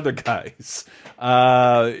called The Other Guys.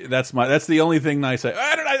 That's the only thing nice.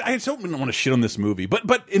 I don't want to shit on this movie,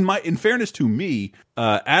 but in fairness to me,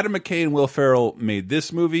 Adam McKay and Will Ferrell made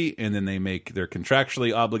this movie, and then they make their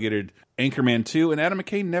contractually obligated Anchorman 2, and Adam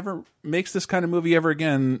McKay never makes this kind of movie ever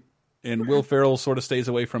again, and Will Ferrell sort of stays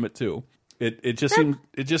away from it too. It just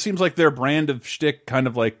seems like their brand of shtick, kind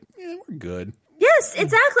of like, yeah, we're good. Yes,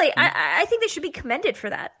 exactly. I think they should be commended for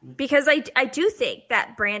that, because I do think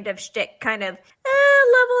that brand of shtick kind of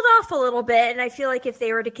leveled off a little bit, and I feel like if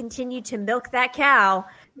they were to continue to milk that cow,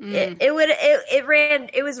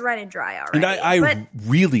 it was running dry already. And I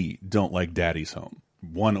really don't like Daddy's Home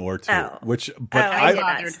 1 or 2, I did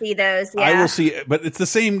not see those. Yeah. I will see, but it's the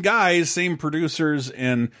same guys, same producers,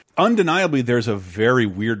 and undeniably there's a very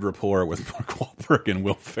weird rapport with Mark Wahlberg and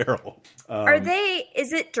Will Ferrell.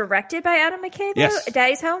 Is it directed by Adam McKay though? Yes.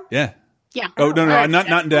 Daddy's Home? Yeah. Yeah. Oh no,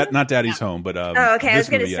 not Daddy's Home, but okay. I was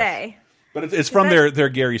going to say. But it's from their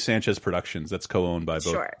Gary Sanchez Productions. That's co-owned by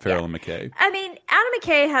both Ferrell and McKay. I mean, Adam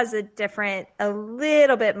McKay has a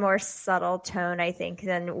little bit more subtle tone, I think,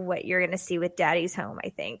 than what you're going to see with Daddy's Home. I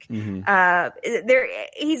think he's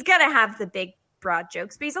going to have the big, broad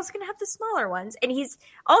jokes, but he's also going to have the smaller ones, and he's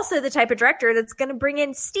also the type of director that's going to bring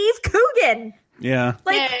in Steve Coogan. Yeah,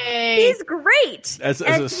 he's great as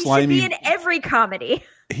a slimy. He should be in every comedy.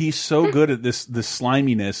 He's so good at this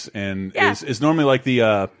sliminess, and is normally like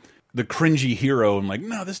the cringy hero. I'm like,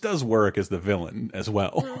 no, this does work as the villain as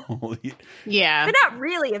well. Yeah, but not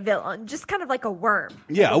really a villain, just kind of like a worm.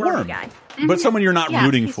 Yeah, a worm guy, but someone you're not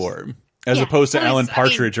rooting for, as opposed to Alan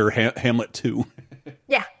Partridge or Hamlet 2.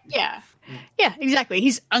 Yeah, exactly.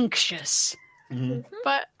 He's unctuous.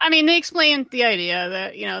 But I mean, they explained the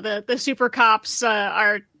idea that the super cops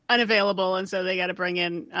are unavailable, and so they got to bring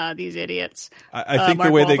in these idiots. I think Mark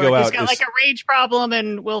the way Wahlberg they go out got like a rage problem,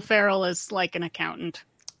 and Will Ferrell is like an accountant.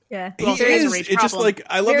 Yeah, he is. It's just like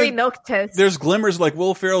I love very milquetoast. There's glimmers like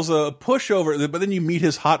Will Ferrell's a pushover, but then you meet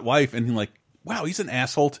his hot wife, and you're like, wow, he's an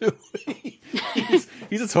asshole too.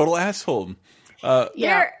 he's a total asshole.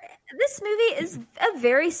 This movie is a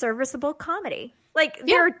very serviceable comedy. Like,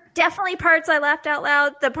 there are definitely parts I laughed out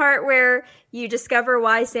loud. The part where you discover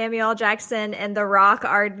why Samuel L. Jackson and The Rock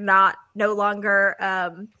are no longer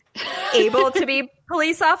able to be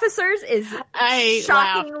police officers is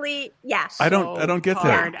shockingly I don't get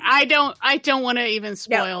that. I don't want to even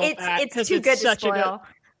spoil that. It's too good to spoil.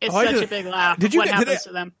 It's such a big laugh. What happens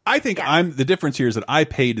to them? I think the difference here is that I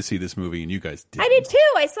paid to see this movie and you guys didn't. I did too.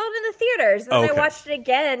 I saw it in the theaters and I watched it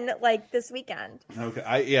again this weekend. Okay.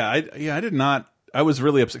 I did not. I was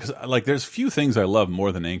really upset because there's few things I love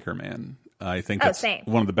more than Anchorman. I think that's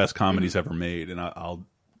one of the best comedies ever made, and I'll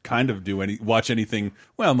kind of watch anything.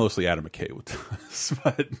 Well, mostly Adam McKay with us,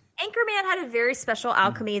 but Anchorman had a very special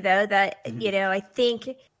alchemy, though, that I think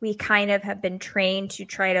we kind of have been trained to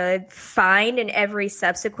try to find in every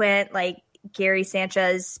subsequent Gary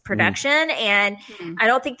Sanchez production, and I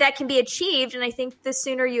don't think that can be achieved. And I think the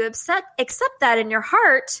sooner you accept that in your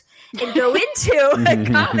heart and go into a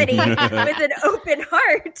comedy with an open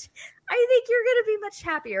heart, I think you're going to be much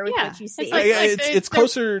happier with what you see. It's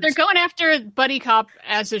closer. They're going after buddy cop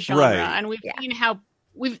as a genre, and we've seen how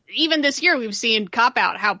even this year we've seen Cop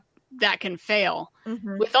Out how that can fail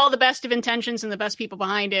with all the best of intentions and the best people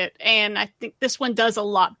behind it. And I think this one does a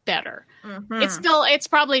lot better. It's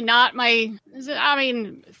probably not my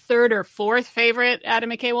third or fourth favorite Adam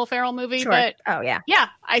McKay Will Ferrell movie, but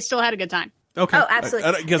I still had a good time. Okay. Oh,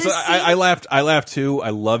 absolutely. Because I laughed too. I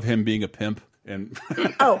love him being a pimp. And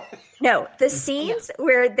no, the scenes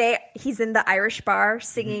where he's in the Irish bar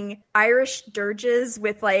singing Irish dirges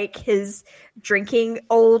with his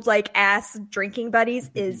old ass drinking buddies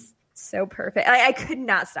is so perfect. I could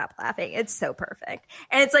not stop laughing. It's so perfect.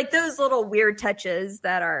 And it's those little weird touches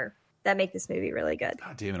that make this movie really good.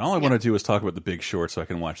 God damn it. All I want to do is talk about The Big Short so I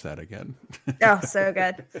can watch that again. Oh, so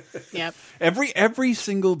good. Yep. Every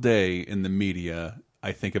single day in the media,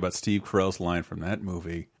 I think about Steve Carell's line from that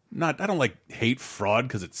movie. I don't hate fraud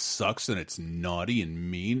because it sucks and it's naughty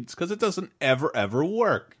and mean. It's because it doesn't ever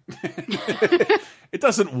work. It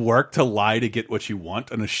doesn't work to lie to get what you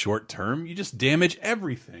want in a short term. You just damage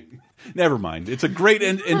everything. Never mind. It's a great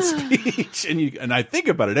end speech, and I think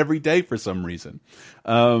about it every day for some reason.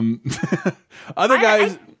 Other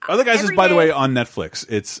guys is by the way on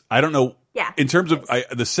Netflix. I don't know. Yeah. In terms of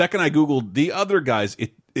the second I Googled The Other Guys,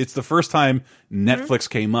 it's the first time Netflix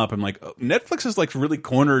came up. I'm like, Netflix has really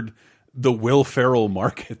cornered the Will Ferrell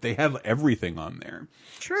market. They have everything on there.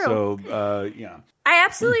 True. So I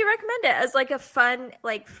absolutely recommend it as a fun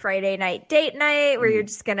Friday night date night where you're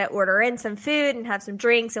just gonna order in some food and have some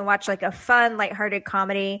drinks and watch a fun lighthearted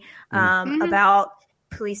comedy about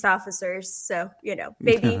police officers. So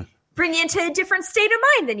maybe bring you into a different state of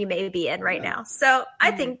mind than you may be in right now. So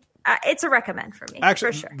I think. It's a recommend for me.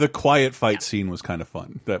 Actually, for sure. The quiet fight scene was kind of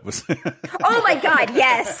fun. That was. Oh my God!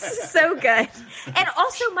 Yes, so good. And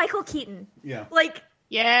also Michael Keaton. Yeah.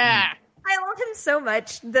 I love him so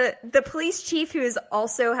much. The police chief who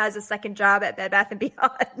also has a second job at Bed Bath &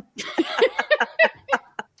 Beyond.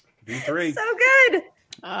 B3. So good.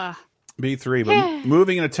 B3. But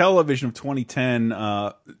moving into television of 2010,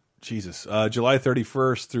 Jesus. July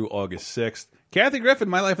 31st through August 6th. Kathy Griffin,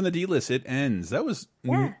 My Life on the D-List. It ends. That was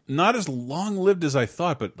not as long-lived as I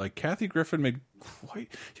thought, but like Kathy Griffin made quite...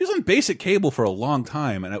 She was on basic cable for a long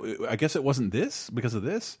time, and I guess it wasn't this because of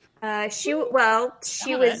this? She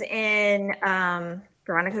was in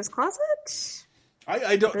Veronica's Closet.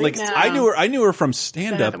 I don't like. No. I knew her from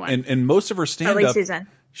stand-up, and most of her stand-up... Susan.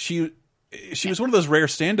 She was one of those rare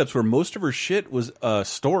stand-ups where most of her shit was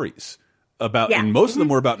stories about, and most of them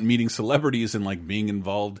were about meeting celebrities and like being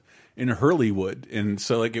involved in Hurleywood. And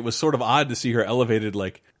so like it was sort of odd to see her elevated,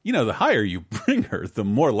 like, you know, the higher you bring her, the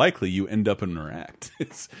more likely you end up in her act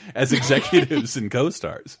as executives and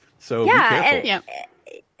co-stars. So be careful.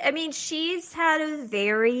 I mean, she's had a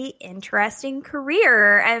very interesting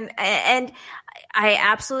career, and I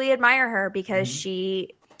absolutely admire her because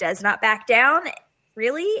she does not back down,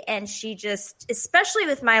 really. And she just, especially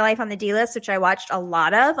with My Life on the D-List, which I watched a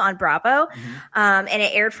lot of on Bravo, and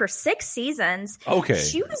it aired for 6 seasons. Okay.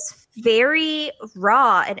 She was very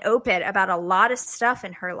raw and open about a lot of stuff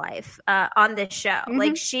in her life on this show.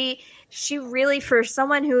 Like she really, for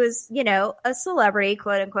someone who is, you know, a celebrity,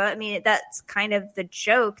 quote unquote, I mean, that's kind of the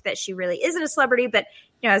joke that she really isn't a celebrity, but,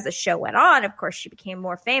 you know, as the show went on, of course, she became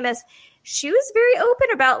more famous. She was very open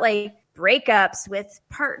about like breakups with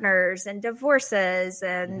partners and divorces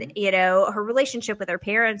and, you know, her relationship with her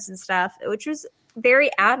parents and stuff, which was very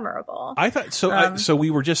admirable. I thought so. So we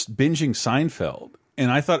were just binging Seinfeld. And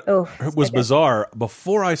I thought it was bizarre.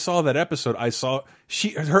 Before I saw that episode, I saw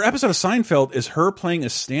her episode of Seinfeld is her playing a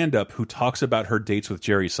stand-up who talks about her dates with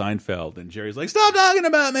Jerry Seinfeld, and Jerry's like, "Stop talking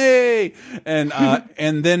about me!" And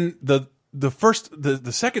and then the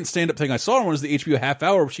second stand-up thing I saw was the HBO half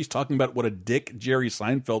hour where she's talking about what a dick Jerry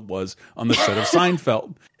Seinfeld was on the set of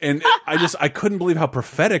Seinfeld. And I couldn't believe how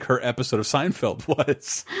prophetic her episode of Seinfeld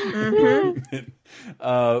was.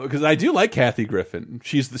 Because I do like Kathy Griffin.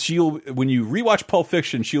 She'll when you rewatch Pulp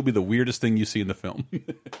Fiction, she'll be the weirdest thing you see in the film.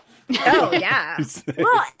 Oh yeah.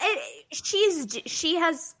 Well, she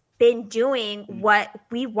has been doing what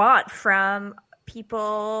we want from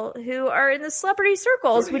people who are in the celebrity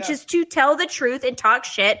circles, which is to tell the truth and talk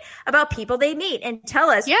shit about people they meet and tell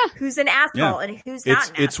us who's an asshole and who's not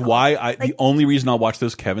an It's asshole. why the only reason I'll watch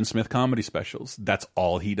those Kevin Smith comedy specials. That's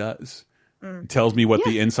all he does. It tells me what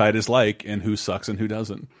the inside is like and who sucks and who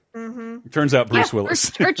doesn't. It turns out Bruce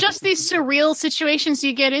Willis. Or just these surreal situations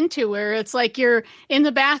you get into where it's like you're in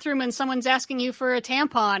the bathroom and someone's asking you for a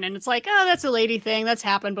tampon and it's like, oh, that's a lady thing. That's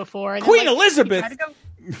happened before. And Queen Elizabeth!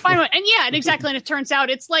 Find one. And exactly. And it turns out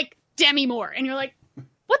it's like Demi Moore. And you're like,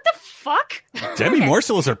 what the fuck? Demi Moore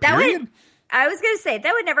still is her period? I was going to say,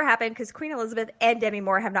 that would never happen because Queen Elizabeth and Demi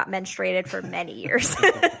Moore have not menstruated for many years.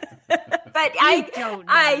 But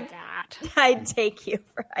I'd take you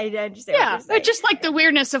for, I understand. Yeah, but just like the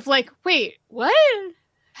weirdness of like, wait, what?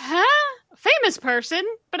 Huh? Famous person,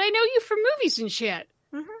 but I know you from movies and shit.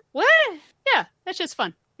 What? Yeah, that's just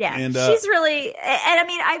fun. Yeah, and, she's really, and I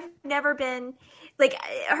mean, I've never been, like,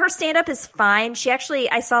 her stand-up is fine.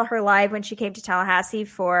 I saw her live when she came to Tallahassee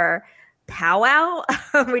for Powwow,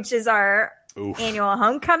 which is our annual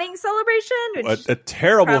homecoming celebration. Which a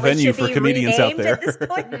terrible venue for comedians out there. At this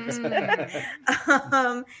point.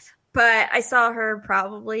 But I saw her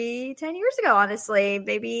probably 10 years ago, honestly,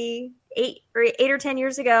 maybe 8 or 10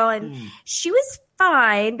 years ago. And she was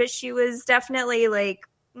fine, but she was definitely like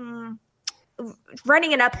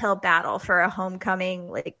running an uphill battle for a homecoming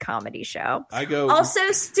like comedy show.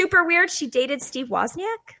 Also super weird. She dated Steve Wozniak.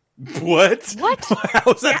 What?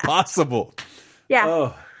 How is that possible? Yeah.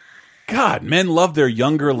 Oh. God, men love their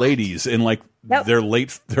younger ladies in like their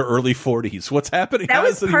early 40s. What's happening? That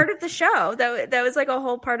was part of the show. That was like a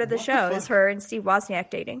whole part of the show is her and Steve Wozniak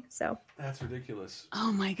dating. So that's ridiculous.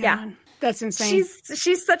 Oh my God. Yeah. That's insane.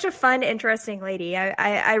 She's such a fun, interesting lady.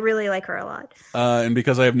 I really like her a lot. And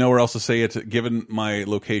because I have nowhere else to say it, given my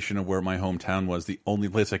location of where my hometown was, the only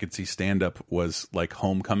place I could see stand-up was like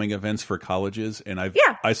homecoming events for colleges. And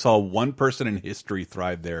I saw one person in history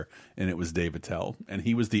thrive there, and it was Dave Attell. And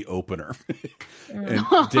he was the opener. And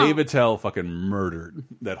Dave Attell fucking murdered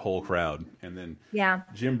that whole crowd. And then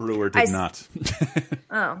Jim Breuer did not.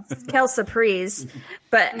 Kel Surprise.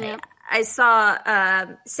 But I saw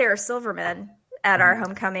Sarah Silverman at our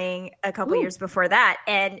homecoming a couple years before that,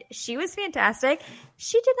 and she was fantastic.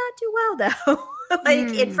 She did not do well, though.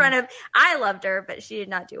 In front of, I loved her, but she did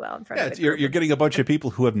not do well in front of. You're getting a bunch of people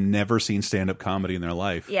who have never seen stand-up comedy in their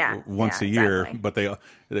life. Once a year, but they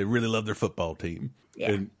really love their football team.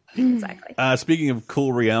 Yeah. Exactly. Speaking of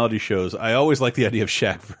cool reality shows, I always like the idea of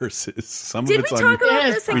Shaq versus. Did we talk about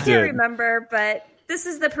this? I can't remember, but this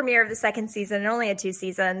is the premiere of the second season. It only had 2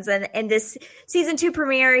 seasons, and in this season 2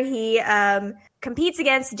 premiere, he competes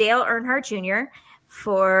against Dale Earnhardt Jr.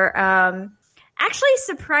 for actually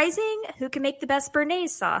surprising who can make the best béarnaise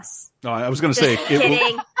sauce. No, I was going to say,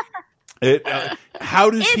 kidding. How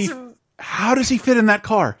does he fit in that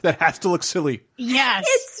car? That has to look silly. Yes.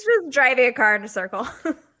 It's just driving a car in a circle.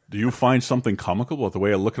 Do you find something comical about the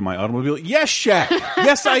way I look at my automobile? Yes, Shaq.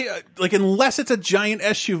 Yes, I like. Unless it's a giant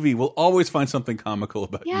SUV, we'll always find something comical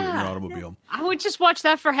about you and your automobile. I would just watch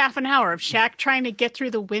that for half an hour of Shaq trying to get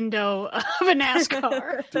through the window of a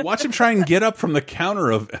NASCAR. Watch him try and get up from the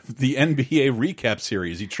counter of the NBA recap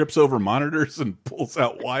series. He trips over monitors and pulls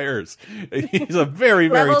out wires. He's a very,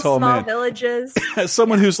 very tall man. Villages. As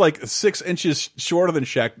someone who's like 6 inches shorter than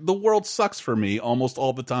Shaq, the world sucks for me almost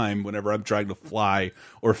all the time whenever I'm trying to fly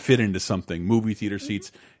or fit into something. Movie theater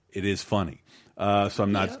seats, it is funny. So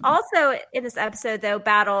I'm not. Also in this episode, though,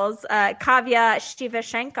 battles Kavya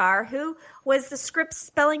Shivashankar, who was the Scripps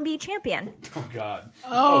Spelling Bee champion. Oh God!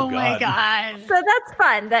 Oh my God! So that's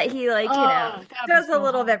fun that he does a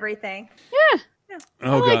little of everything. Yeah.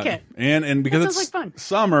 Oh, I like God. it. And because sounds it's like fun.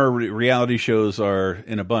 summer, reality shows are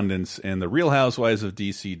in abundance, and the Real Housewives of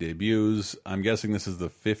DC debuts. I'm guessing this is the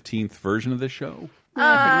 15th version of this show.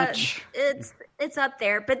 It's up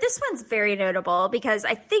there, but this one's very notable because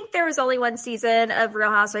I think there was only one season of Real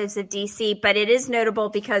Housewives of DC, but it is notable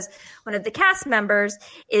because one of the cast members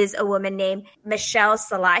is a woman named Michelle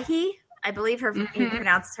Salahi. I believe he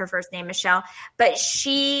pronounced her first name Michelle, but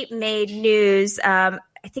she made news. I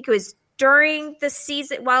think it was during the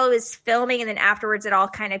season while it was filming, and then afterwards it all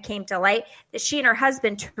kind of came to light that she and her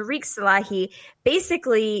husband Tariq Salahi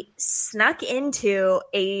basically snuck into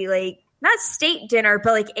a not state dinner,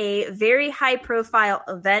 but a very high profile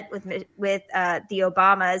event with the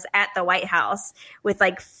Obamas at the White House with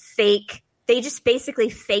fake. They just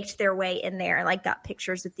basically faked their way in there and got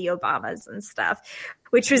pictures with the Obamas and stuff,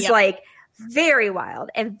 which was very wild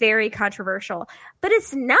and very controversial. But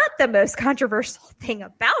it's not the most controversial thing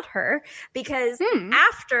about her because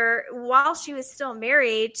while she was still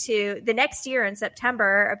married to the next year in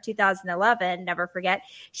September of 2011, never forget,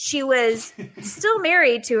 she was still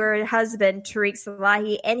married to her husband, Tariq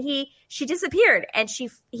Salahi, and she disappeared and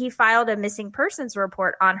he filed a missing persons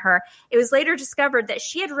report on her. It was later discovered that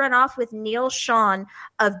she had run off with Neil Schon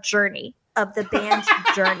of Journey, of the band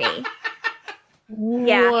Journey.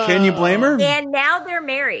 Yeah. Can you blame her? And now they're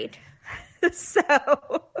married. So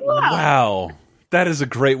wow. That is a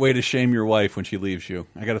great way to shame your wife when she leaves you.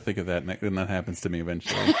 I got to think of that when that happens to me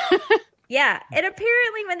eventually. Yeah. And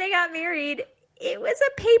apparently when they got married, it was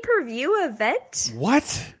a pay-per-view event.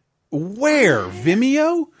 What? Where?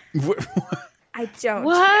 Vimeo? I don't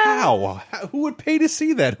know. How? Who would pay to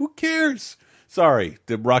see that? Who cares? Sorry,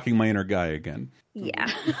 rocking my inner guy again. Yeah.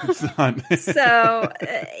 So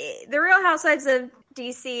the Real Housewives of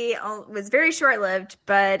DC was very short-lived,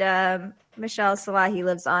 but Michelle Salahi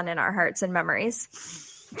lives on in our hearts and memories.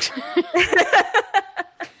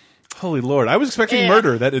 Holy Lord. I was expecting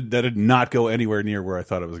murder. That did not go anywhere near where I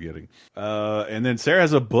thought it was getting. And then Sarah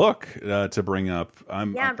has a book to bring up.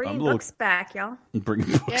 I'm bringing books back, y'all.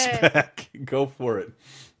 Bringing books back. Go for it.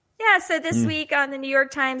 Yeah, so this week on the New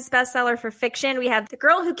York Times bestseller for fiction, we have The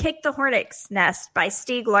Girl Who Kicked the Hornet's Nest by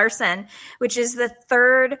Stieg Larsson, which is the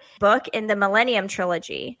third book in the Millennium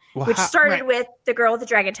Trilogy, which started with The Girl with the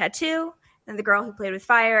Dragon Tattoo, then The Girl Who Played with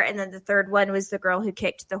Fire, and then the third one was The Girl Who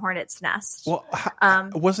Kicked the Hornet's Nest. Well,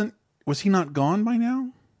 was he not gone by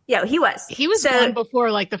now? Yeah, he was. He was gone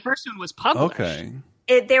before the first one was published. Okay.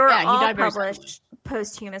 They were all published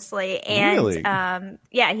posthumously, and really?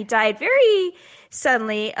 He died very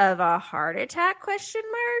suddenly of a heart attack ?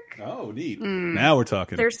 Oh, neat. Now we're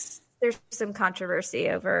talking. There's some controversy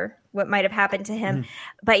over what might have happened to him,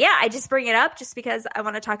 but yeah, I just bring it up just because I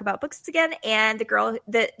want to talk about books again. And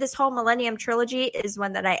this whole Millennium Trilogy is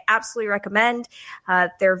one that I absolutely recommend.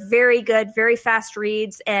 They're very good, very fast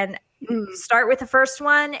reads, and start with the first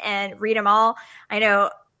one and read them all. I know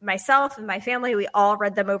myself and my family, we all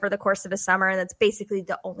read them over the course of a summer, and that's basically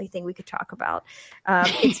the only thing we could talk about.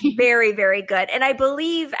 It's very, very good. And I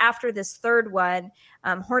believe after this third one,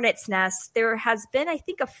 Hornet's Nest, there has been, I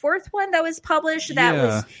think, a fourth one that was published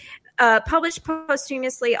that was published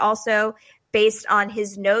posthumously also based on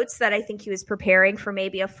his notes that I think he was preparing for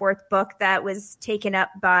maybe a fourth book that was taken up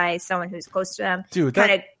by someone who's close to him. Dude,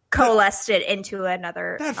 kind of coalesced it into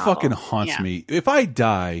another That novel. fucking haunts me. If I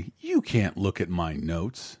die, you can't look at my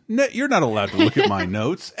notes. You're not allowed to look at my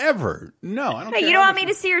notes ever. No, I don't care. You don't want me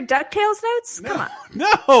to see your DuckTales notes? Come on.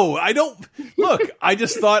 No, I don't. Look, I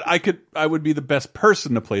just thought I would be the best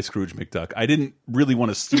person to play Scrooge McDuck. I didn't really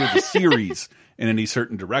want to steer the series in any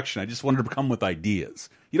certain direction. I just wanted to come with ideas.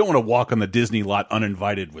 You don't want to walk on the Disney lot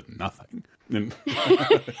uninvited with nothing.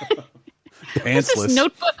 Pantsless. This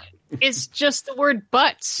notebook is just the word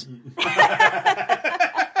butts.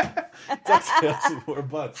 DuckTales or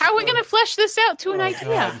butts. How are we going to flesh this out to an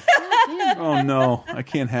idea? Oh no, I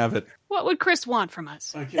can't have it. What would Chris want from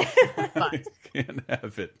us? I can't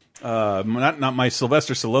have it. Not my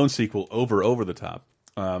Sylvester Stallone sequel, Over the Top.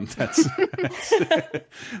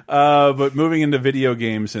 But moving into video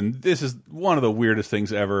games, and this is one of the weirdest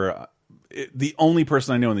things ever. The only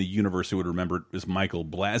person I know in the universe who would remember it is Michael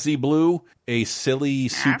Blasey Blue, a silly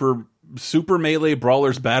Super Melee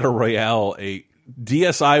Brawlers Battle Royale, a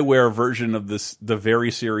DSiWare version of the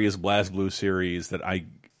very serious BlazBlue series that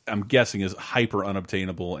I'm guessing is hyper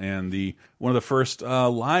unobtainable, and one of the first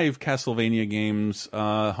live Castlevania games,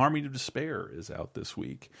 Harmony of Despair, is out this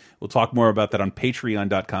week. We'll talk more about that on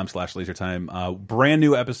patreon.com/lasertime. Brand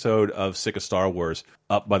new episode of Sick of Star Wars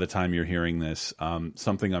up by the time you're hearing this.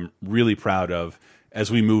 Something I'm really proud of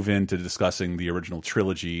as we move into discussing the original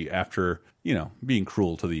trilogy after, being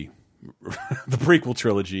cruel to the the prequel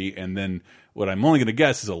trilogy, and then what I'm only going to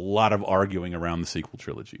guess is a lot of arguing around the sequel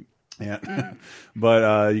trilogy. Yeah.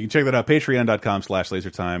 But you can check that out,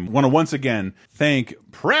 patreon.com/lasertime. Want to once again thank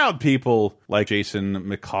proud people like Jason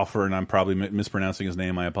McCoffer, and I'm probably mispronouncing his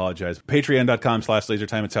name, I apologize.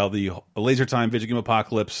 Patreon.com/lasertime. It's how the Lasertime Video Game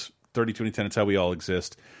Apocalypse 30-2010, it's how we all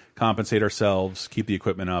exist. Compensate ourselves, keep the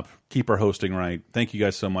equipment up, keep our hosting right. Thank you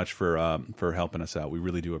guys so much for helping us out. We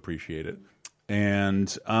really do appreciate it. And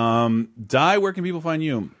Di, where can people find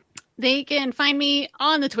you? They can find me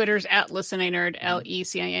on the Twitters at ListenAnerd,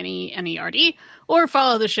 LECINENERD, or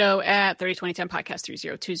follow the show at 302010 Podcast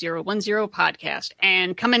 302010 Podcast.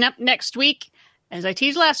 And coming up next week, as I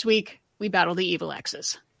teased last week, we battle the evil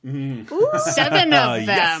exes. 7 of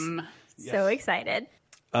them. Yes. So excited.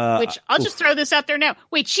 Which I'll just throw this out there now.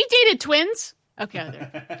 Wait, she dated twins? Okay.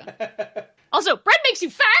 There. Also, bread makes you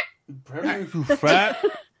fat. Bread makes you fat.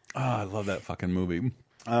 Oh, I love that fucking movie.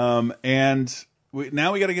 And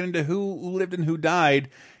now we got to get into who lived and who died.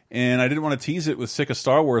 And I didn't want to tease it with Sick of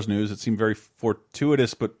Star Wars news. It seemed very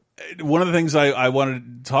fortuitous. But one of the things I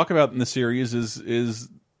wanted to talk about in the series is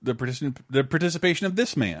the participation of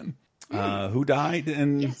this man who died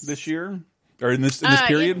in this year, or in this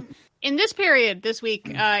period. In this period, this week,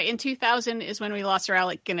 in 2000 is when we lost Sir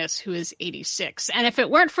Alec Guinness, who is 86. And if it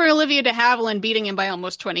weren't for Olivia de Havilland beating him by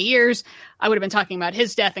almost 20 years, I would have been talking about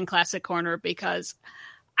his death in Classic Corner, because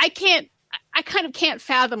I kind of can't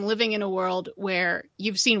fathom living in a world where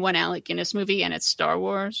you've seen one Alec Guinness movie and it's Star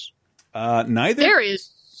Wars. Neither. There is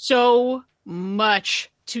so much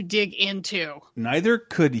to dig into. Neither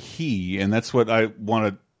could he, and that's what I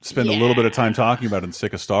want to spend a little bit of time talking about in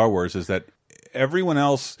Sick of Star Wars, is that everyone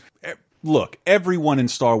else, look, everyone in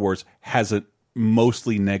Star Wars has a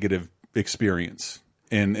mostly negative experience.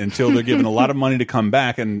 And until they're given a lot of money to come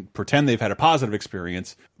back and pretend they've had a positive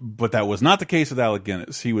experience. But that was not the case with Alec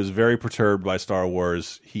Guinness. He was very perturbed by Star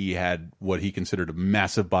Wars. He had what he considered a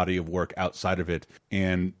massive body of work outside of it.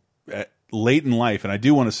 And late in life, and I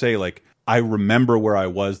do want to say, like, I remember where I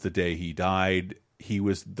was the day he died. He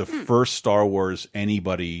was the first Star Wars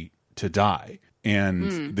anybody to die.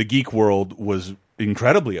 And the geek world was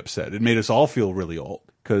incredibly upset. It made us all feel really old,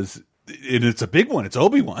 because it's a big one. It's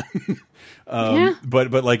Obi-Wan.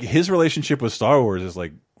 But like, his relationship with Star Wars is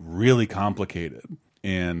like really complicated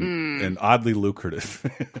and oddly lucrative.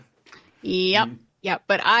 Yep.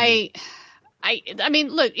 But I mean,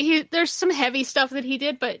 look, there's some heavy stuff that he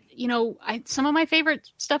did, but some of my favorite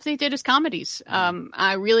stuff that he did is comedies.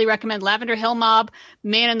 I really recommend Lavender Hill Mob,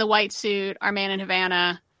 Man in the White Suit, Our Man in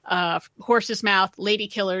Havana, Horse's Mouth, Lady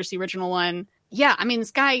Killers, the original one. Yeah, I mean,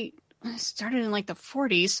 this guy started in like the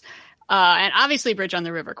 40s. And obviously Bridge on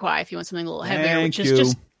the River Kwai, if you want something a little heavier, which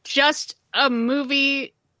is just a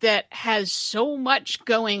movie that has so much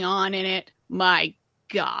going on in it. My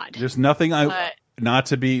God. There's nothing not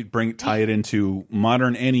to tie it into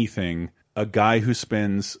modern anything. A guy who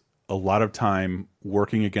spends a lot of time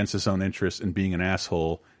working against his own interests and being an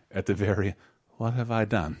asshole at the very, what have I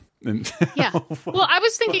done? Yeah. Well, I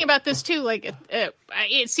was thinking about this too. Like,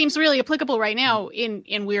 it seems really applicable right now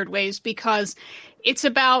in weird ways, because it's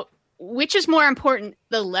about which is more important,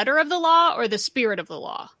 the letter of the law or the spirit of the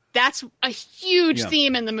law. That's a huge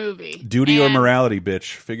theme in the movie. Duty or morality,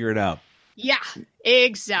 bitch. Figure it out. Yeah,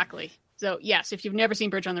 exactly. So yes, if you've never seen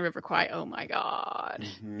Bridge on the River Kwai, oh my God,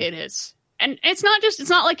 it is. And it's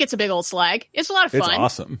not like it's a big old slag. It's a lot of fun. It's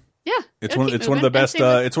awesome. Yeah. It's one of the best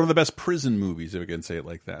it's one of the best prison movies, if we can say it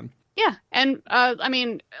like that. Yeah. And I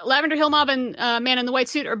mean, Lavender Hill Mob and Man in the White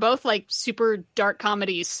Suit are both like super dark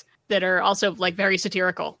comedies that are also like very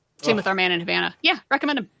satirical. Same with Our Man in Havana. Yeah,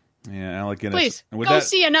 recommend him. Yeah, Alec Guinness. Please go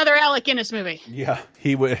see another Alec Guinness movie. Yeah,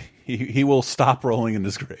 he will stop rolling in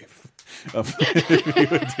his grave. if you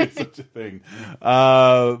would do such a thing.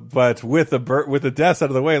 But with the deaths out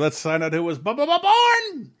of the way, let's find out who was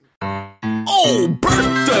born. Oh,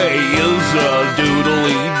 birthday is a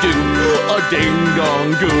doodly-doo, a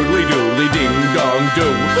ding-dong doodly-doodly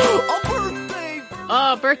ding-dong-doo.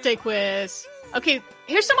 Oh, birthday quiz. Okay,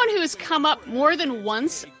 here's someone who has come up more than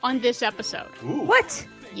once on this episode. Ooh. What?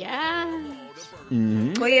 Yeah.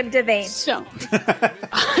 William Devane. So,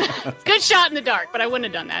 good shot in the dark, but I wouldn't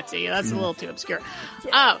have done that to you. That's a little too obscure.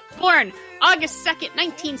 Born August 2nd,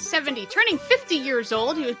 1970, turning 50 years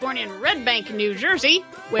old. He was born in Red Bank, New Jersey,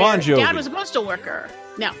 where Bon Jovi. Dad was a postal worker.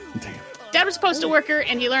 No. Damn. Dad was a postal worker,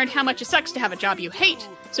 and he learned how much it sucks to have a job you hate.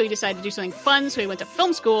 So he decided to do something fun, so he went to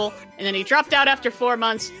film school, and then he dropped out after 4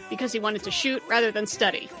 months because he wanted to shoot rather than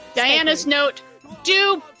study. Diana's note,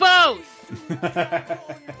 do both!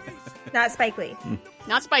 Not Spike Lee.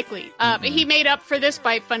 Not Spike Lee. But he made up for this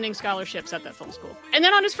by funding scholarships at that film school. And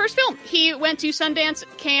then on his first film, he went to Sundance,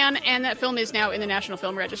 Cannes, and that film is now in the National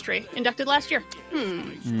Film Registry, inducted last year.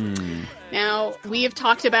 Now, we have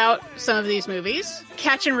talked about some of these movies.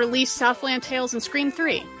 Catch and Release, Southland Tales, and Scream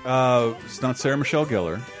 3. It's not Sarah Michelle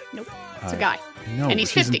Gellar. Nope. It's a guy. No, and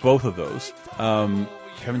he's she's 50. in both of those.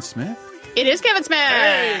 Kevin Smith? It is Kevin Smith!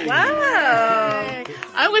 Hey! Wow!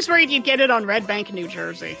 I was worried you'd get it on Red Bank, New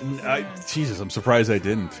Jersey. Jesus, I'm surprised I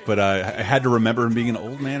didn't. But I had to remember him being an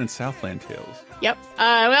old man in Southland Tales. Yep. We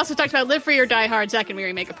also talked about Live Free or Die Hard, Zack and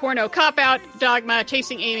Miri Make a Porno, Cop Out, Dogma,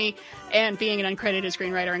 Chasing Amy, and being an uncredited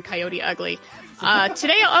screenwriter in Coyote Ugly.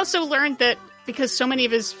 Today I also learned that because so many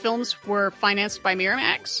of his films were financed by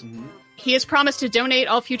Miramax, he has promised to donate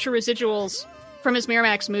all future residuals from his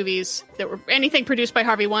Miramax movies that were anything produced by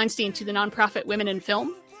Harvey Weinstein to the nonprofit Women in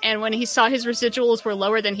Film. And when he saw his residuals were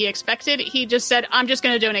lower than he expected, he just said, I'm just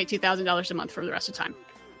going to donate $2,000 a month for the rest of the time.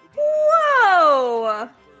 Whoa!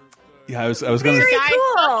 Yeah, I was going to Very say.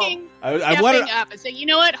 cool. I wanted up and say, you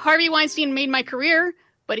know what? Harvey Weinstein made my career,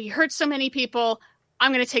 but he hurt so many people.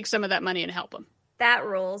 I'm going to take some of that money and help him. That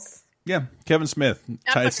rules. Yeah, Kevin Smith.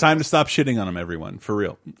 It's time to stop shitting on him, everyone. For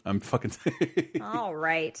real. I'm fucking... All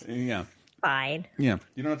right. Yeah. Fine. Yeah.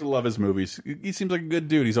 You don't have to love his movies. He seems like a good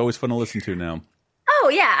dude. He's always fun to listen to now. Oh,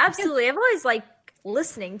 yeah, absolutely. I've always liked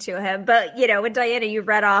listening to him. But, you know, with Diana, you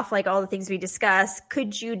read off like all the things we discussed.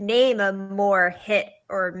 Could you name a more hit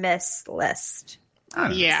or miss list?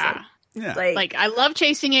 Yeah. Yeah. Like, I love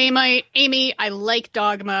Chasing Amy. I like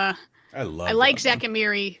Dogma. I like Zack and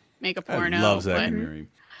Miri Make a Porno. I love Zack and Miri.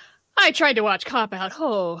 I tried to watch Cop Out.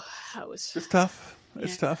 Oh, that was... It's tough.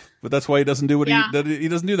 It's tough. But that's why he doesn't do what he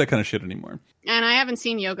doesn't do that kind of shit anymore. And I haven't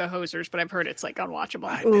seen Yoga Hosers, but I've heard it's like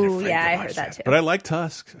unwatchable. Ooh, yeah, I heard that too. But I like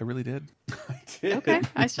Tusk. I really did. I did. Okay.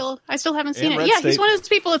 I still haven't seen And it. Red Yeah, State. he's one of those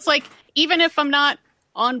people, it's like, even if I'm not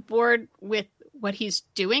on board with what he's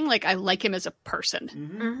doing, like, I like him as a person.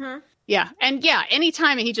 Mm-hmm. Yeah. And yeah,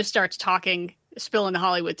 anytime he just starts talking, spilling the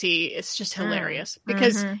Hollywood tea, it's just hilarious.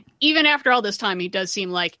 Because even after all this time, he does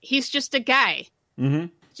seem like he's just a guy. Mm-hmm.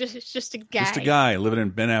 Just a guy. Just a guy living in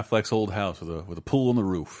Ben Affleck's old house with a pool on the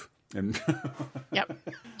roof. And Yep.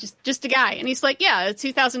 Just a guy. And he's like, yeah, it's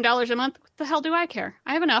 $2,000 a month. What the hell do I care?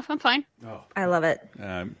 I have enough. I'm fine. Oh. I love it.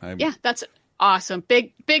 Yeah, that's awesome.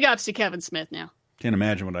 Big ups to Kevin Smith now. Can't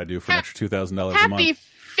imagine what I do for an extra $2,000 a month. Happy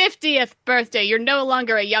 50th birthday. You're no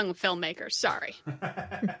longer a young filmmaker. Sorry.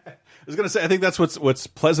 I was going to say, I think that's what's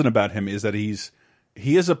pleasant about him is that he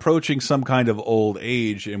is approaching some kind of old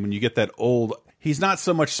age. And when you get that old, he's not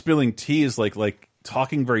so much spilling tea as like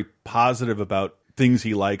talking very positive about things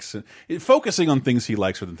he likes and focusing on things he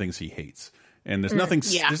likes rather than things he hates. And there's nothing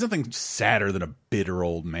sadder than a bitter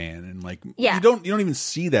old man. And like, you don't even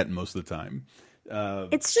see that most of the time.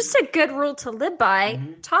 It's just a good rule to live by.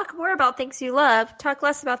 Talk more about things you love. Talk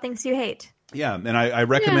less about things you hate. Yeah, and I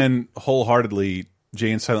recommend wholeheartedly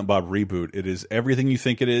Jay and Silent Bob Reboot. It is everything you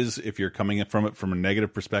think it is if you're coming from it from a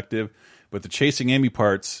negative perspective. But the Chasing Amy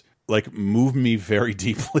parts like move me very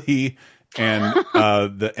deeply. And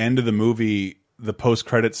the end of the movie, the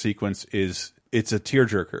post-credit sequence it's a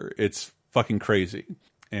tearjerker. It's fucking crazy.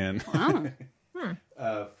 And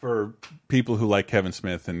for people who like Kevin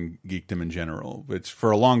Smith and geekdom in general, which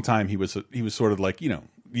for a long time he was sort of like, you know,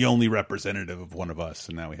 the only representative of one of us,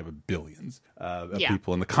 and now we have billions of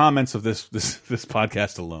people in the comments of this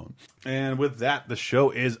podcast alone. And with that, the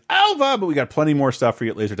show is over, but we got plenty more stuff for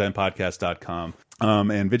you at lasertimepodcast.com.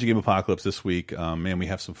 And Video Game Apocalypse this week, man, we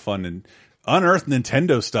have some fun and unearthed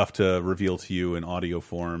Nintendo stuff to reveal to you in audio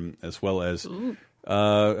form, as well as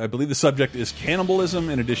I believe the subject is cannibalism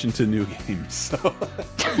in addition to new games. So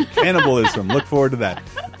cannibalism, look forward to that.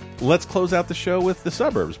 Let's close out the show with The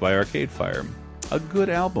Suburbs by Arcade Fire. a good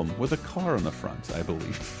album with a car on the front, I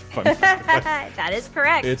believe. That is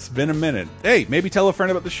correct. It's been a minute. Hey, maybe tell a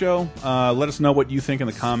friend about the show. Let us know what you think in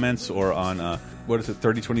the comments or on,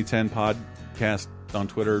 302010 podcast on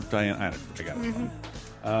Twitter. Diane, I got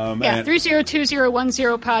it.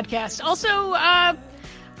 302010 podcast. Also,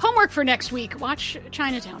 homework for next week. Watch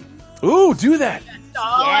Chinatown. Ooh, do that.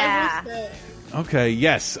 Yeah. Okay,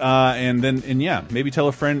 yes. Maybe tell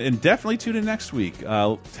a friend and definitely tune in next week.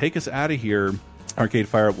 Take us out of here. Arcade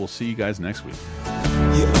Fire. We'll see you guys next week.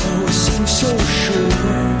 You always seem so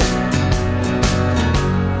sure.